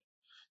wanted.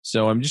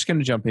 So I'm just going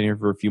to jump in here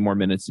for a few more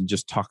minutes and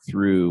just talk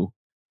through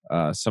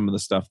some of the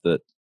stuff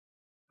that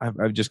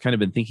I've just kind of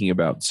been thinking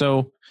about.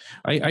 So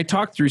I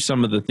talked through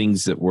some of the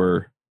things that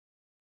were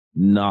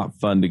not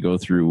fun to go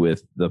through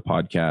with the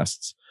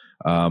podcasts.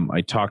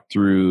 I talked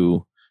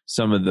through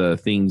some of the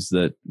things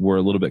that were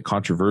a little bit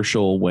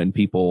controversial when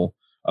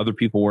other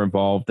people were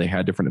involved. They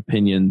had different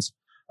opinions.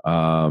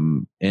 I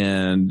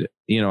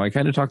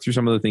kind of talked through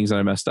some of the things that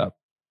I messed up,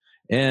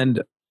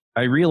 and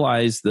I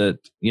realized that,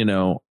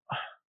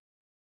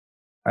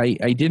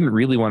 I didn't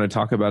really want to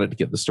talk about it to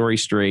get the story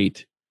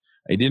straight.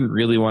 I didn't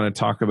really want to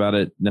talk about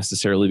it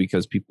necessarily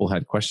because people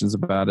had questions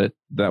about it.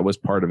 That was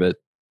part of it.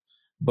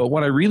 But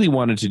what I really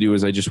wanted to do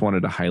is I just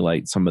wanted to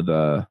highlight some of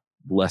the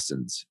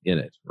lessons in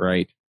it.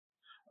 Right.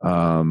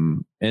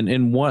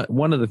 And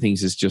one of the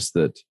things is just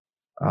that,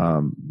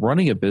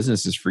 running a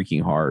business is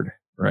freaking hard.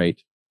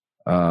 Right.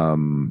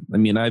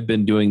 I've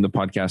been doing the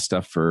podcast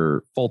stuff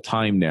for full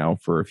time now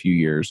for a few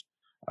years.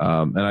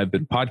 And I've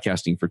been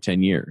podcasting for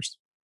 10 years.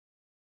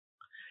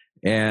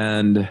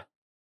 And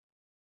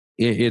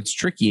it's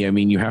tricky.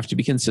 You have to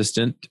be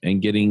consistent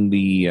and getting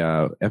the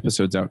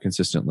episodes out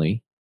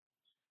consistently.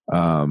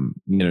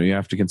 You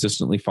have to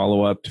consistently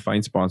follow up to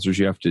find sponsors.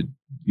 You have to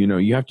do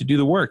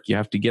the work. You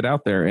have to get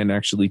out there and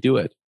actually do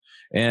it.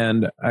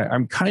 And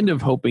I'm kind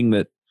of hoping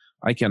that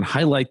I can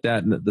highlight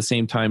that and at the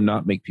same time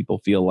not make people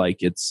feel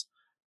like it's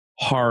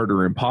hard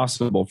or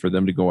impossible for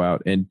them to go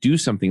out and do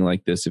something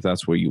like this if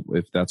that's what you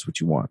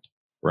want,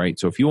 right?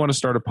 So if you want to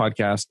start a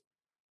podcast,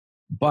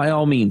 by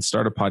all means,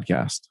 start a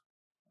podcast.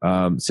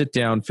 Sit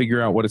down, figure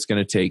out what it's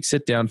going to take.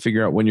 Sit down,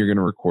 figure out when you're going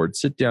to record.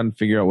 Sit down,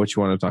 figure out what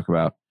you want to talk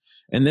about,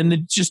 and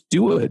then just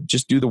do it.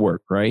 Just do the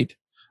work, right?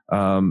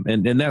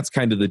 And that's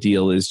kind of the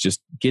deal, is just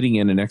getting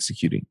in and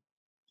executing.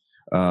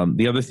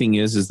 The other thing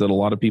is that a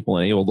lot of people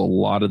enabled a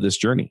lot of this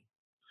journey.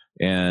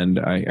 And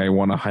I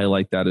want to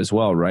highlight that as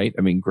well, right?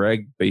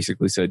 Greg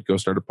basically said, go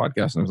start a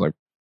podcast. And I was like,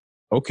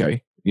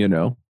 okay,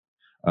 I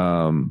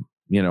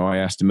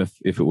asked him if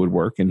it would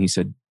work, and he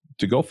said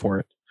to go for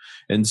it.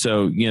 And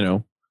so,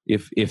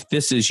 if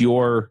this is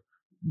your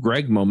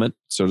Greg moment,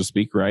 so to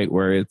speak, right,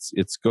 where it's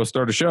go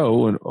start a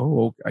show and,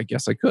 I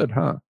guess I could,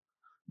 huh?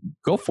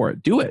 Go for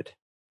it. Do it.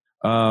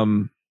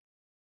 The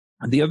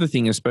other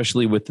thing,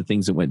 especially with the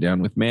things that went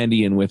down with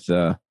Mandy and with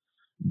the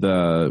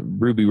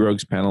Ruby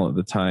Rogues panel at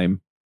the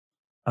time,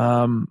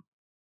 I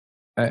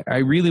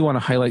really want to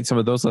highlight some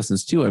of those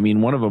lessons too.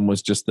 One of them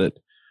was just that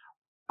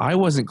I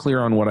wasn't clear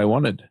on what I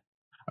wanted.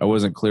 I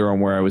wasn't clear on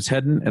where I was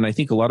heading. And I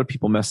think a lot of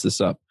people mess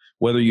this up,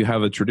 whether you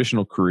have a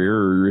traditional career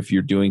or if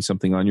you're doing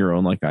something on your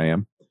own like I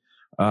am.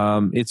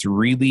 It's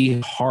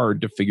really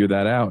hard to figure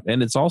that out.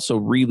 And it's also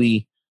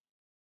really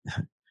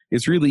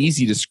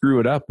easy to screw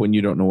it up when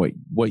you don't know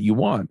what you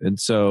want. And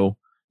so,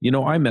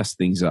 I messed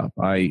things up.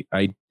 I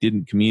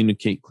didn't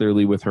communicate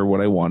clearly with her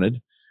what I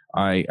wanted.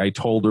 I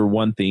told her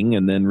one thing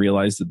and then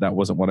realized that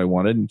wasn't what I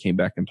wanted and came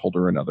back and told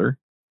her another.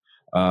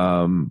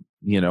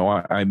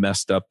 I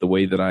messed up the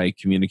way that I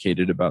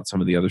communicated about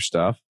some of the other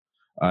stuff.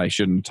 I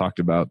shouldn't have talked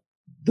about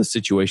the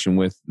situation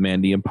with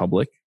Mandy in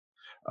public.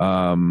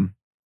 The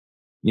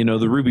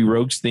Ruby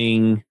Rogues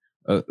thing,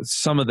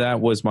 some of that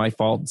was my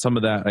fault. Some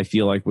of that I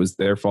feel like was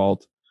their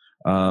fault.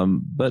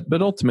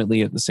 But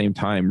ultimately at the same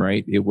time,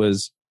 right, it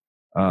was,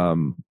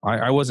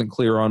 I wasn't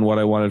clear on what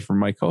I wanted from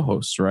my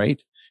co-hosts, right?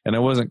 And I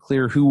wasn't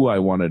clear who I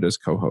wanted as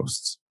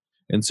co-hosts.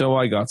 And so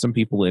I got some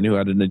people in who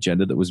had an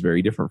agenda that was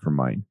very different from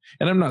mine.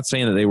 And I'm not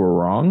saying that they were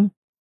wrong.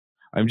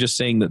 I'm just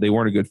saying that they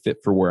weren't a good fit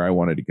for where I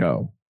wanted to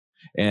go.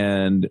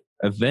 And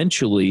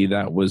eventually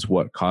that was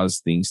what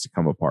caused things to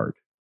come apart.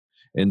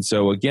 And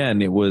so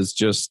again, it was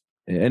just,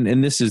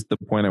 and this is the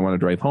point I want to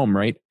drive home,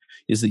 right?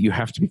 Is that you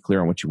have to be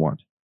clear on what you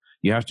want.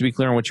 You have to be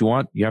clear on what you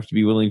want. You have to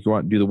be willing to go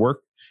out and do the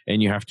work.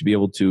 and you have to be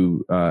able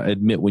to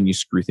admit when you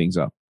screw things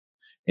up.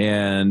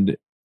 And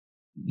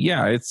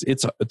yeah, it's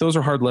those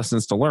are hard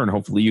lessons to learn.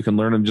 Hopefully you can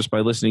learn them just by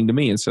listening to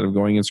me instead of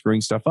going and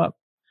screwing stuff up.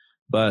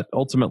 But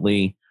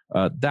ultimately,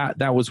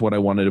 that was what I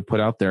wanted to put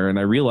out there. And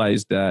I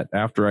realized that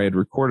after I had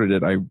recorded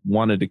it, I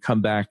wanted to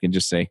come back and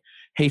just say,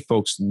 hey,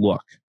 folks,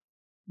 look,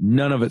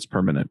 none of it's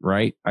permanent,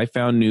 right? I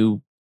found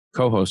new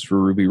co-hosts for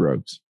Ruby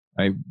Rogues.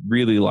 I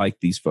really like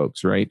these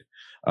folks, right?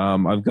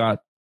 I've got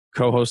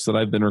co-hosts that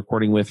I've been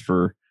recording with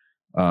for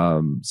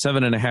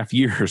 7.5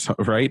 years,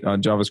 right,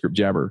 on JavaScript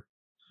Jabber.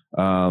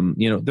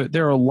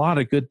 There are a lot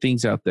of good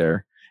things out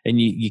there, and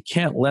you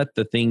can't let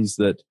the things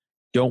that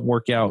don't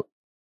work out,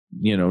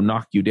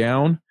 knock you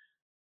down.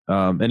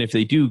 And if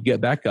they do,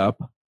 get back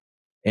up.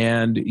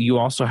 And you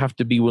also have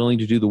to be willing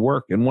to do the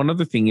work. And one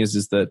other thing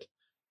is that,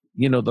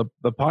 the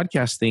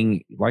podcast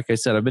thing, like I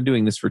said, I've been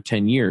doing this for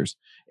 10 years.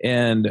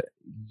 And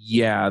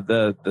yeah,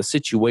 the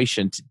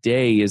situation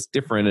today is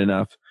different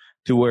enough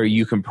to where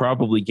you can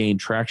probably gain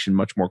traction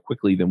much more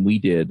quickly than we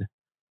did,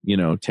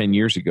 10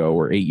 years ago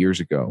or 8 years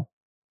ago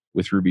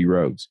with Ruby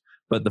Rogues.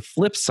 But the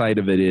flip side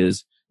of it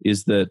is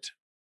that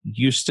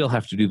you still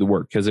have to do the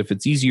work, because if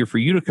it's easier for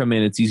you to come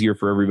in, it's easier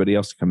for everybody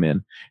else to come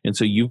in. And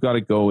so you've got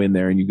to go in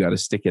there and you've got to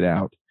stick it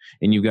out,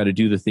 and you've got to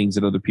do the things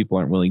that other people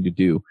aren't willing to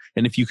do.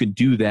 And if you can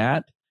do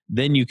that,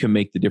 then you can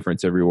make the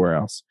difference everywhere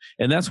else.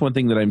 And that's one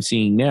thing that I'm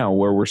seeing now,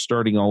 where we're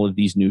starting all of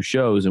these new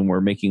shows and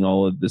we're making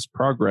all of this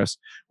progress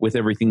with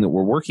everything that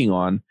we're working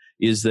on,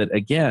 is that,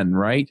 again,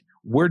 right,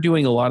 we're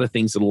doing a lot of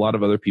things that a lot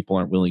of other people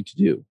aren't willing to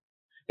do.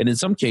 And in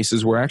some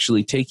cases, we're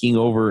actually taking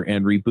over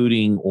and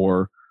rebooting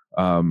or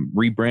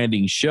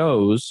rebranding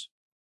shows,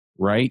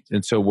 right?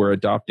 And so we're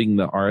adopting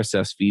the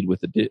RSS feed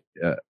with the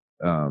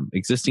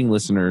existing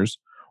listeners,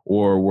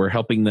 or we're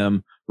helping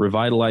them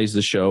revitalize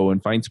the show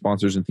and find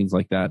sponsors and things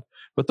like that.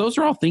 But those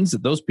are all things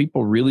that those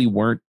people really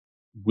weren't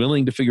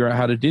willing to figure out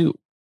how to do,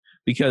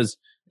 because,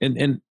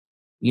 and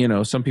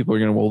some people are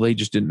going, well, they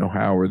just didn't know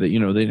how, or that, they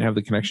didn't have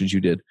the connections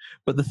you did.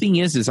 But the thing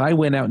is I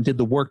went out and did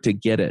the work to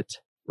get it.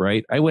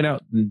 Right? I went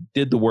out and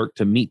did the work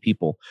to meet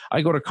people.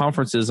 I go to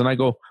conferences and I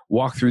go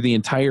walk through the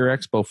entire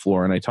expo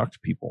floor and I talk to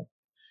people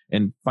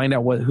and find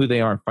out who they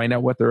are, find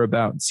out what they're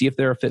about, and see if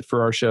they're a fit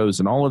for our shows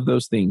and all of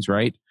those things,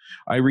 right?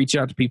 I reach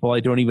out to people I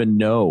don't even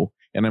know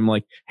and I'm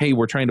like, hey,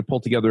 we're trying to pull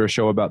together a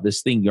show about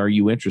this thing. Are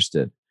you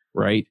interested?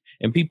 Right?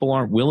 And people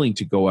aren't willing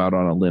to go out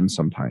on a limb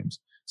sometimes.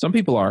 Some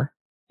people are,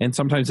 and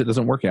sometimes it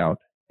doesn't work out.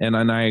 And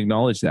I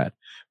acknowledge that.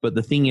 But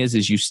the thing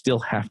is you still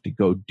have to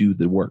go do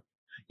the work.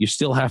 You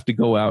still have to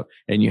go out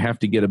and you have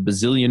to get a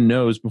bazillion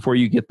no's before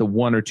you get the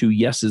one or two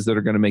yeses that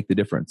are going to make the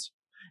difference.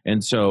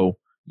 And so,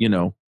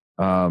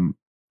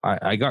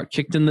 I got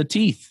kicked in the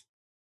teeth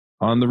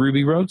on the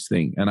Ruby Rogues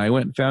thing, and I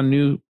went and found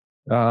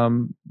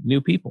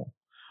new people.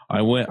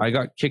 I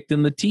got kicked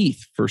in the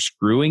teeth for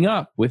screwing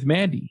up with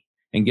Mandy.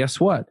 And guess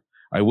what?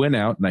 I went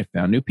out and I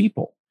found new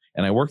people,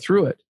 and I worked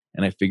through it,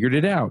 and I figured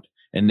it out.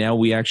 And now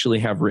we actually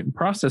have written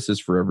processes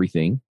for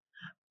everything.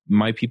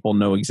 My people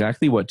know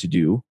exactly what to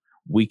do.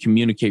 We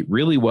communicate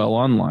really well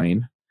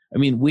online. I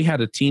mean, we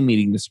had a team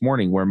meeting this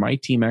morning where my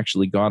team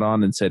actually got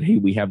on and said, hey,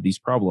 we have these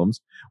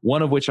problems,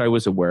 one of which I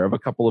was aware of, a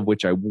couple of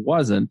which I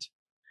wasn't.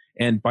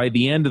 And by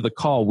the end of the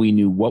call, we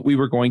knew what we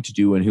were going to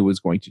do and who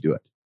was going to do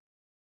it.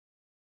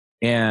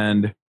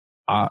 And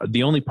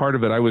the only part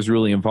of it I was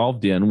really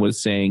involved in was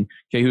saying,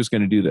 okay, who's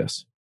going to do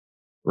this?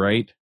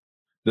 Right?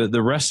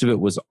 The rest of it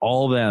was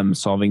all them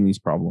solving these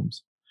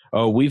problems.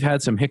 Oh, we've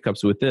had some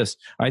hiccups with this.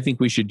 I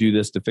think we should do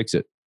this to fix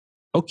it.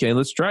 Okay,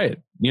 let's try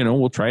it.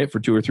 We'll try it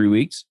for 2 or 3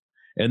 weeks.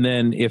 And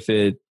then if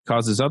it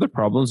causes other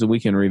problems, then we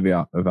can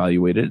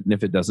evaluate it. And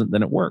if it doesn't,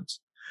 then it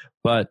works.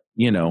 But,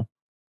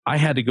 I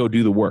had to go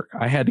do the work.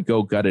 I had to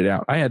go gut it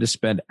out. I had to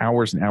spend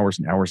hours and hours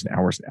and hours and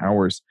hours and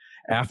hours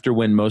after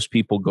when most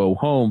people go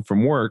home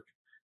from work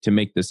to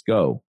make this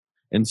go.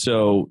 And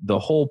so the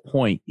whole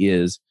point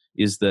is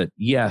that,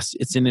 yes,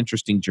 it's an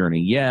interesting journey.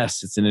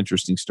 Yes, it's an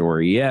interesting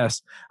story.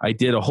 Yes, I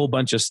did a whole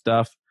bunch of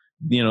stuff,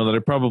 that I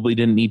probably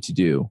didn't need to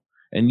do.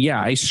 And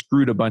yeah, I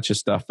screwed a bunch of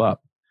stuff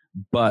up,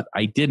 but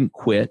I didn't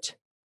quit,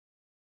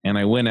 and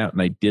I went out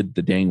and I did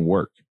the dang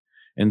work.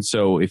 And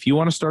so if you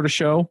want to start a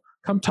show,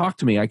 come talk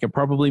to me. I can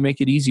probably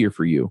make it easier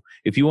for you.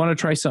 If you want to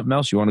try something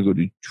else, you want to go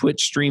do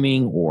Twitch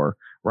streaming or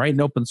write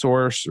an open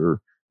source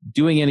or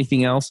doing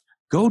anything else,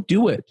 go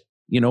do it.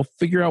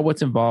 Figure out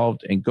what's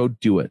involved and go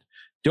do it.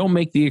 Don't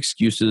make the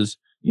excuses.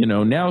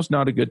 Now's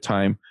not a good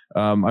time.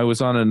 I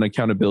was on an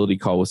accountability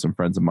call with some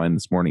friends of mine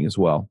this morning as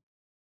well.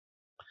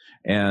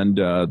 And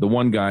the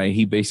one guy,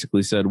 he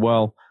basically said,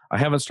 well, I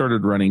haven't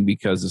started running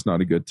because it's not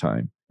a good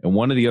time. And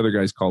one of the other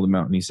guys called him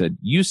out and he said,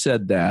 you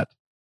said that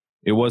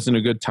it wasn't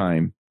a good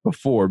time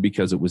before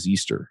because it was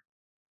Easter.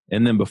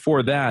 And then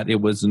before that,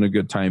 it wasn't a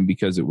good time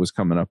because it was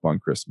coming up on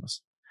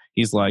Christmas.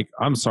 He's like,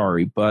 I'm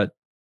sorry, but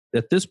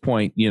at this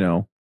point,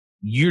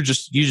 you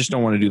just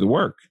don't want to do the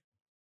work.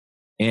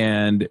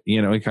 And,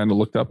 he kind of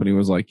looked up and he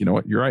was like, you know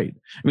what, you're right.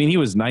 I mean, he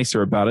was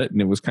nicer about it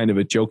and it was kind of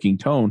a joking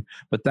tone,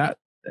 but that's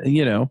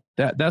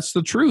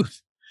the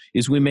truth.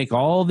 is we make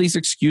all these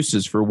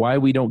excuses for why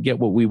we don't get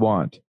what we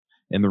want.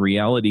 And the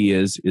reality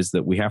is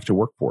that we have to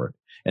work for it.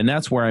 And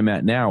that's where I'm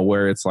at now,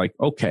 where it's like,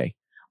 okay,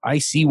 I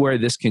see where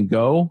this can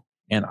go,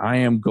 and I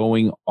am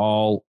going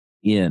all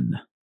in.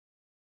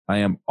 I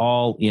am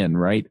all in,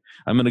 right?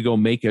 I'm going to go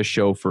make a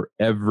show for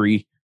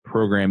every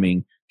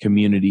programming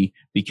community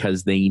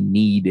because they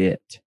need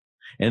it.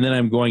 And then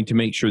I'm going to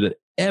make sure that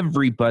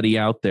everybody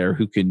out there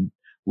who can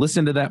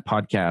listen to that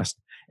podcast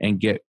and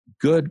get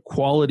good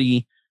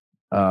quality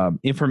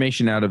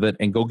information out of it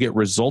and go get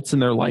results in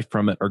their life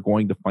from it are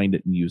going to find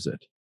it and use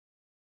it.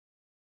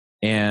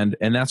 And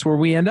that's where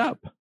we end up.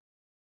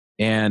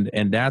 And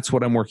that's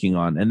what I'm working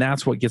on. And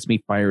that's what gets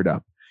me fired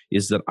up,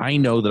 is that I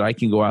know that I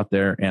can go out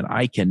there and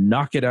I can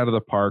knock it out of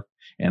the park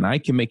and I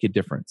can make a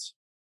difference.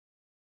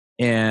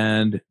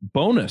 And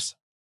bonus,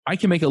 I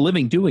can make a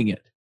living doing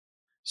it.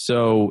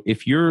 So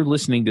if you're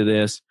listening to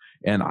this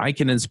and I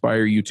can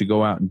inspire you to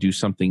go out and do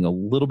something a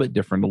little bit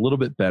different, a little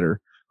bit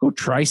better, go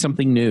try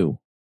something new.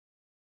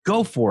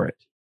 Go for it.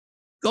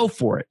 Go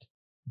for it.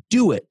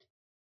 Do it.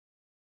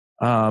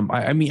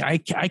 I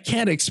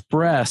can't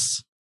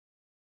express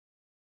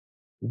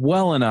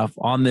well enough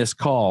on this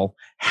call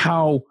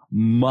how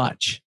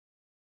much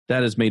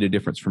that has made a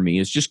difference for me,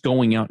 is just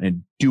going out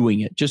and doing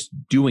it, just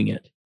doing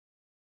it.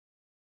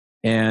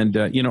 And,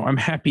 I'm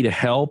happy to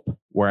help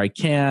where I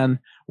can,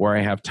 where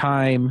I have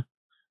time.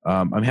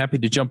 I'm happy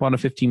to jump on a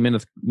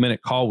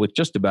 15-minute call with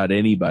just about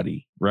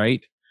anybody,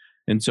 right?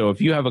 And so if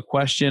you have a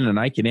question and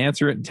I can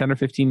answer it in 10 or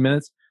 15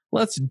 minutes,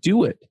 let's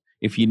do it.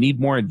 If you need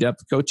more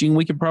in-depth coaching,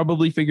 we can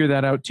probably figure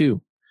that out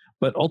too.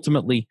 But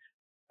ultimately,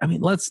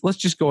 let's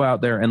just go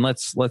out there and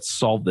let's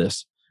solve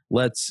this.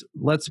 Let's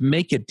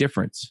make a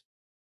difference.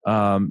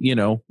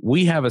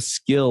 We have a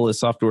skill as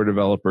software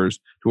developers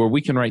to where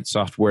we can write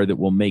software that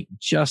will make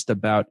just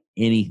about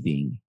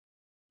anything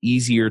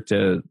easier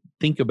to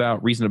think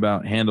about, reason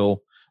about,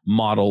 handle,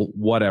 model,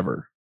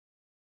 whatever.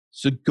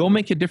 So go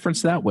make a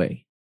difference that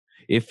way.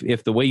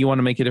 If the way you want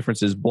to make a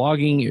difference is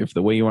blogging, if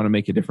the way you want to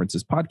make a difference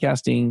is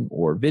podcasting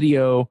or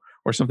video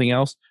or something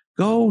else,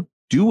 go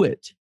do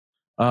it.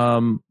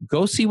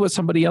 Go see what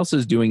somebody else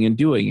is doing and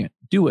do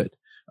it.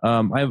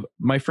 I have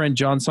my friend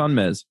John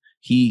Sonmez.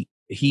 He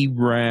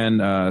ran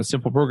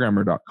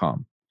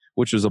simpleprogrammer.com,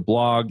 which was a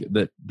blog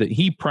that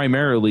he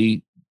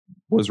primarily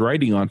was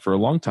writing on for a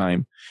long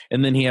time.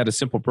 And then he had a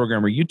Simple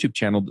Programmer YouTube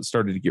channel that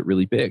started to get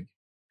really big.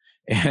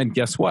 And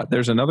guess what?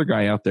 There's another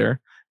guy out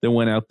there that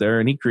went out there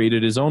and he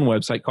created his own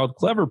website called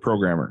Clever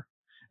Programmer.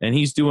 And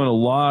he's doing a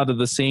lot of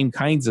the same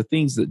kinds of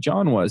things that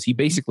John was. He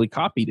basically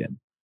copied him.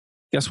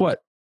 Guess what?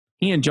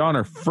 He and John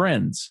are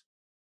friends,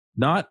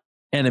 not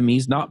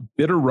enemies, not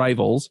bitter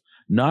rivals,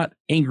 not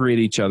angry at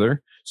each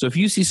other. So if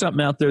you see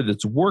something out there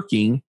that's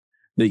working,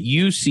 that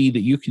you see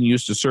that you can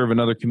use to serve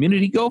another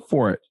community, go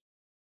for it.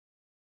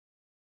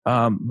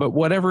 But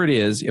whatever it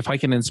is, if I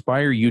can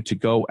inspire you to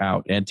go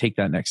out and take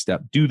that next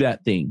step, do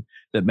that thing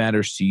that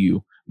matters to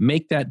you,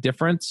 make that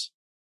difference,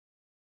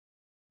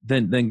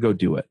 then go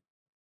do it.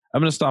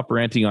 I'm going to stop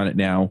ranting on it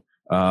now.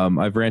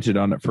 I've ranted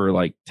on it for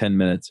like 10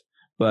 minutes,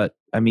 but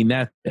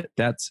that's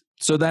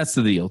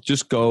the deal.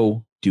 Just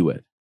go do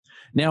it.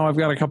 Now I've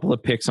got a couple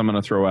of picks I'm going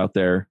to throw out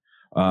there.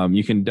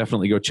 You can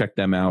definitely go check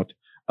them out.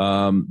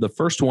 The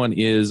first one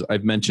is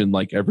I've mentioned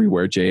like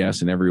Everywhere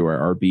JS and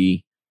Everywhere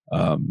RB.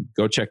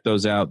 Go check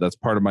those out. That's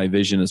part of my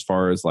vision as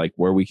far as like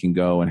where we can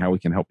go and how we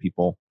can help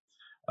people.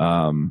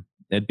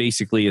 And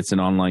basically it's an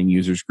online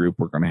users group.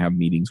 We're going to have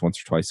meetings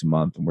once or twice a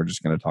month, and we're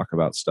just going to talk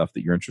about stuff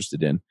that you're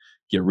interested in,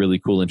 get really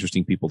cool,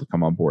 interesting people to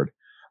come on board.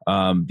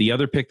 The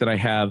other pick that I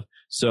have,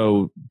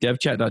 so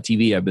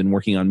devchat.tv, I've been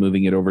working on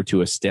moving it over to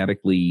a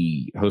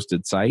statically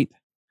hosted site.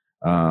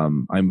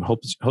 I'm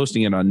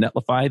hosting it on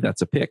Netlify.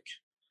 That's a pick.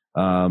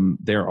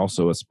 They're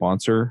also a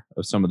sponsor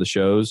of some of the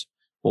shows,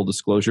 full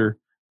disclosure,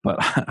 but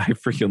I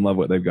freaking love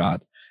what they've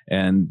got.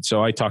 And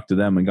so I talked to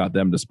them and got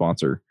them to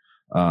sponsor.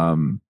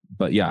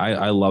 But yeah,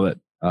 I love it.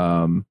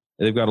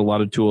 They've got a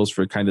lot of tools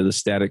for kind of the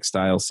static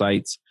style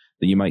sites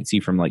that you might see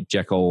from like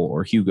Jekyll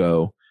or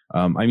Hugo.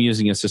 I'm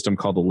using a system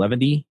called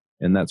 11D,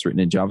 and that's written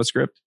in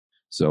JavaScript.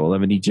 So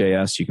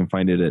 11D.js, you can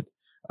find it at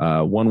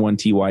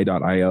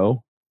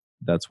 11ty.io.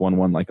 That's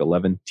 11 like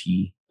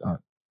 11t.ty.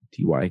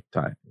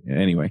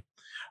 Anyway,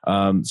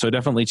 so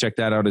definitely check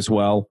that out as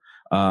well.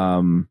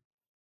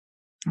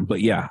 But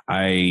yeah,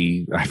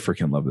 I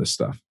freaking love this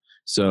stuff.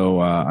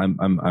 So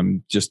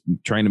I'm just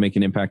trying to make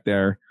an impact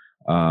there.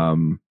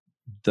 The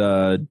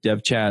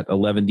DevChat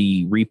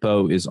 11D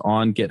repo is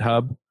on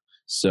GitHub,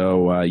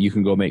 so you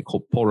can go make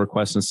pull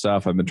requests and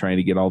stuff. I've been trying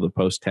to get all the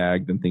posts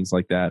tagged and things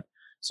like that.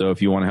 So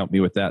if you want to help me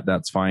with that,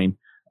 that's fine.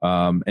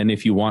 And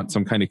if you want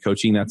some kind of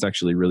coaching, that's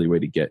actually really good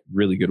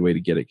way to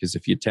get it. Because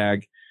if you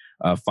tag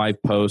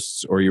 5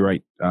 posts or you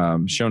write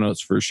show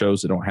notes for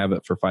shows that don't have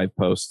it for 5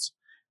 posts,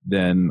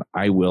 then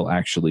I will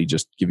actually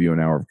just give you an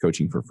hour of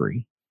coaching for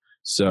free.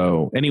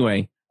 So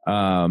anyway,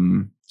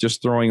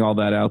 just throwing all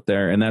that out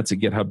there, and that's at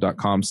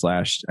github.com/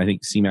 I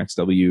think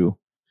CMAXW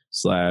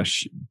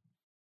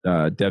 /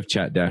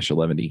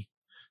 devchat-11D.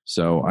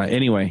 So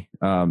anyway,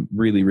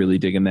 really, really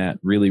digging that.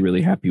 Really,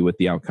 really happy with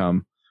the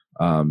outcome.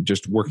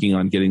 Just working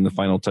on getting the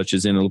final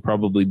touches in. It'll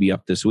probably be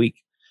up this week.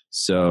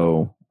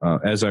 So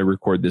as I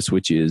record this,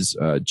 which is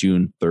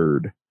June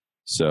 3rd.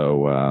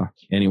 So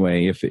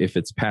anyway, if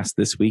it's past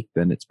this week,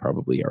 then it's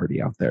probably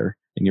already out there,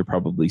 and you're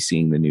probably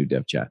seeing the new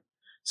dev chat.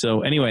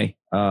 So anyway,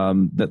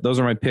 those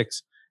are my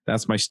picks.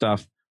 That's my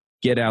stuff.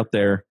 Get out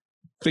there,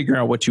 figure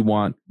out what you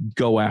want,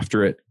 go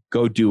after it,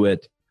 go do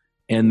it,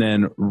 and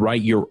then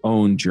write your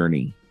own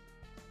journey.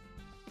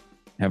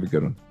 Have a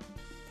good one.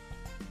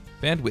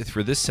 Bandwidth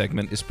for this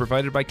segment is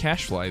provided by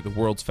CacheFly, the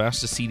world's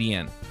fastest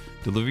CDN.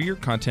 Deliver your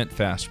content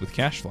fast with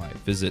CacheFly.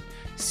 Visit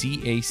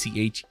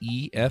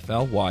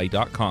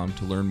CACHEFLY.com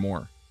to learn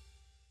more.